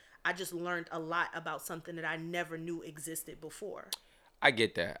 Like, I just learned a lot about something that I never knew existed before. I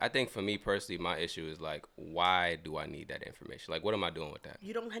get that. I think for me personally, my issue is like, why do I need that information? Like, what am I doing with that?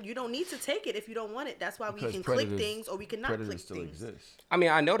 You don't need to take it if you don't want it. That's why we Because can predators- click things or we can not click predators still things. exist. I mean,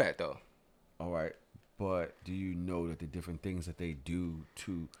 I know that though. All right. But do you know that the different things that they do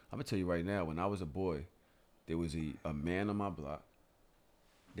to... I'm going to tell you right now, when I was a boy, there was a man on my block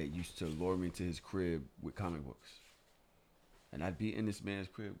that used to lure me to his crib with comic books. And I'd be in this man's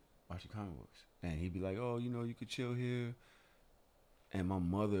crib watching comic books. And he'd be like, oh, you know, you could chill here. And my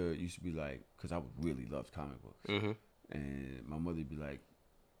mother used to be like, because I really loved comic books. Mhm. And my mother would be like,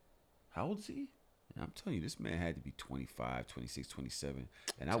 how old is he? And I'm telling you, this man had to be 25, 26, 27.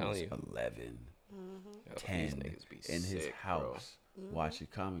 And I was 11, Yo, 10 these niggas be in his sick, house bro. watching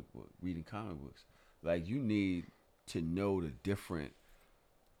reading comic books. Like, you need to know the different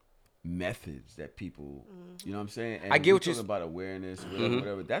methods that people, you know what I'm saying? And I get what you're you're talking about awareness,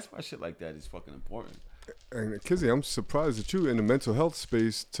 whatever. That's why shit like that is fucking important. And Kizzy, I'm surprised that you in the mental health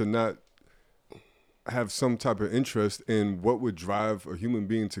space to not have some type of interest in what would drive a human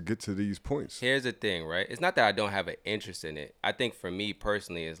being to get to these points. Here's the thing, right? It's not that I don't have an interest in it. I think for me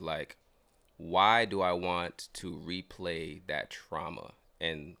personally, it's like, why do I want to replay that trauma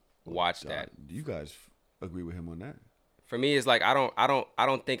and watch that? You guys agree with him on that? For me, it's like I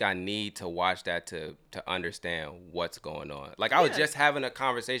don't think I need to watch that to understand what's going on. Like, I was just having a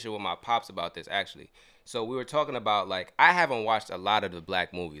conversation with my pops about this actually. So we were talking about, like, I haven't watched a lot of the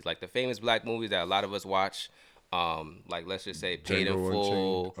black movies, like the famous black movies that a lot of us watch. Like, let's just say Paid in Django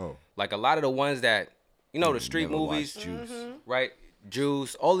Full. Unchained. Oh. Like a lot of the ones that, you know, the street never movies, watched Juice. right?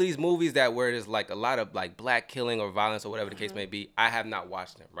 Juice, all these movies that where there's like a lot of like black killing or violence or whatever the case may be. I have not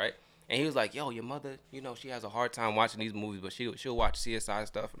watched them, right? And he was like, yo, your mother, you know, she has a hard time watching these movies, but she'll watch CSI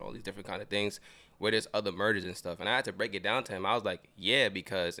stuff and all these different kind of things where there's other murders and stuff. And I had to break it down to him. I was like, yeah,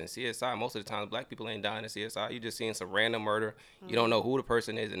 because in CSI, most of the time, black people ain't dying in CSI. You're just seeing some random murder. You don't know who the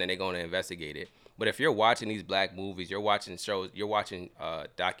person is, and then they're going to investigate it. But if you're watching these black movies, you're watching shows, you're watching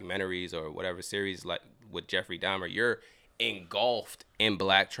documentaries or whatever series like with Jeffrey Dahmer, you're engulfed in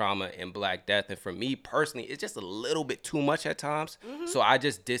black trauma and black death. And for me personally, it's just a little bit too much at times. So I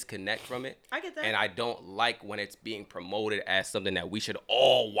just disconnect from it. I get that. And I don't like when it's being promoted as something that we should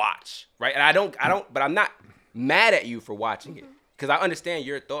all watch, right? And I don't, but I'm not mad at you for watching it because I understand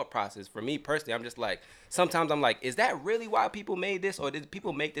your thought process. For me personally, I'm just like, sometimes I'm like, is that really why people made this? Or did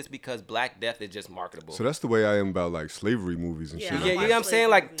people make this because black death is just marketable? So that's the way I am about like slavery movies and shit. Yeah, you know what I'm saying?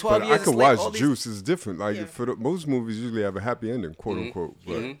 Like 12 But years I could a slave, all watch these- Juice. It's different. Like most movies usually have a happy ending, quote unquote.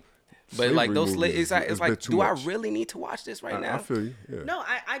 But But like slavery those, movies it's like, is a bit too do I much. really need to watch this right now? I feel you. Yeah. No,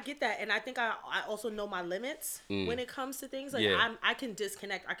 I get that, and I think I also know my limits when it comes to things. Like Yeah. I can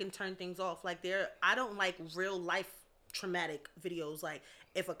disconnect. I can turn things off. Like I don't like real life traumatic videos. Like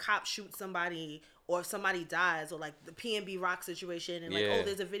if a cop shoots somebody or if somebody dies or like the PNB Rock situation and like Yeah.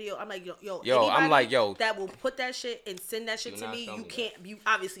 there's a video. I'm like yo, I'm anybody like, yo, that will put that shit and send that shit do to not me. show You me can't. You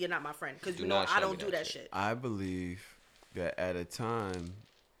obviously you're not my friend because Do you know not I show don't me do that that shit. I believe that at a time,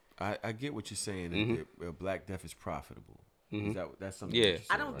 I get what you're saying. That Black Death is profitable. That's something. Yeah. that you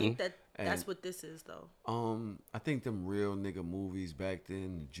I said, don't right? think that's And, what this is though. I think them real nigga movies back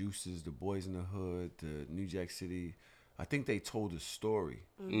then, the Juices, the Boys in the Hood, the New Jack City, I think they told a story.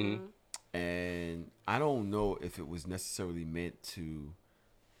 And I don't know if it was necessarily meant to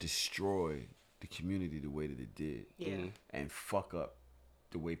destroy the community the way that it did. Yeah. And fuck up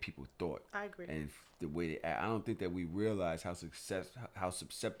the way people thought. I agree. And the way they act. I don't think that we realized how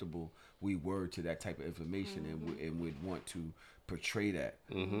susceptible we were to that type of information and would want to portray that.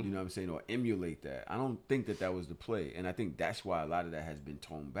 You know what I'm saying? Or emulate that. I don't think that was the play. And I think that's why a lot of that has been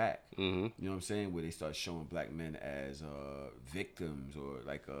toned back. You know what I'm saying? Where they start showing black men as victims or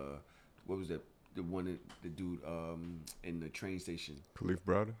like what was that? The one, the dude in the train station. Khalif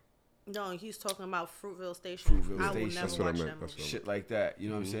Browder. No, he's talking about Fruitville Station. Fruitville I will Station. never That's what I watch meant. that That's movie. what Shit like that, you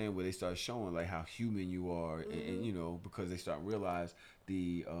know what I'm saying? Where they start showing like how human you are, and you know, because they start realize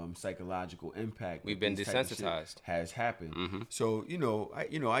the psychological impact We've that been this type of shit desensitized. has happened. So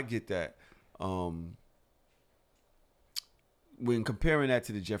I get that. when comparing that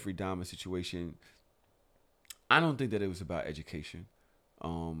to the Jeffrey Dahmer situation, I don't think that it was about education.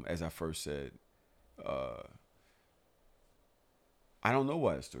 As I first said, I don't know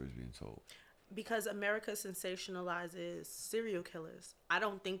why the story is being told. Because America sensationalizes serial killers. I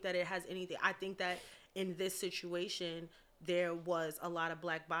don't think that it has anything. I think that in this situation, there was a lot of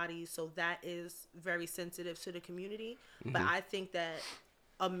black bodies, so that is very sensitive to the community. But I think that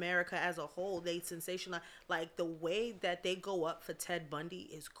America as a whole, they sensationalize, like the way that they go up for Ted Bundy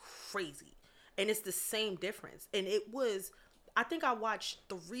is crazy. And it's the same difference. And it was, I think I watched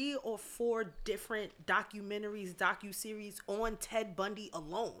 3 or 4 different documentaries, docuseries on Ted Bundy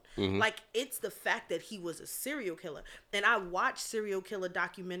alone. Like, it's the fact that he was a serial killer. And I watch serial killer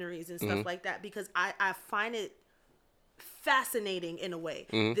documentaries and stuff like that because I find it fascinating in a way.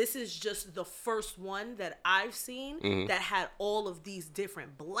 This is just the first one that I've seen that had all of these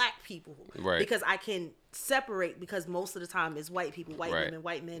different black people. Right. Because I can separate, because most of the time it's white people, white women,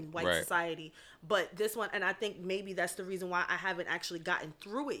 white men, white society. But this one, and I think maybe that's the reason why I haven't actually gotten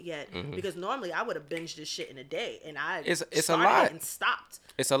through it yet, because normally I would have binged this shit in a day, and I it's started a lot it and stopped.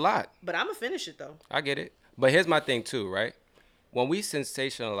 It's a lot. But I'm gonna finish it though. I get it. But here's my thing too, right? When we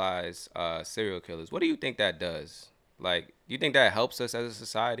sensationalize serial killers, what do you think that does? Like, do you think that helps us as a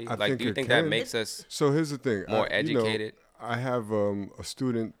society? Do you think that makes us So here's the thing. more educated? I have a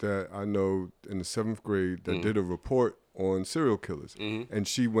student that I know in the 7th grade that did a report on serial killers, and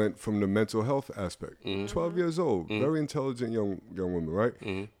she went from the mental health aspect. 12 years old, very intelligent young woman,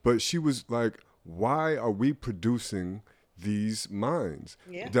 right? But she was like, why are we producing these minds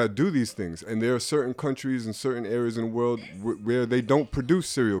that do these things? And there are certain countries and certain areas in the world where they don't produce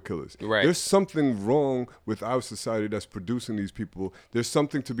serial killers. Right. There's something wrong with our society that's producing these people. There's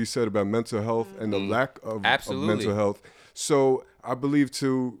something to be said about mental health and the lack of mental health. So I believe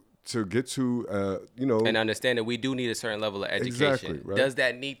to get to and understand that we do need a certain level of education. Exactly, right? Does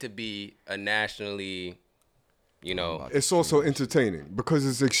that need to be a nationally, it's also entertaining because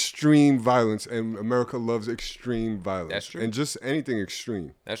it's extreme violence, and America loves extreme violence. That's true. And just anything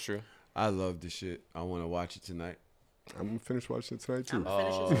extreme. That's true. I love this shit. I want to watch it tonight. I'm gonna finish watching it tonight too. I'm gonna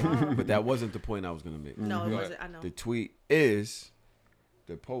finish it tomorrow. But that wasn't the point I was gonna make. No, it wasn't. I know. The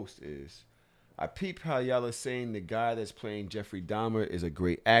post is, I peep how y'all are saying the guy that's playing Jeffrey Dahmer is a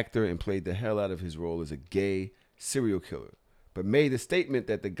great actor and played the hell out of his role as a gay serial killer, but made the statement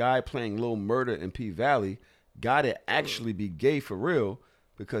that the guy playing Lil Murda in P-Valley gotta actually be gay for real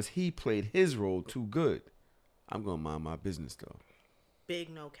because he played his role too good. I'm gonna mind my business though. Big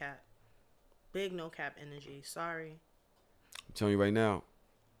no cap. Big no cap energy. Sorry. I'm telling you right now,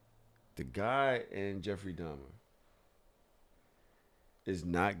 the guy in Jeffrey Dahmer is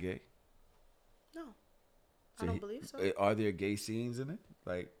not gay. No. I don't believe so. Are there gay scenes in it?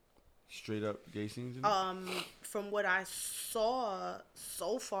 Like straight up gay scenes in it? From what I saw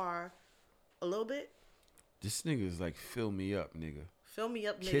so far, a little bit. This nigga is like, fill me up, nigga. Fill me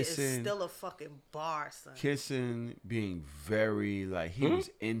up, nigga, Kissing, is still a fucking bar, son. Kissing, being very, like, he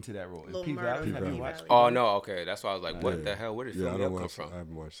was into that role. Lil P-Valley, Murda, have you P-Valley. watched? Oh, no, okay. That's why I was like, what the hell? Where did Fill Me Up come from? I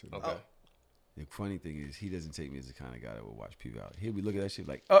haven't watched it. Okay. The funny thing is, he doesn't take me as the kind of guy that would watch P-Valley. He'll be looking at that shit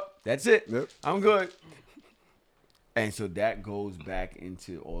like, oh, that's it. Yep. I'm good. And so that goes back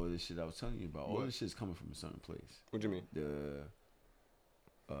into all of this shit I was telling you about. All this shit's coming from a certain place. What do you mean?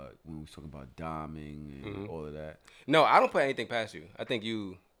 When we was talking about doming and all of that. No, I don't put anything past you. I think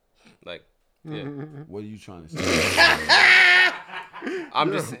you, like, yeah. What are you trying to say? I'm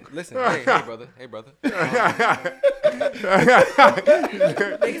just listen. Hey, brother. Hey, brother. Nigga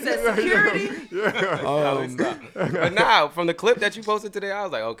said security. But now, from the clip that you posted today, I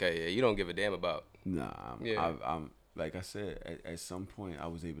was like, okay, yeah, you don't give a damn about. Nah, I'm like I said, at some point I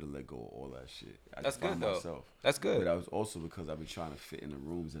was able to let go of all that shit. That's good though. Myself. That's good. But I was also because I've been trying to fit in the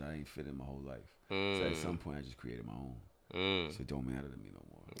rooms that I ain't fit in my whole life. So at some point I just created my own. So it don't matter to me no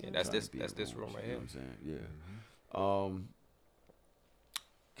more. Yeah, that's this room right here. You know what I'm saying?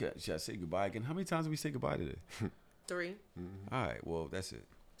 Yeah. Should I say goodbye again? How many times did we say goodbye today? 3. All right. Well, that's it.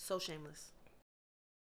 So shameless.